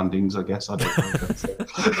about our landings, I guess. I don't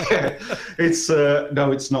know. It's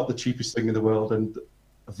no, it's not the cheapest thing in the world, and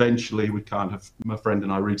eventually my friend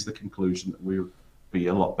and I reached the conclusion that we would be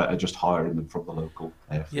a lot better just hiring them from the local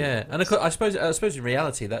airfield. Yeah, and I suppose in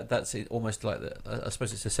reality that's almost like I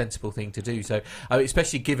suppose it's a sensible thing to do. So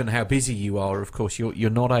especially given how busy you are, of course you're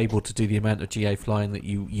not able to do the amount of GA flying that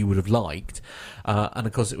you would have liked, and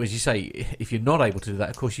of course, as you say, if you're not able to do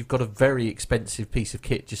that, of course you've got a very expensive piece of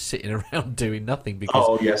kit just sitting around doing nothing.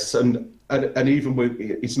 Because yes, and even with,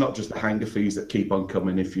 it's not just the hangar fees that keep on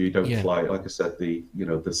coming if you don't fly. Like I said, the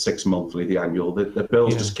 6 monthly, the annual, the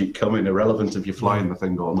bills just keep coming, irrelevant if you're flying the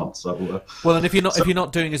thing or not. So well, and if you're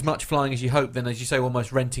not doing as much flying as you hope, then as you say,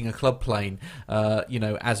 almost renting a club plane,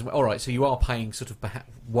 as all right. So you are paying sort of,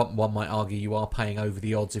 one might argue, you are paying over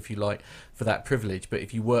the odds, if you like, for that privilege. But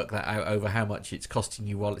if you work that out over how much it's costing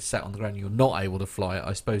you while it's sat on the ground and you're not able to fly it,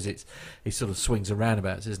 I suppose it sort of swings and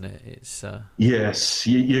roundabouts, isn't it? It's yes,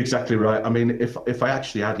 you're exactly right. I mean, if I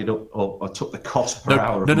actually added up or took the cost per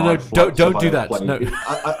hour, don't do that. Plane, no,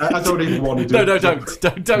 I don't even want to do. No,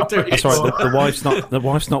 don't do it. Sorry, the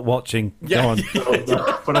wife's not watching. Yeah. Go on.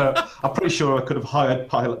 But I'm pretty sure I could have hired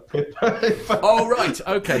Pilot Pip. Oh right,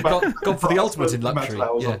 okay, gone for the ultimate in luxury.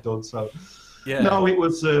 I've done, so. Yeah. No, it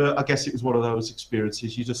was. I guess it was one of those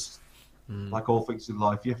experiences. You just, like all things in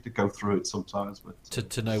life, you have to go through it sometimes. But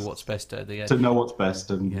to know what's best at the end. To know what's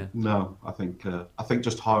best, and no, I think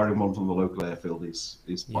just hiring one from the local airfield is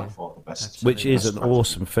by far the best. Absolutely. Which is an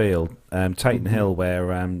awesome field. Taton Hill,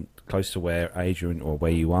 where close to where Adrian, or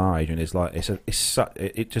where you are, Adrian, is like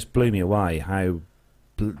it just blew me away how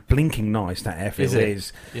blinking nice that airfield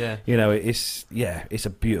is. Yeah, it's a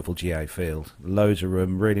beautiful GA field, loads of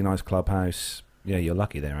room, really nice clubhouse. Yeah, you're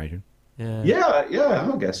lucky there, Adrian. Yeah,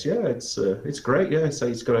 I guess it's great. Yeah, so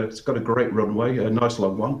it's got a great runway, a nice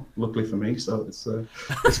long one. Luckily for me, so it's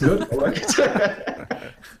good. I like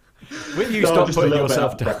it. Will you stop putting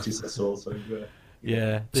yourself down? Practice, that's all. So,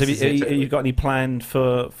 yeah. So have you got any planned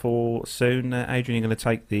for soon, Adrian? You're going to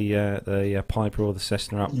take the Piper or the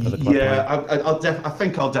Cessna up for the club? Yeah, I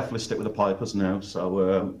think I'll definitely stick with the Pipers now.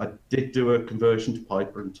 So I did do a conversion to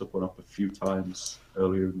Piper and took one up a few times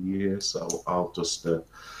earlier in the year. So I'll just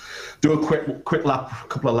do a quick lap, a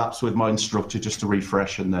couple of laps with my instructor just to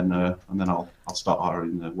refresh, and then I'll start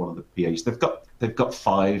hiring one of the PAs. They've got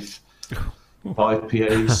five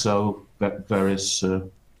PAs, so various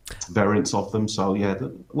variants of them. So yeah,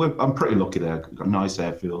 I'm pretty lucky there. Got a nice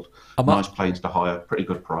airfield, nice planes to hire, pretty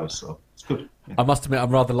good price. So it's good. Yeah. I must admit,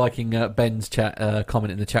 I'm rather liking Ben's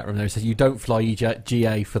comment in the chat room there. He says, "You don't fly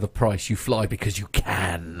GA for the price; you fly because you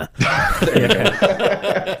can."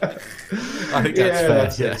 I think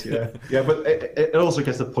that's fair. Yeah, but it also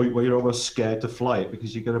gets to the point where you're almost scared to fly it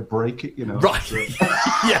because you're going to break it, Right. So.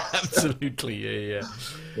 Yeah, absolutely. Yeah.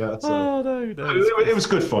 So, no. It was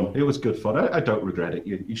good fun. It was good fun. I don't regret it.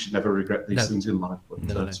 You should never regret these things in life. But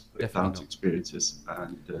definitely down to experiences.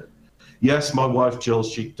 And yes, my wife Jill,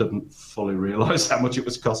 she didn't fully realise how much it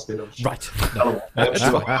was costing. Right. Fine.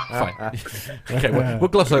 Okay, we'll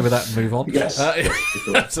gloss over that and move on. Yes.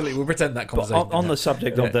 Absolutely. We'll pretend that conversation. On the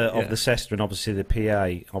subject of the Cessna and obviously the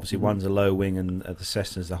PA, obviously one's a low wing and the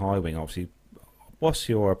Cessna's the high wing. Obviously, what's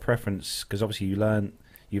your preference? Because obviously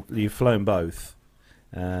you've flown both,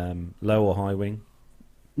 low or high wing.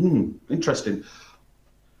 Interesting.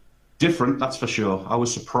 Different, that's for sure. I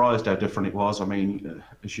was surprised how different it was. I mean,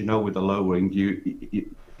 as you know, with the low wing, you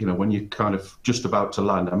know, when you're kind of just about to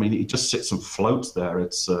land, I mean, it just sits and floats there.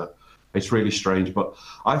 It's really strange. But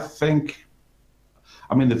I think,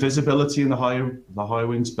 I mean, the visibility in the high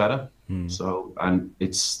wing's better. So, and the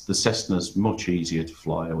Cessna's much easier to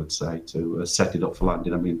fly, I would say, to set it up for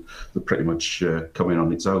landing. I mean, they're pretty much coming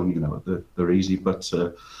on its own. You know, they're easy, but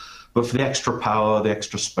but for the extra power, the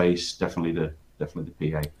extra space, definitely the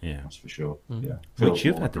PA. Yeah, that's for sure. Mm. Yeah, Which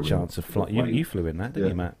you've had the chance of flying. You flew in that, didn't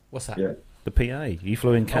you, Matt? What's that? Yeah. The PA. You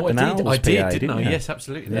flew in Captain Owl's I did, PA, didn't I? you? Yes,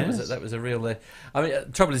 absolutely. Yes. That was a real. I mean, the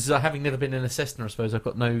trouble is, having never been in a Cessna, I suppose I've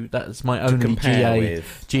got that's my To only compare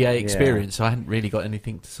with. GA experience. So I hadn't really got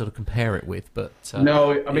anything to sort of compare it with. But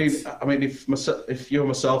no, I mean, if you or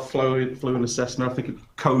myself flew in a Cessna, I think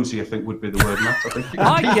cozy. I think would be the word, Matt. I think.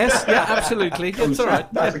 Yes, yeah, absolutely. That's all right.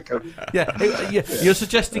 Yeah. You're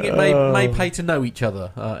suggesting it may pay to know each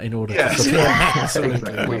other in order. Yes. to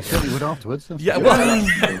absolutely. We certainly would afterwards. Yeah, well,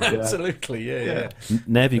 absolutely. Yeah.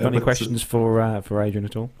 Nev, you got any questions for Adrian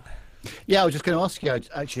at all? Yeah, I was just going to ask you,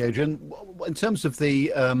 actually, Adrian, in terms of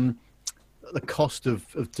the cost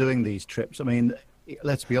of doing these trips. I mean,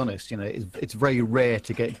 let's be honest, it's very rare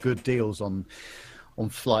to get good deals on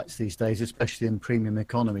flights these days, especially in premium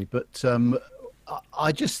economy. But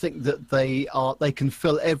I just think that they can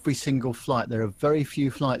fill every single flight. There are very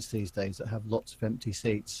few flights these days that have lots of empty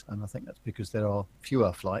seats, and I think that's because there are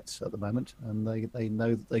fewer flights at the moment, and they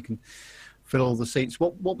know that they can fill all the seats.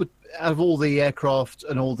 What would, out of all the aircraft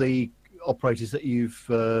and all the operators that you've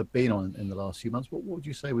been on in the last few months, what would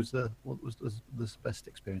you say was the best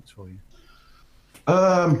experience for you?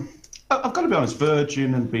 I've got to be honest,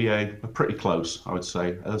 Virgin and BA are pretty close, I would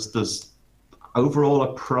say. Overall,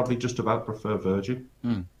 I probably just about prefer Virgin.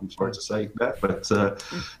 I'm sorry to say that, but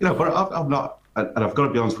but I'm not, and I've got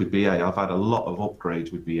to be honest with BA. I've had a lot of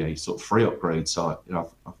upgrades with BA, sort of free upgrades. So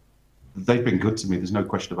they've been good to me. There's no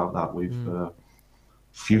question about that. We've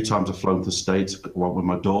few times I've flown to the States with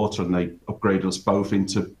my daughter, and they upgraded us both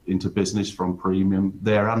into business from premium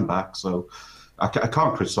there and back. So I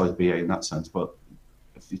can't criticise BA in that sense, but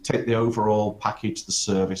if you take the overall package, the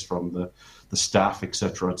service from the staff,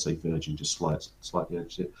 etc., I'd say Virgin just slightly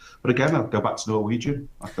edges it. But again, I'll go back to Norwegian.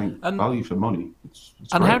 I think value for money. It's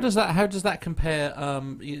and great. how does that compare?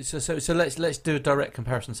 So let's do a direct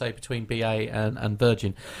comparison, say, between BA and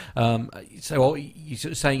Virgin. So you're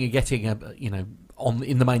sort of saying you're getting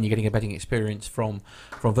in the main, you're getting a betting experience from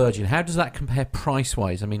Virgin. How does that compare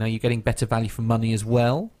price-wise? I mean, are you getting better value for money as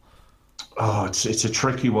well? Oh, it's a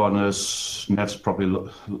tricky one, as Nev's probably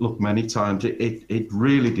looked many times. It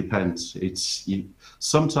really depends.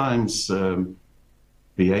 Sometimes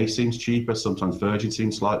BA seems cheaper, sometimes Virgin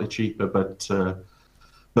seems slightly cheaper, but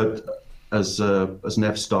as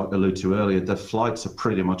Nev alluded to earlier, the flights are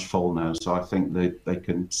pretty much full now, so I think they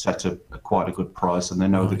can set quite a good price, and they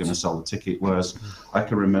know they're going to sell the ticket. Whereas I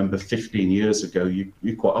can remember 15 years ago, you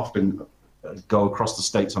quite often go across the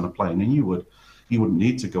States on a plane, and you wouldn't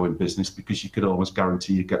need to go in business because you could almost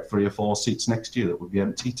guarantee you get 3 or 4 seats next year that would be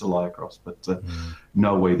empty to lie across. But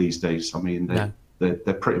no way these days. I mean,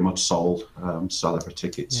 they're pretty much sold, sell every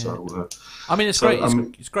ticket. Yeah. So I mean, it's great.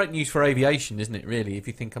 It's great news for aviation, isn't it? Really, if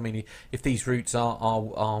you think, I mean, if these routes are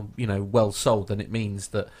well sold, then it means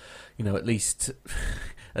that at least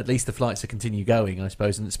the flights will continue going, I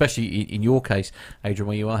suppose, and especially in your case, Adrian,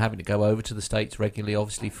 where you are having to go over to the States regularly,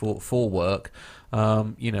 obviously for work. I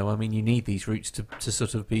mean, you need these routes to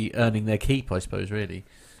sort of be earning their keep, I suppose. Really,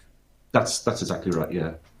 that's exactly right.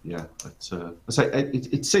 Yeah. But I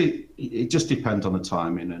say it just depends on the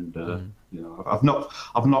timing, and I've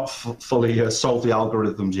not fully solved the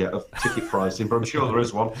algorithms yet of ticket pricing, but I'm sure there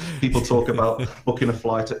is one. People talk about booking a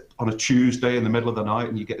flight on a Tuesday in the middle of the night,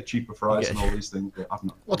 and you get a cheaper price and all these things. But I've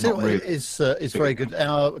not really. It's very good.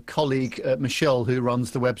 Our colleague Michelle, who runs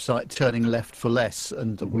the website Turning Left for Less,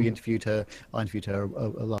 and we interviewed her. I interviewed her.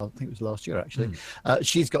 I think it was last year actually.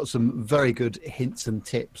 She's got some very good hints and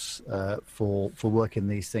tips for working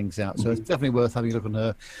these things out. So it's definitely worth having a look on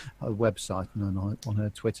her website and on her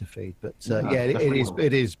Twitter feed. But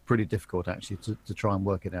it is pretty difficult actually to try and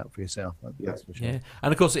work it out for yourself. That's for sure. Yeah,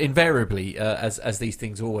 and of course, invariably, as these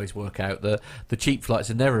things always work out, the cheap flights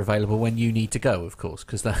are never available when you need to go, of course,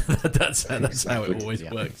 because that's how it always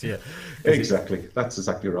works. Yeah, exactly. That's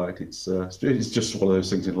exactly right. It's just one of those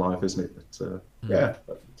things in life, isn't it? But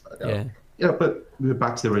but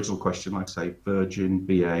back to the original question, like I say, Virgin,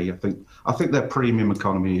 BA. I think their premium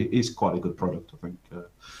economy is quite a good product. I think.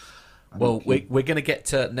 Well, we're going to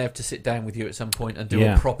get Nev to sit down with you at some point and do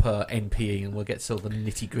a proper NPE, and we'll get sort of the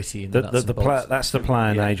nitty gritty and the nuts and bolts. That's the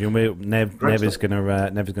plan, Adrian. Nev is going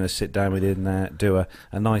to sit down with you and do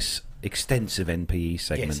a nice extensive NPE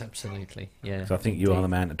segment. Yes, absolutely. Yeah. So I think you are the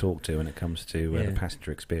man to talk to when it comes to the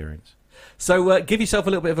passenger experience. So give yourself a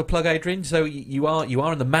little bit of a plug, Adrian. So you are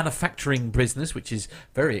in the manufacturing business, which is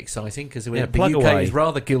very exciting because the plug UK away. is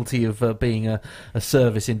rather guilty of being a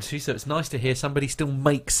service industry. So it's nice to hear somebody still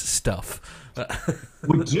makes stuff.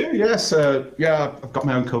 We do, yes. I've got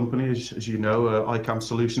my own company, as you know, ICAM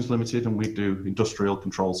Solutions Limited, and we do industrial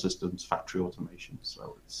control systems, factory automation.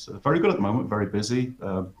 So it's very good at the moment, very busy.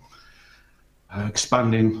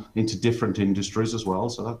 Expanding into different industries as well,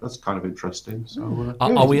 so that's kind of interesting. So,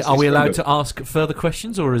 are we allowed to ask further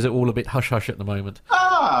questions, or is it all a bit hush hush at the moment?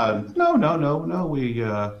 No. We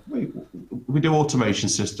do automation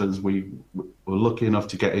systems. We're lucky enough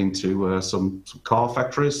to get into some car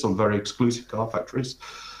factories, some very exclusive car factories,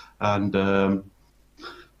 and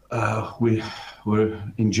we were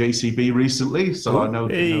in JCB recently, so I know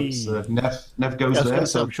Nev goes there.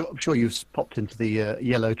 So I'm sure you've popped into the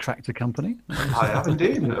yellow tractor company. I have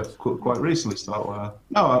indeed, quite recently. So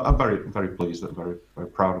I'm very, very pleased and very, very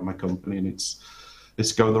proud of my company, and it's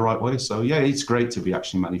going the right way. So yeah, it's great to be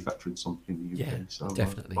actually manufacturing something in the UK. So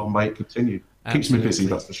definitely. Long may it continue. Keeps me busy,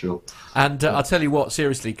 that's for sure. And I'll tell you what,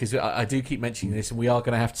 seriously, because I do keep mentioning this, and we are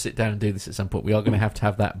going to have to sit down and do this at some point. We are going to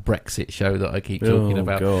have that Brexit show that I keep talking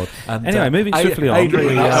about. God. And, anyway, moving swiftly on.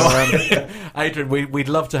 Adrian, we'd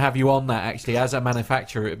love to have you on that, actually. As a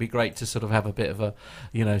manufacturer, it'd be great to sort of have a bit of a,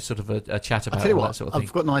 a chat about that sort of thing.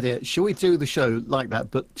 I've got an idea. Shall we do the show like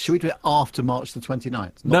that, but shall we do it after March the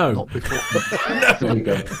 29th? Not before. There you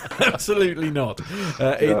go. Absolutely not.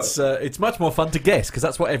 It's much more fun to guess, because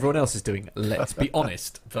that's what everyone else is doing. Let's be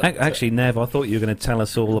honest. But, actually, Nev, I thought you were going to tell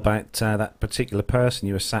us all about that particular person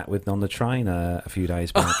you were sat with on the train a few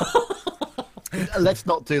days back. Let's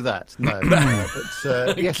not do that. No.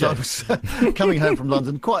 Yes, I was coming home from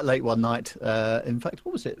London quite late one night. In fact,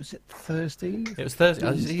 what was it? Was it Thursday? It was Thursday.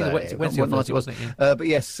 Wednesday or Thursday, wasn't it? Yeah. But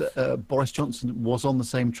yes, Boris Johnson was on the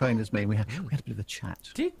same train as me. And we had a bit of a chat.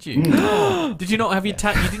 Did you? Did you not have your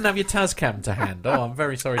you didn't have your Tascam to hand? Oh, I'm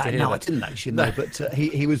very sorry to hear that. No, I didn't actually. No, but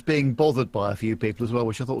he was being bothered by a few people as well,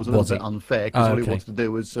 which I thought was a little bit unfair, because all he wanted to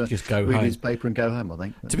do was just go read home. his paper and go home. I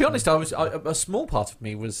think. To be honest, a small part of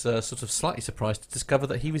me was sort of slightly surprised to discover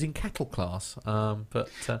that he was in cattle class. Well,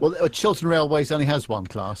 Chiltern Railways only has one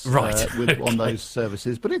class, right? On those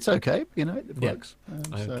services, but it's okay. It works.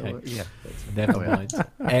 Never mind.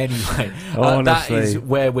 Anyway, that is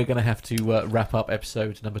where we're going to have to wrap up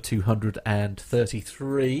episode number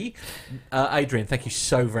 233. Adrian, thank you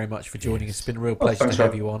so very much for joining us. It's been a real pleasure to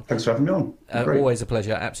have you on. Thanks for having me on. Always a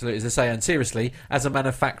pleasure, absolutely. As I say, and seriously, as a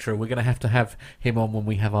manufacturer, we're going to have him on when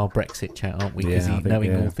we have our Brexit chat, aren't we? Because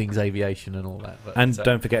knowing all things aviation and all that. But, and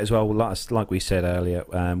don't forget as well, like we said earlier,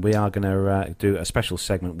 we are going to do a special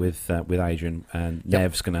segment with Adrian, and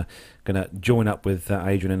Nev's going to join up with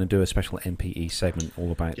Adrian and do a special MPE segment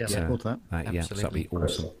all about that. So that'll be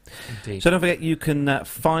awesome. Indeed. So don't forget, you can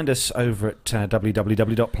find us over at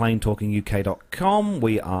www.planetalkinguk.com.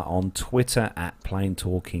 We are on Twitter at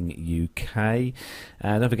planetalkinguk.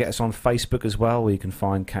 Don't forget us on Facebook as well, where you can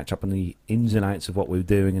catch up on the ins and outs of what we're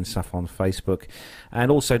doing and stuff on Facebook.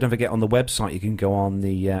 And also don't forget, on the website you can go on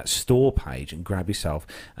the store page and grab yourself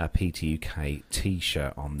a PTUK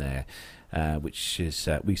t-shirt on there. Which is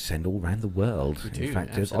we send all around the world. In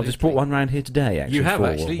fact, I just brought one round here today. Actually, you have for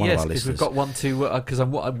actually, one yes, of our because we've got one to because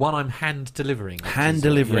I'm hand delivering. Hand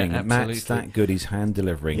delivering. Matt's that good. He's hand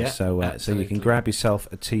delivering. Yeah, so you can grab yourself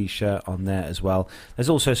a t-shirt on there as well. There's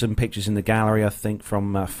also some pictures in the gallery, I think,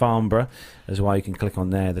 from Farnborough as well. You can click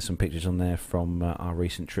on there. There's some pictures on there from our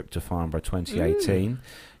recent trip to Farnborough 2018.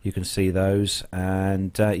 You can see those,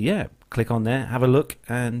 and click on there, have a look,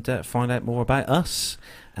 and find out more about us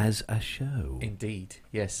as a show. Indeed,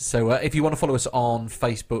 yes. So if you want to follow us on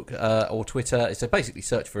Facebook or Twitter, so basically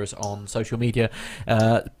search for us on social media,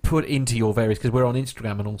 put into your various, because we're on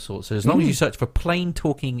Instagram and all sorts. So as long as you search for Plane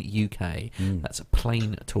Talking UK, that's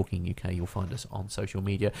Plane Talking UK, you'll find us on social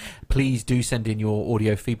media. Please do send in your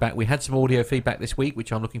audio feedback. We had some audio feedback this week,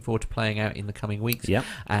 which I'm looking forward to playing out in the coming weeks. Yep.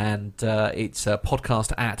 And it's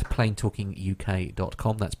podcast at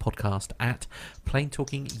planetalkinguk.com. That's podcast at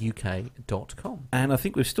planetalkinguk.com. And I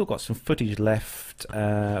think we've still got some footage left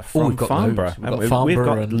from Farnborough. We've got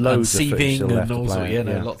Farnborough and loads of Seething footage and also,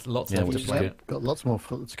 lots yeah, left to play. Got lots more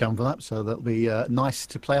to come for that, so that'll be nice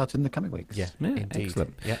to play out in the coming weeks. Yeah, indeed.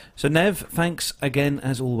 Excellent. Yeah. So, Nev, thanks again,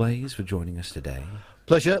 as always, for joining us today.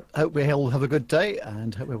 Pleasure. Hope we all have a good day,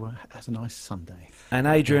 and hope everyone has a nice Sunday. And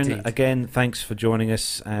Adrian, Indeed. again, thanks for joining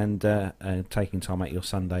us and taking time out your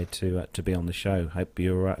Sunday to be on the show. Hope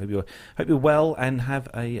you're well and have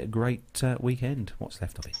a great weekend. What's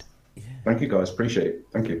left of it. Thank you, guys. Appreciate it.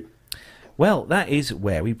 Thank you. Well, that is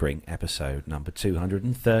where we bring episode number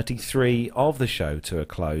 233 of the show to a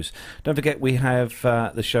close. Don't forget, we have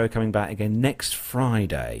the show coming back again next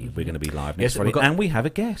Friday. We're going to be live next Friday, and we have a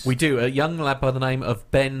guest. We do, a young lad by the name of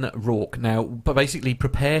Ben Rourke. Now, basically,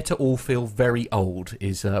 prepare to all feel very old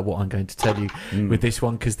is what I'm going to tell you with this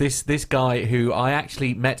one, because this guy, who I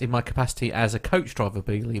actually met in my capacity as a coach driver,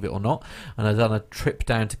 believe it or not, and I've done a trip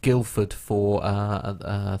down to Guildford for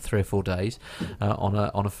 3 or 4 days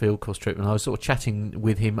on a field course trip, and I was sort of chatting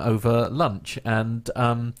with him over lunch, and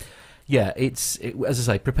as I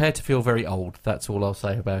say, prepare to feel very old. That's all I'll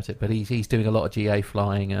say about it. But he's doing a lot of GA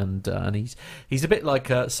flying, and he's a bit like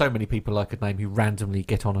so many people I could name who randomly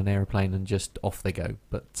get on an aeroplane and just off they go.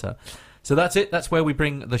 But so that's it. That's where we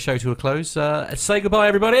bring the show to a close. Say goodbye,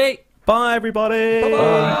 everybody. Bye, everybody.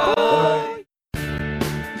 Bye-bye. Bye.